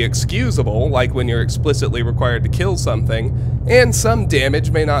damage may be excusable, like when you're explicitly required to kill something, and some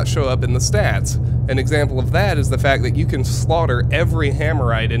damage may not show up in the stats. An example of that is the fact that you can slaughter every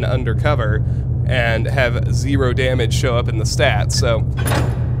Hammerite in Undercover and have 0 damage show up in the stats, so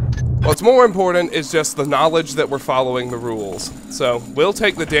what's more important is just the knowledge that we're following the rules. So we'll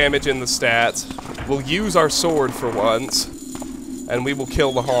take the damage in the stats, we'll use our sword for once, and we will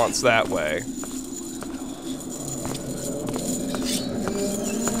kill the haunts that way.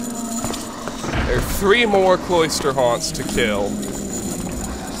 There are 3 more cloister haunts to kill.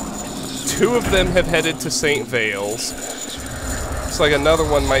 2 of them have headed to St. Vale's. Looks like another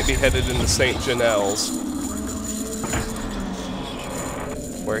one might be headed into St. Janelle's,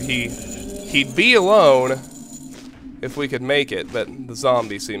 where he'd be alone if we could make it, but the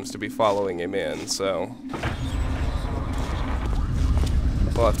zombie seems to be following him in, so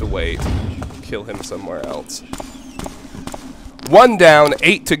we'll have to wait. Kill him somewhere else. 1 down,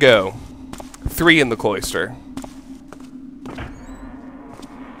 8 to go. 3 in the cloister.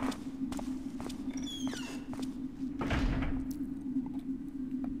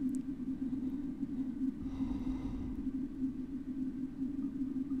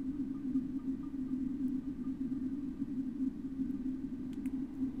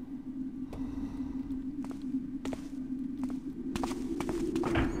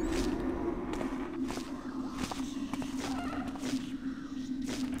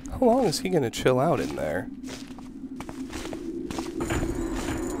 How long is he gonna chill out in there?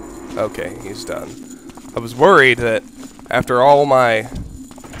 Okay, he's done. I was worried that after all my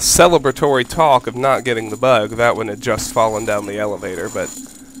celebratory talk of not getting the bug, that one had just fallen down the elevator, but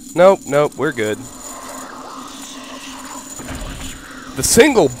nope, we're good. The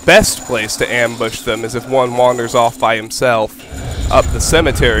single best place to ambush them is if one wanders off by himself up the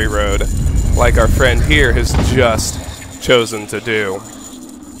cemetery road, like our friend here has just chosen to do.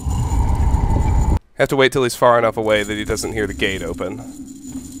 Have to wait till he's far enough away that he doesn't hear the gate open.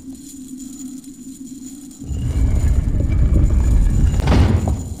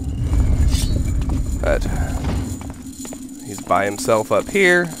 But he's by himself up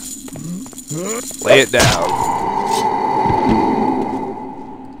here. Lay it down.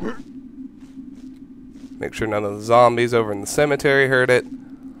 Make sure none of the zombies over in the cemetery heard it.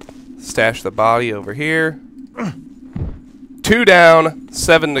 Stash the body over here. 2 down,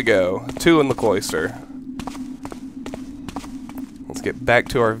 7 to go. 2 in the cloister. Let's get back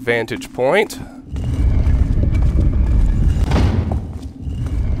to our vantage point.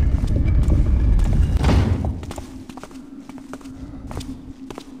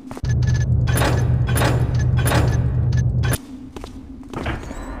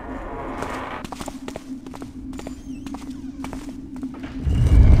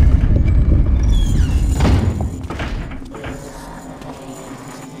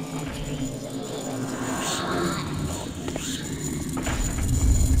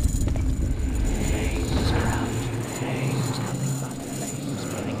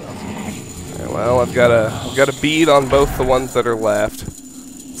 Well, I've got a bead on both the ones that are left.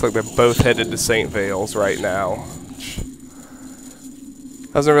 Looks like they're both headed to St. Vale's right now. Which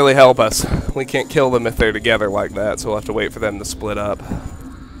doesn't really help us. We can't kill them if they're together like that, so we'll have to wait for them to split up.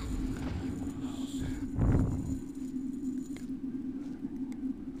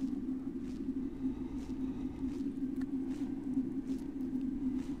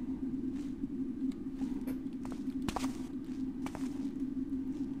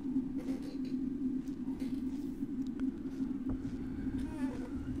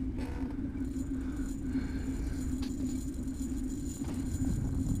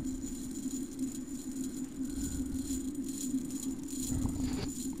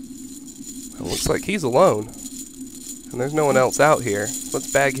 It looks like he's alone. And there's no one else out here.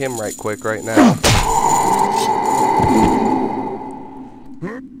 Let's bag him right quick right now.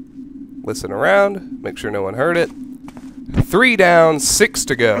 Listen around. Make sure no one heard it. 3 down, 6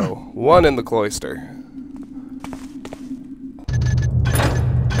 to go. 1 in the cloister.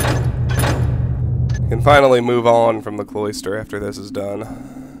 Can finally move on from the cloister after this is done.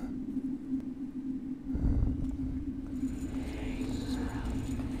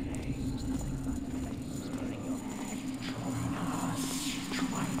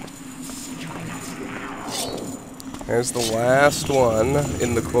 There's the last one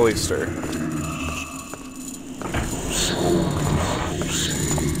in the cloister.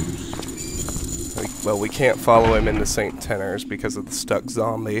 Well, we can't follow him into St. Tenor's because of the stuck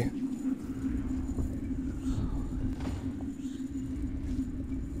zombie.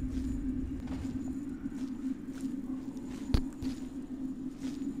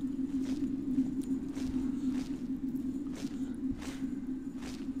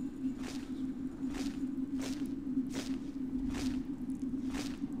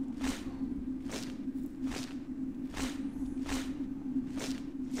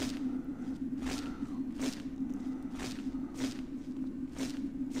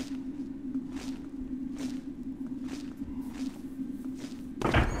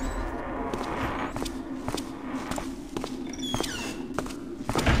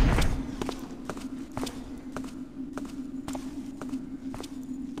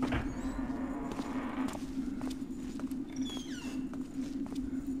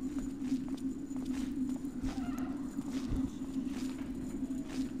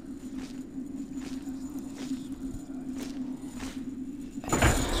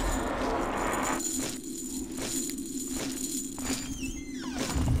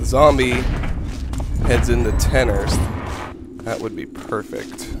 Zombie heads into Tenor's. That would be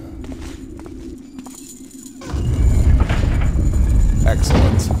perfect.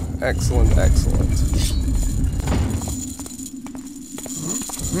 Excellent. Excellent, excellent.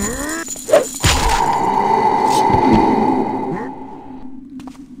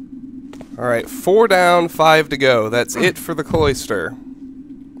 Alright, 4 down, 5 to go. That's it for the cloister.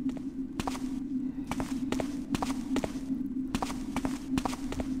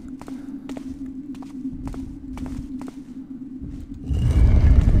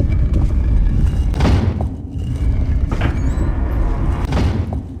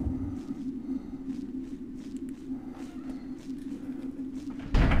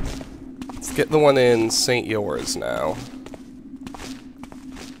 Get the one in St. Yours now.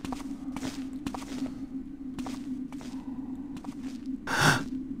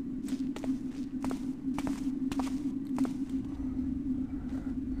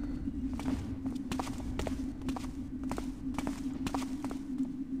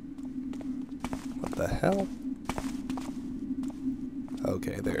 What the hell?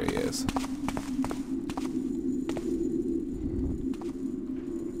 Okay, there he is.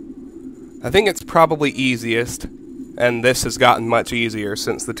 I think it's probably easiest, and this has gotten much easier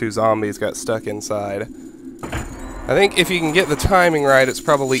since the 2 zombies got stuck inside. I think if you can get the timing right, it's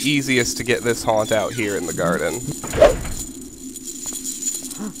probably easiest to get this haunt out here in the garden.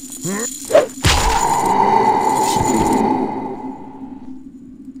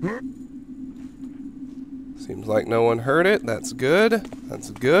 Seems like no one heard it. That's good.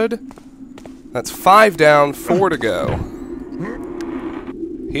 That's good. That's 5 down, 4 to go.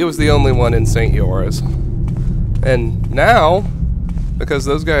 He was the only one in St. Yoris. And now, because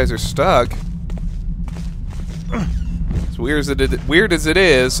those guys are stuck, as weird as it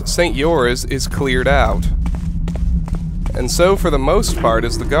is, St. Yoris is cleared out. And so, for the most part,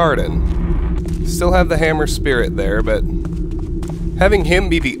 is the garden. Still have the hammer spirit there, but having him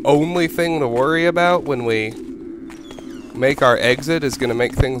be the only thing to worry about when we make our exit is going to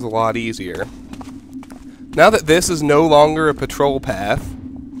make things a lot easier. Now that this is no longer a patrol path,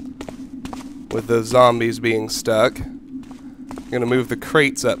 with the zombies being stuck, gonna move the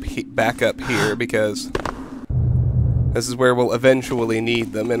crates back up here because this is where we'll eventually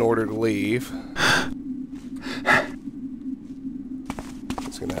need them in order to leave.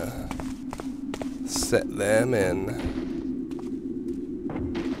 Just gonna set them in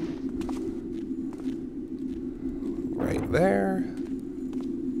right there.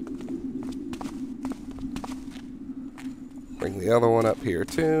 Bring the other one up here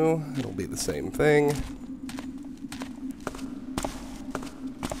too. It'll be the same thing.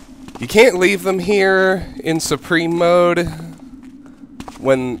 You can't leave them here in Supreme mode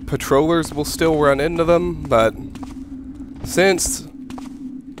when patrollers will still run into them, but since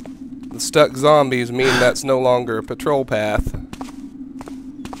the stuck zombies mean that's no longer a patrol path,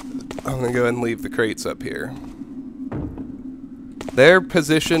 I'm gonna go ahead and leave the crates up here. They're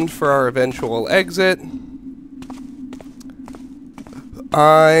positioned for our eventual exit.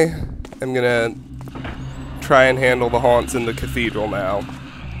 I am gonna try and handle the haunts in the cathedral now.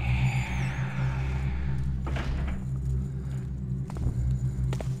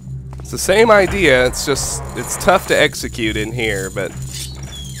 It's the same idea, it's just, it's tough to execute in here, but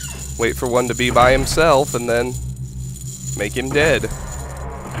wait for one to be by himself and then make him dead.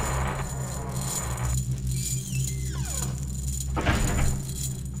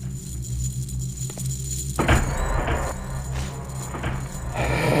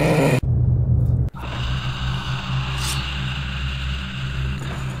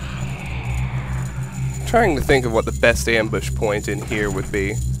 Trying to think of what the best ambush point in here would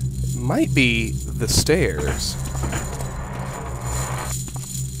be. It might be the stairs.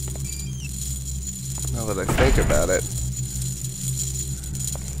 Now that I think about it.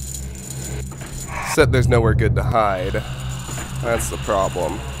 Except there's nowhere good to hide. That's the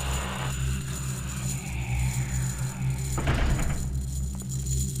problem.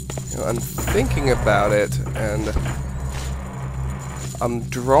 You know, I'm thinking about it, and I'm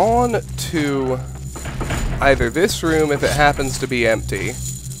drawn to either this room if it happens to be empty,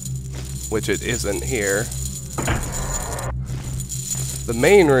 which it isn't here. The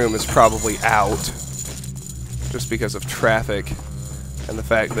main room is probably out, just because of traffic and the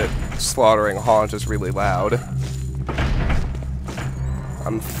fact that slaughtering a haunt is really loud.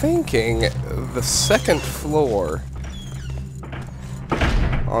 I'm thinking the second floor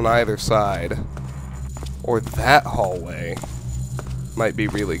on either side, or that hallway, might be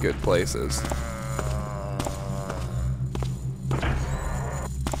really good places.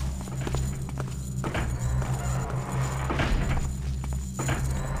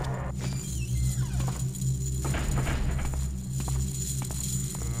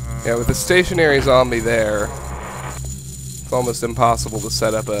 Yeah, with the stationary zombie there, it's almost impossible to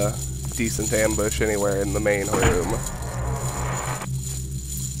set up a decent ambush anywhere in the main room.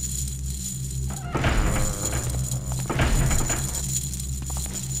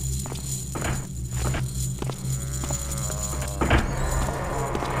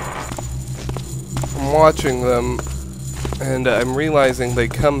 I'm watching them, and I'm realizing they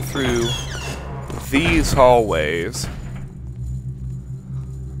come through these hallways.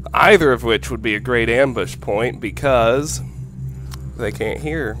 Either of which would be a great ambush point because they can't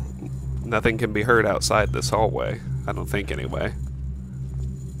hear. Nothing can be heard outside this hallway. I don't think, anyway.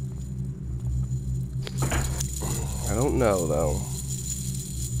 I don't know, though.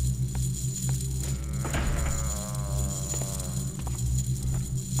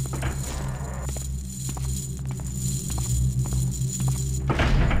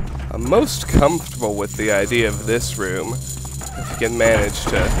 I'm most comfortable with the idea of this room. If you can manage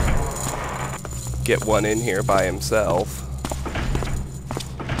to get one in here by himself.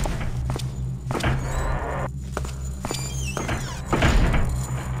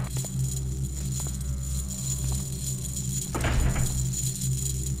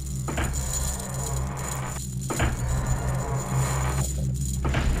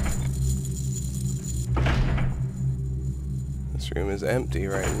 This room is empty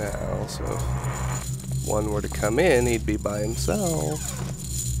right now, so if one were to come in, he'd be by himself.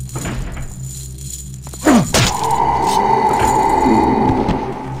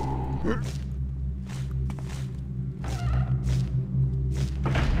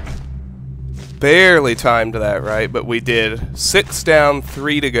 Barely timed that right, but we did. 6 down,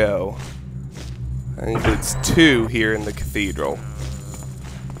 3 to go. That includes 2 here in the cathedral.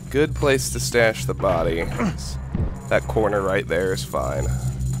 Good place to stash the body. That corner right there is fine.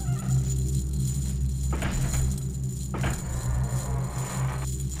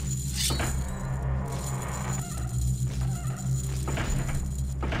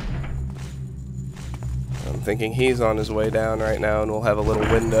 I'm thinking he's on his way down right now, and we'll have a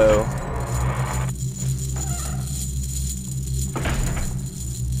little window.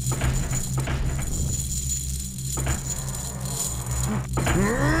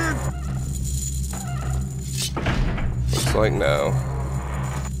 Looks like no.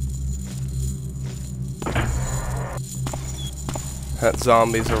 That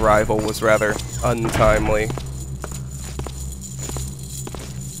zombie's arrival was rather untimely.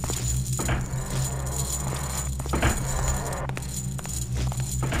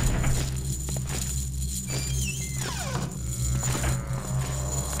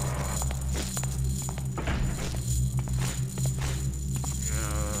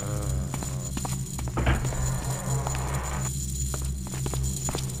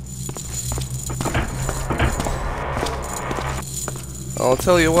 I'll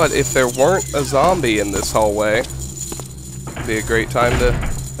tell you what, if there weren't a zombie in this hallway, it'd be a great time to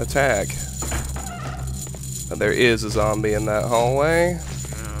attack. But there is a zombie in that hallway.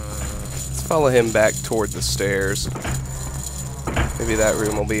 Let's follow him back toward the stairs. Maybe that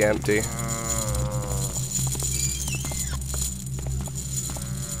room will be empty.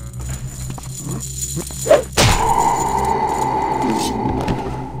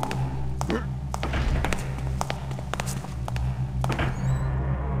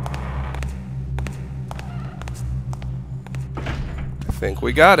 I think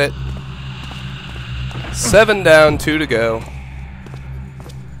we got it. 7 down, 2 to go.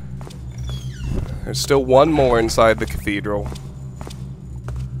 There's still one more inside the cathedral.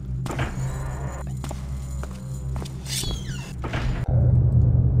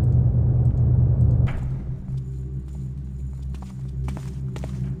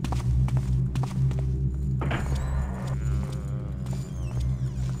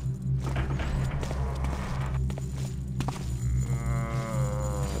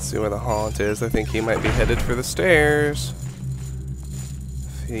 See where the haunt is. I think he might be headed for the stairs.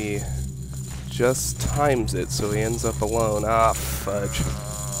 If he just times it so he ends up alone. Ah, fudge.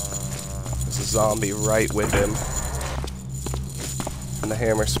 There's a zombie right with him. And the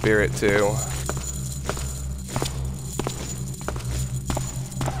hammer spirit too.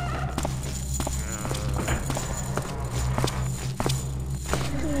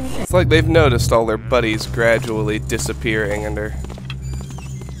 It's like they've noticed all their buddies gradually disappearing and are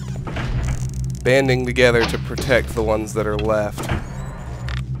banding together to protect the ones that are left. I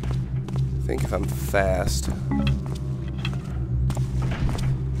think if I'm fast.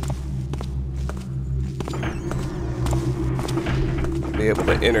 I'll be able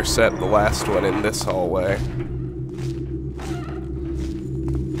to intercept the last one in this hallway.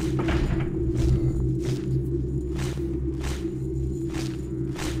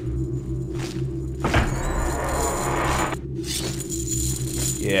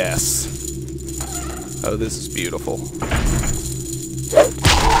 Yes. Oh, this is beautiful.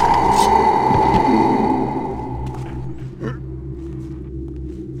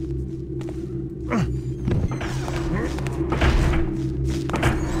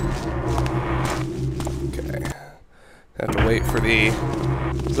 Okay. Have to wait for the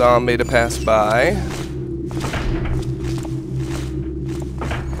zombie to pass by.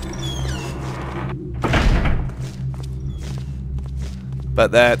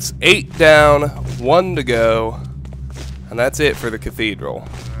 But that's 8 down, 1 to go, and that's it for the cathedral.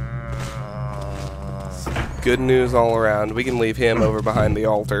 Good news all around. We can leave him over behind the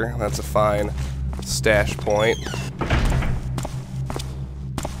altar. That's a fine stash point.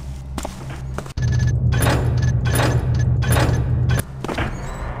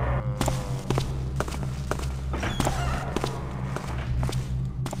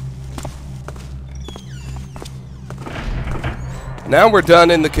 Now we're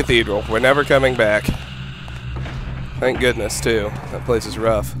done in the cathedral. We're never coming back. Thank goodness, too. That place is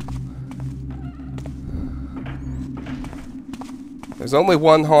rough. There's only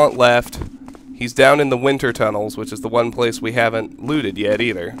one haunt left. He's down in the winter tunnels, which is the one place we haven't looted yet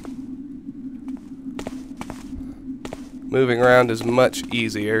either. Moving around is much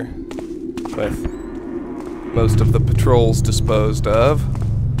easier with most of the patrols disposed of.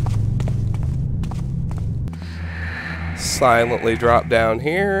 Silently drop down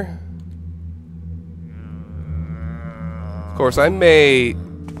here. Of course, I may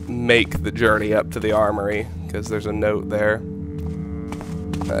make the journey up to the armory, because there's a note there.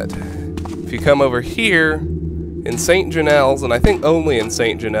 But if you come over here, in St. Janelle's, and I think only in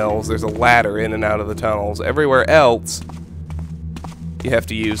St. Janelle's, there's a ladder in and out of the tunnels. Everywhere else, you have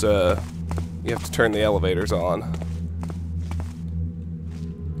to use you have to turn the elevators on.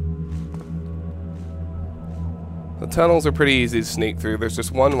 The tunnels are pretty easy to sneak through. There's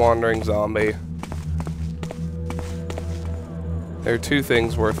just one wandering zombie. There are 2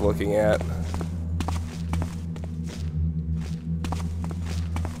 things worth looking at.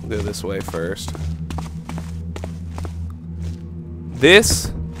 We'll go this way first.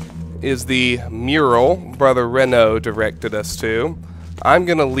 This is the mural Brother Renault directed us to. I'm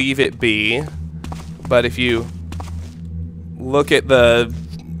gonna leave it be, but if you look at the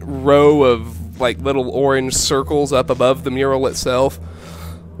row of like little orange circles up above the mural itself,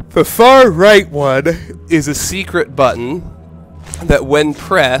 the far right one is a secret button that when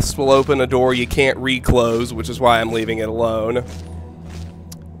pressed will open a door you can't reclose, which is why I'm leaving it alone.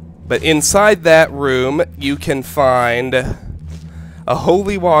 But inside that room you can find a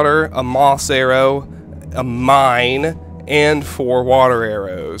holy water, a moss arrow, a mine, and 4 water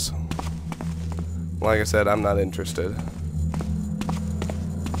arrows. Like I said, I'm not interested.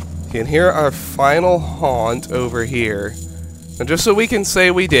 And here our final haunt over here. And just so we can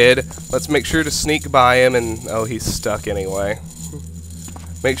say we did, let's make sure to sneak by him and... oh, he's stuck anyway.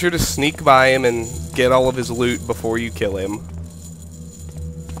 Make sure to sneak by him and get all of his loot before you kill him.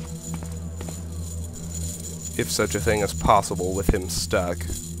 If such a thing is possible with him stuck.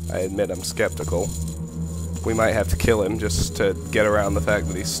 I admit I'm skeptical. We might have to kill him just to get around the fact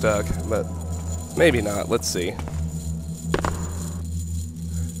that he's stuck, but maybe not. Let's see.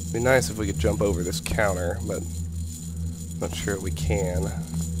 It'd be nice if we could jump over this counter, but not sure we can.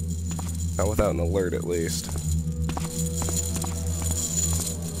 Not without an alert, at least.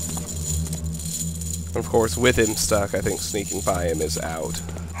 Of course, with him stuck, I think sneaking by him is out.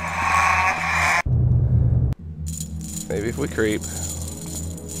 Maybe if we creep.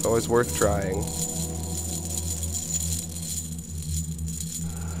 It's always worth trying.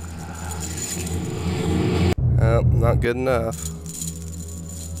 Oh, not good enough.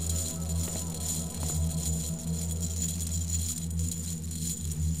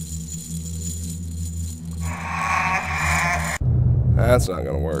 That's not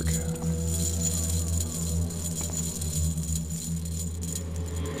gonna work.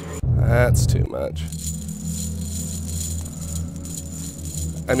 That's too much.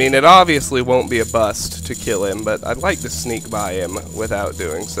 I mean, it obviously won't be a bust to kill him, but I'd like to sneak by him without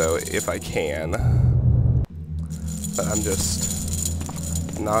doing so if I can. But I'm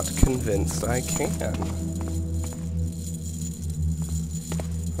just not convinced I can.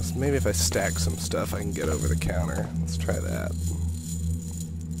 Maybe if I stack some stuff I can get over the counter. Let's try that.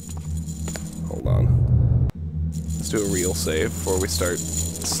 Hold on. Let's do a real save before we start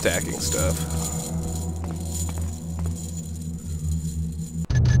stacking stuff.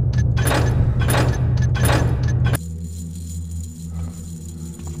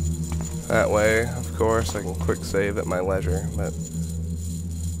 That way, of course, I can quick save at my leisure, but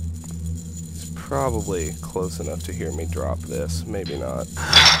it's probably close enough to hear me drop this. Maybe not.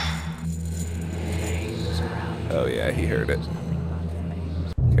 Oh yeah, he heard it.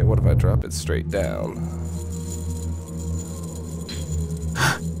 Okay, what if I drop it straight down?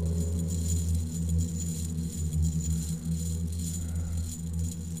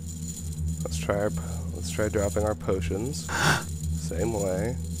 Let's try dropping our potions. Same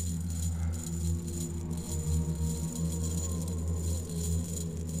way.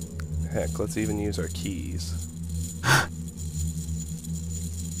 Heck, let's even use our keys.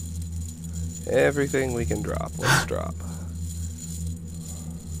 Everything we can drop, let's drop.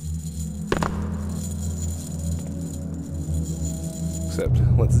 Except,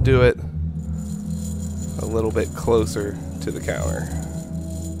 let's do it a little bit closer to the counter.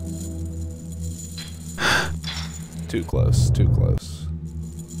 Too close, too close.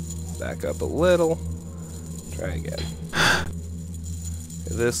 Back up a little. Try again.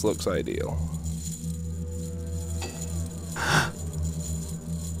 This looks ideal.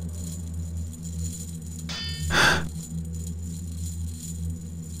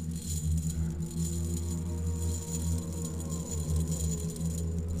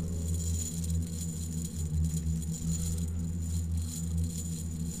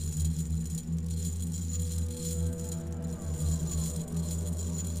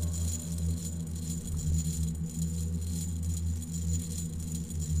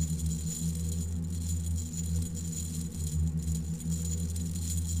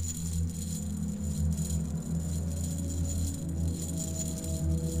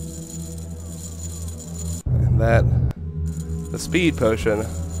 That the speed potion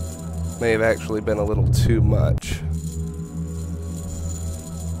may have actually been a little too much.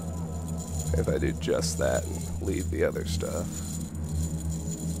 If I do just that and leave the other stuff.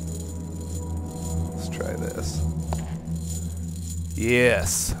 Let's try this.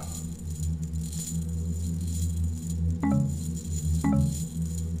 Yes.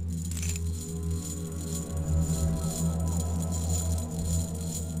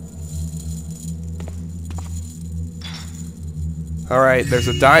 Alright, there's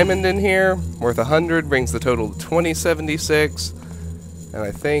a diamond in here, worth 100, brings the total to 2076. And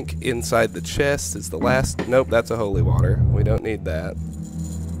I think inside the chest is the last... Nope, that's a holy water. We don't need that.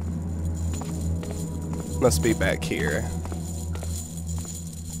 Must be back here.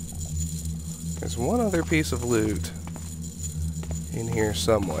 There's one other piece of loot in here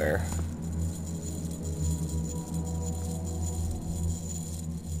somewhere.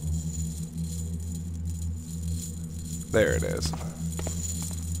 There it is.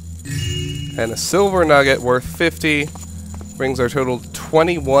 And a silver nugget worth 50 brings our total to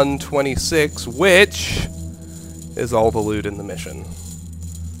 2126, which is all the loot in the mission.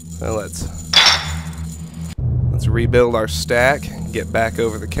 So let's rebuild our stack, get back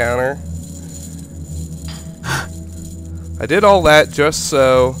over the counter. I did all that just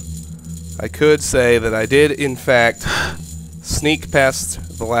so I could say that I did, in fact, sneak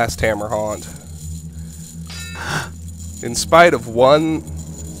past the last hammer haunt. In spite of the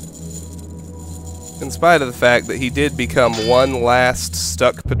fact that he did become one last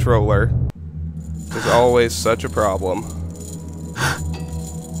stuck patroller, which is always such a problem.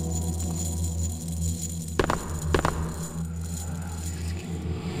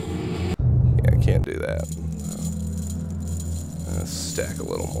 Yeah, I can't do that. Let's stack a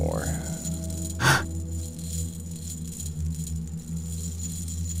little more.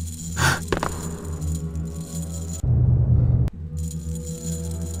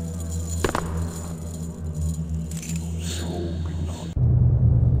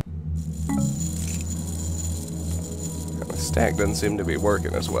 Stack doesn't seem to be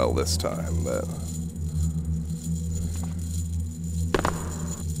working as well this time, but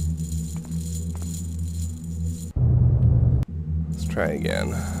let's try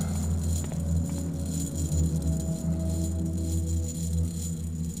again.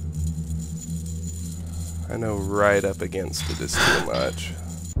 I know right up against it is too much.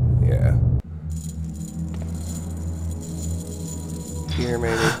 Yeah. Here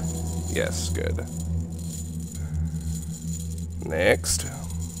maybe? Yes, good. Next.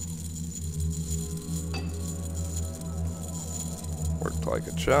 Worked like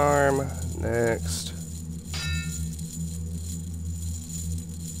a charm. Next.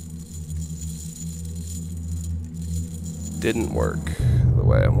 Didn't work the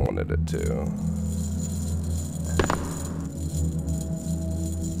way I wanted it to.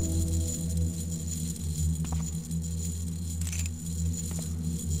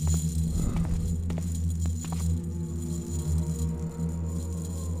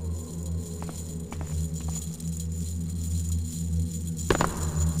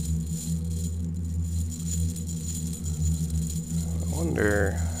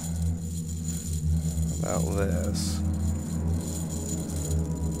 Wonder about this.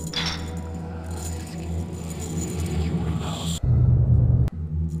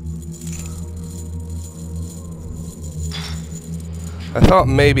 I thought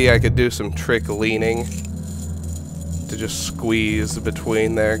maybe I could do some trick leaning to just squeeze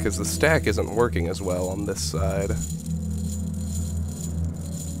between there, because the stack isn't working as well on this side.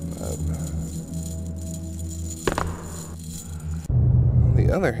 On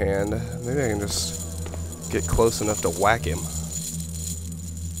the other hand, maybe I can just get close enough to whack him.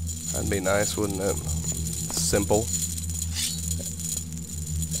 That'd be nice, wouldn't it? Simple.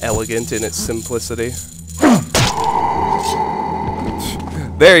 Elegant in its simplicity.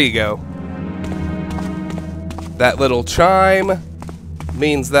 There you go. That little chime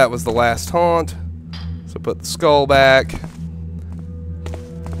means that was the last haunt. So put the skull back.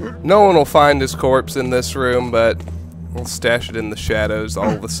 No one will find his corpse in this room, but we'll stash it in the shadows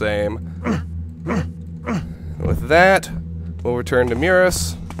all the same. With that, we'll return to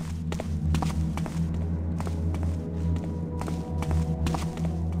Murus.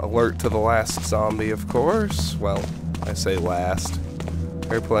 Alert to the last zombie, of course. Well, I say last.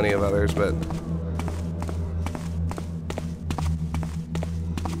 There are plenty of others, but...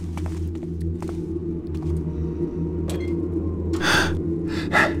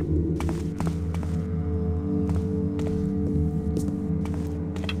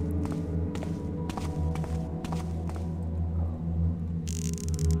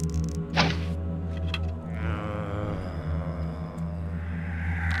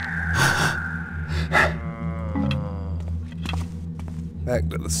 Back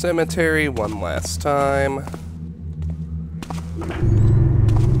to the cemetery one last time.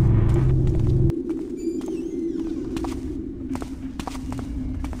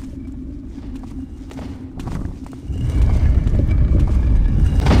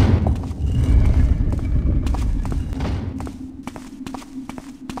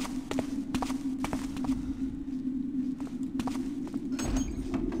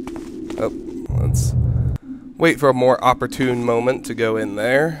 Oh, let's Wait for a more opportune moment to go in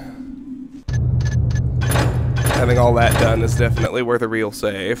there. Having all that done is definitely worth a real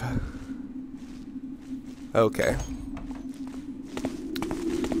save. Okay.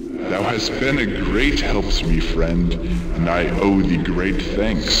 Thou hast been a great help to me, friend, and I owe thee great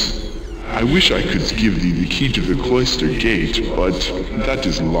thanks. I wish I could give thee the key to the cloister gate, but that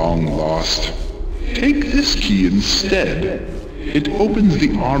is long lost. Take this key instead. It opens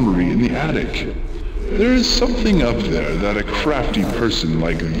the armory in the attic. There is something up there that a crafty person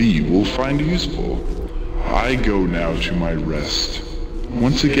like thee will find useful. I go now to my rest.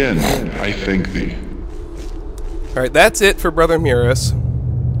 Once again, I thank thee. Alright, that's it for Brother Murus.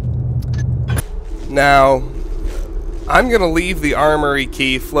 Now, I'm going to leave the armory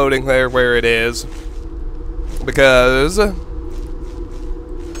key floating there where it is, because I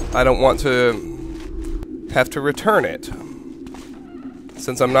don't want to have to return it,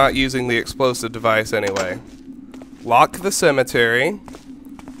 since I'm not using the explosive device anyway. Lock the cemetery.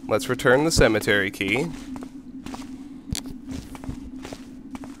 Let's return the cemetery key.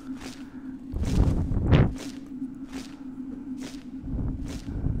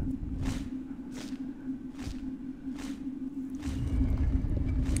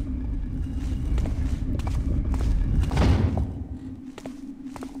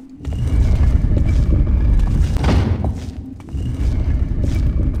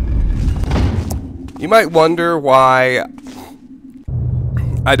 You might wonder why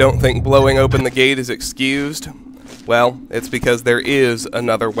I don't think blowing open the gate is excused. Well, it's because there is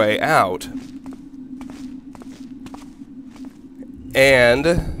another way out. And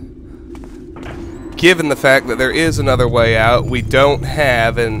given the fact that there is another way out, we don't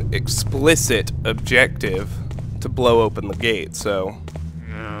have an explicit objective to blow open the gate, so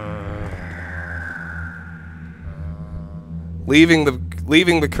leaving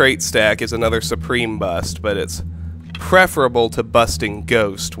the crate stack is another supreme bust, but it's preferable to busting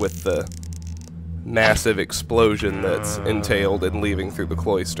Ghost with the massive explosion that's entailed in leaving through the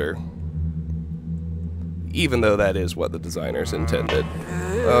cloister. Even though that is what the designers intended.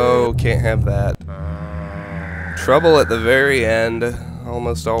 Oh, can't have that. Trouble at the very end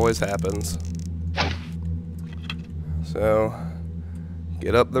almost always happens. So,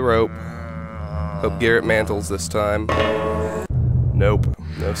 get up the rope. Hope Garrett mantles this time. Nope,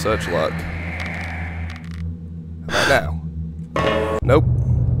 no such luck. How about now? Nope.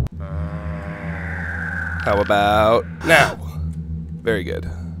 How about now? Very good.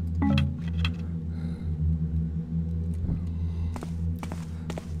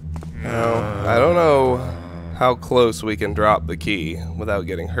 Now, I don't know how close we can drop the key without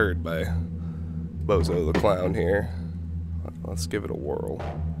getting heard by Bozo the Clown here. Let's give it a whirl.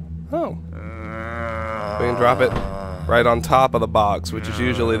 Oh. We can drop it right on top of the box, which is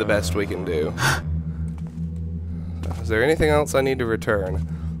usually the best we can do. Is there anything else I need to return?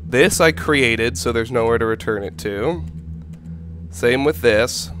 This I created, so there's nowhere to return it to. Same with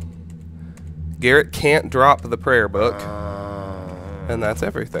this. Garrett can't drop the prayer book. And that's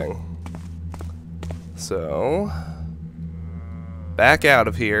everything. So, back out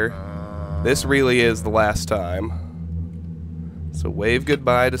of here. This really is the last time. So wave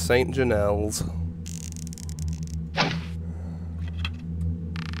goodbye to St. Janelle's.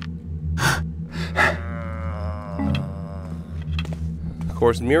 Of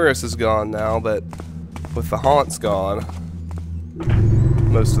course, Murus is gone now, but with the haunts gone,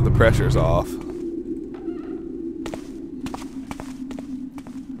 most of the pressure's off.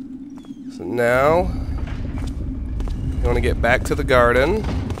 So now, we want to get back to the garden,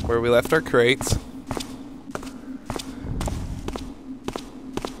 where we left our crates.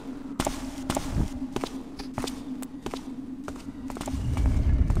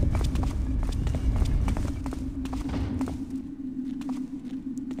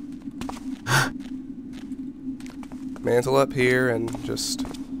 Mantle up here and just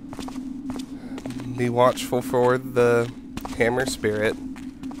be watchful for the hammer spirit.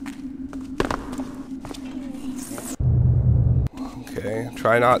 Okay,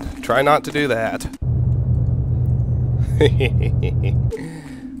 try not to do that.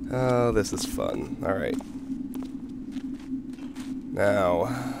 Oh, this is fun. Alright. Now,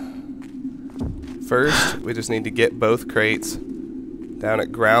 first, we just need to get both crates down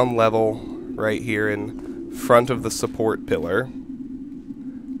at ground level right here in front of the support pillar. And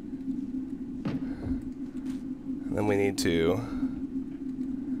then we need to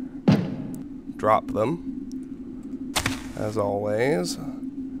drop them, as always. Well,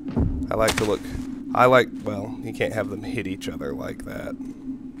 you can't have them hit each other like that.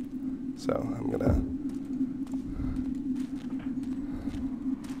 So I'm gonna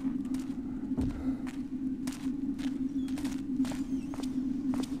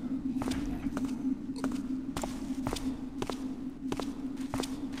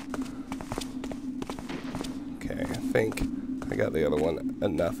think I got the other one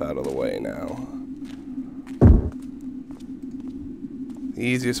enough out of the way now. The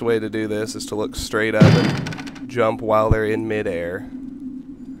easiest way to do this is to look straight up and jump while they're in midair.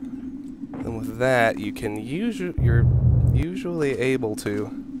 And with that, you can you're usually able to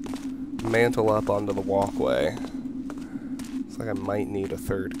mantle up onto the walkway. Looks like I might need a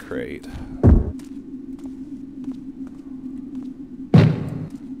third crate.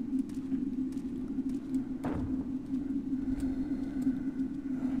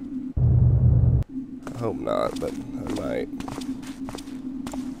 I hope not, but I might.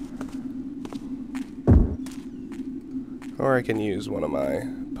 Or I can use one of my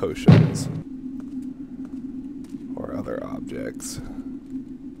potions or other objects.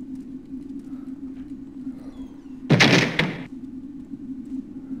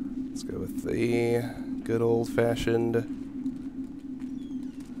 Let's go with the good old-fashioned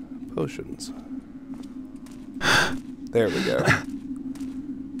potions. There we go.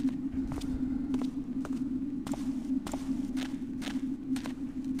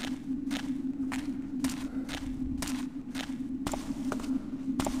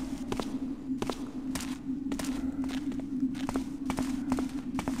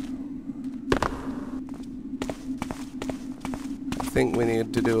 I think we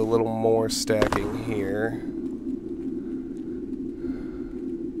need to do a little more stacking here.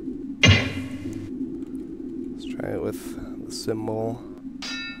 Let's try it with the symbol,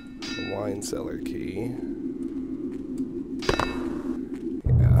 the wine cellar key.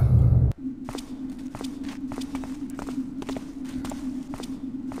 Yeah.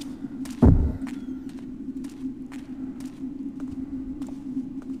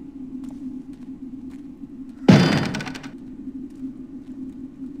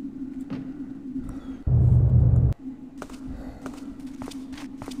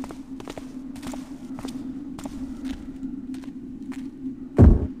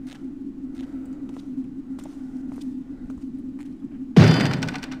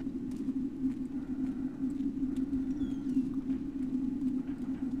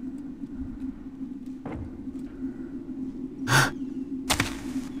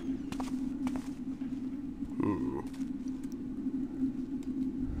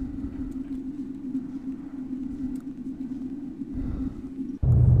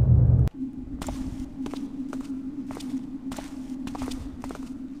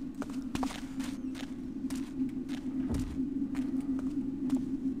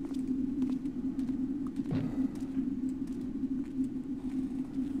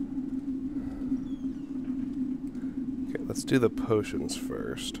 Let's do the potions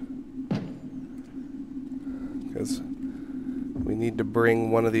first, because we need to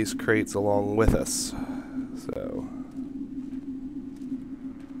bring one of these crates along with us. So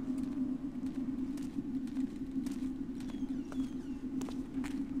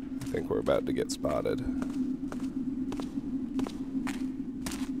I think we're about to get spotted.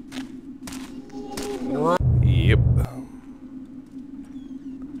 Yep.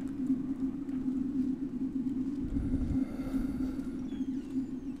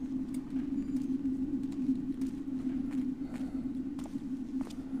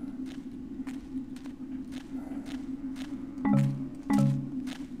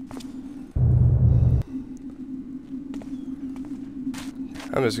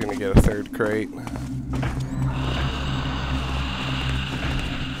 I'm just gonna get a third crate.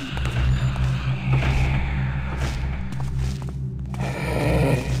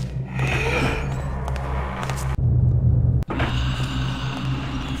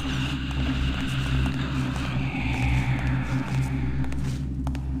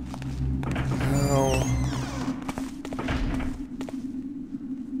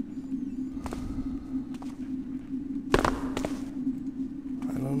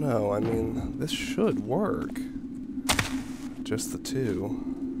 No, I mean, this should work. Just the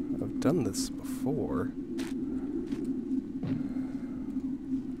two. I've done this before.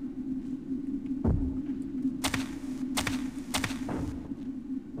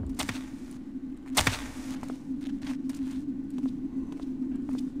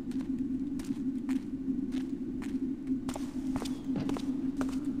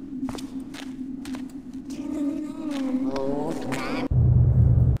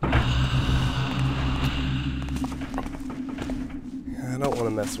 I don't want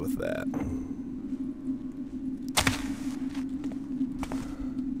to mess with that.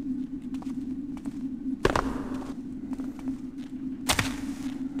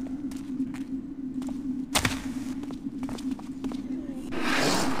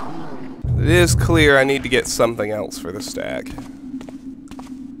 It is clear I need to get something else for the stack.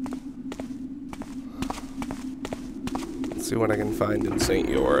 See what I can find in St.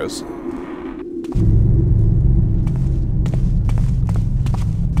 Yora's.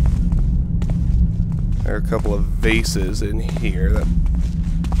 There are a couple of vases in here.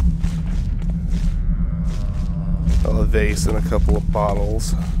 A vase and a couple of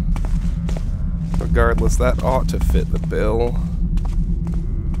bottles. Regardless, that ought to fit the bill.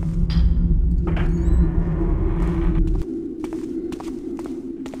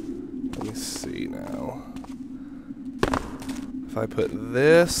 Let me see now. If I put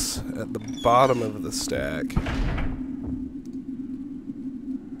this at the bottom of the stack,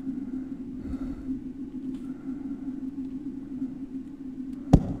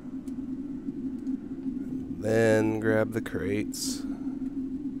 then grab the crates.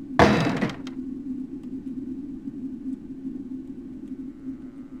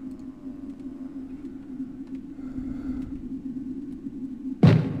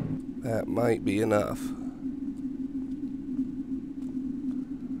 That might be enough.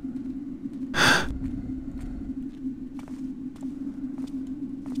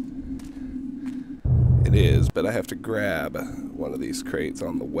 It is, but I have to grab one of these crates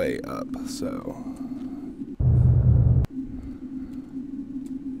on the way up, so...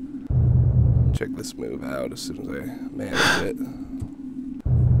 check this move out as soon as I manage it.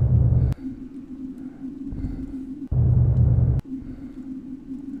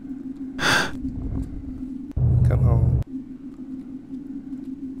 Come on.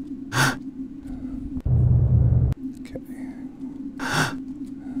 Okay.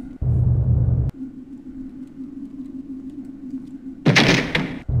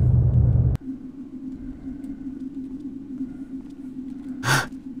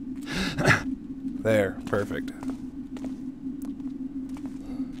 There, perfect.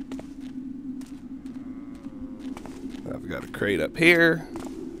 I've got a crate up here.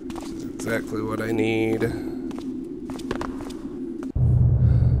 This is exactly what I need.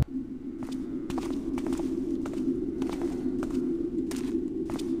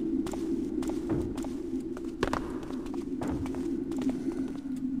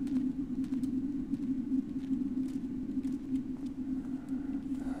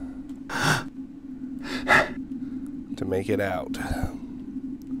 To make it out.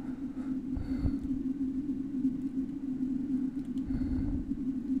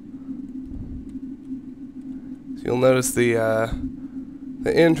 So you'll notice the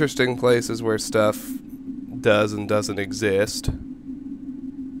interesting places where stuff does and doesn't exist.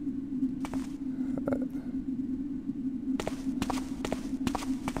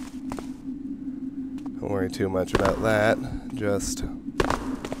 Don't worry too much about that. Just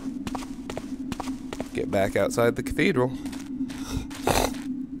get back outside the cathedral.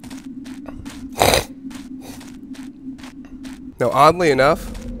 Now, oddly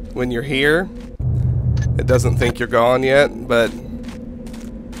enough, when you're here, it doesn't think you're gone yet, but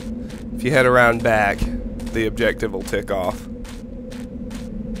if you head around back, the objective will tick off.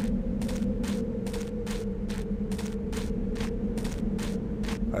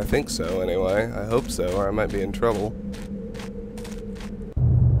 I think so, anyway. I hope so, or I might be in trouble.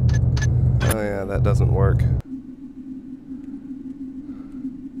 Oh yeah, that doesn't work.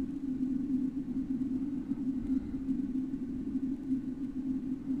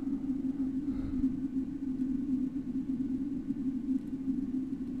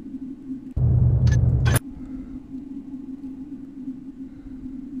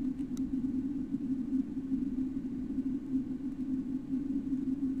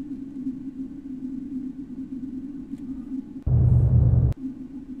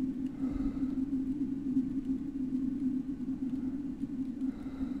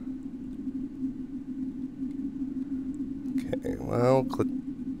 Okay, well,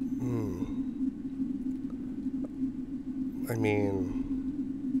 I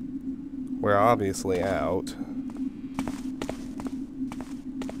mean, we're obviously out.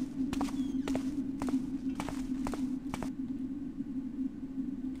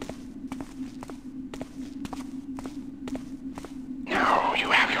 Now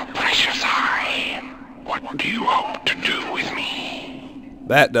you have your precious eye. What do you hope to do with me?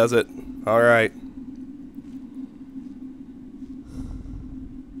 That does it. All right.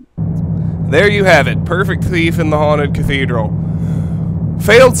 There you have it. Perfect thief in the haunted cathedral.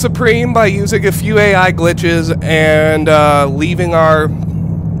 Failed supreme by using a few AI glitches and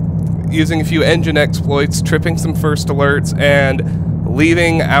using a few engine exploits, tripping some first alerts, and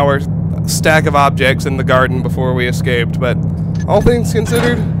leaving our stack of objects in the garden before we escaped. But all things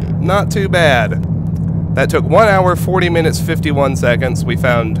considered, not too bad. That took 1 hour, 40 minutes, 51 seconds. We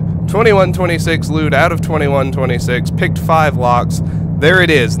found 2126 loot out of 2126, picked 5 locks. There it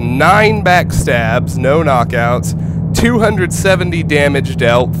is, 9 backstabs, no knockouts, 270 damage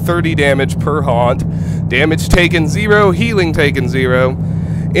dealt, 30 damage per haunt. Damage taken 0, healing taken 0.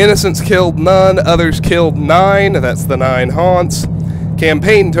 Innocents killed none, others killed 9, that's the 9 haunts.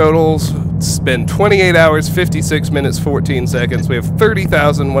 Campaign totals, it's been 28 hours, 56 minutes, 14 seconds. We have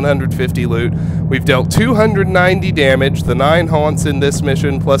 30,150 loot. We've dealt 290 damage, the 9 haunts in this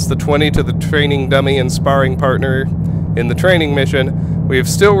mission, plus the 20 to the training dummy and sparring partner in the training mission. We have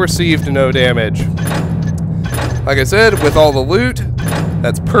still received no damage. Like I said, with all the loot,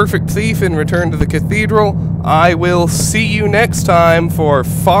 that's Perfect Thief in Return to the Cathedral. I will see you next time for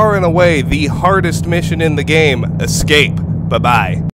far and away the hardest mission in the game, Escape. Bye-bye.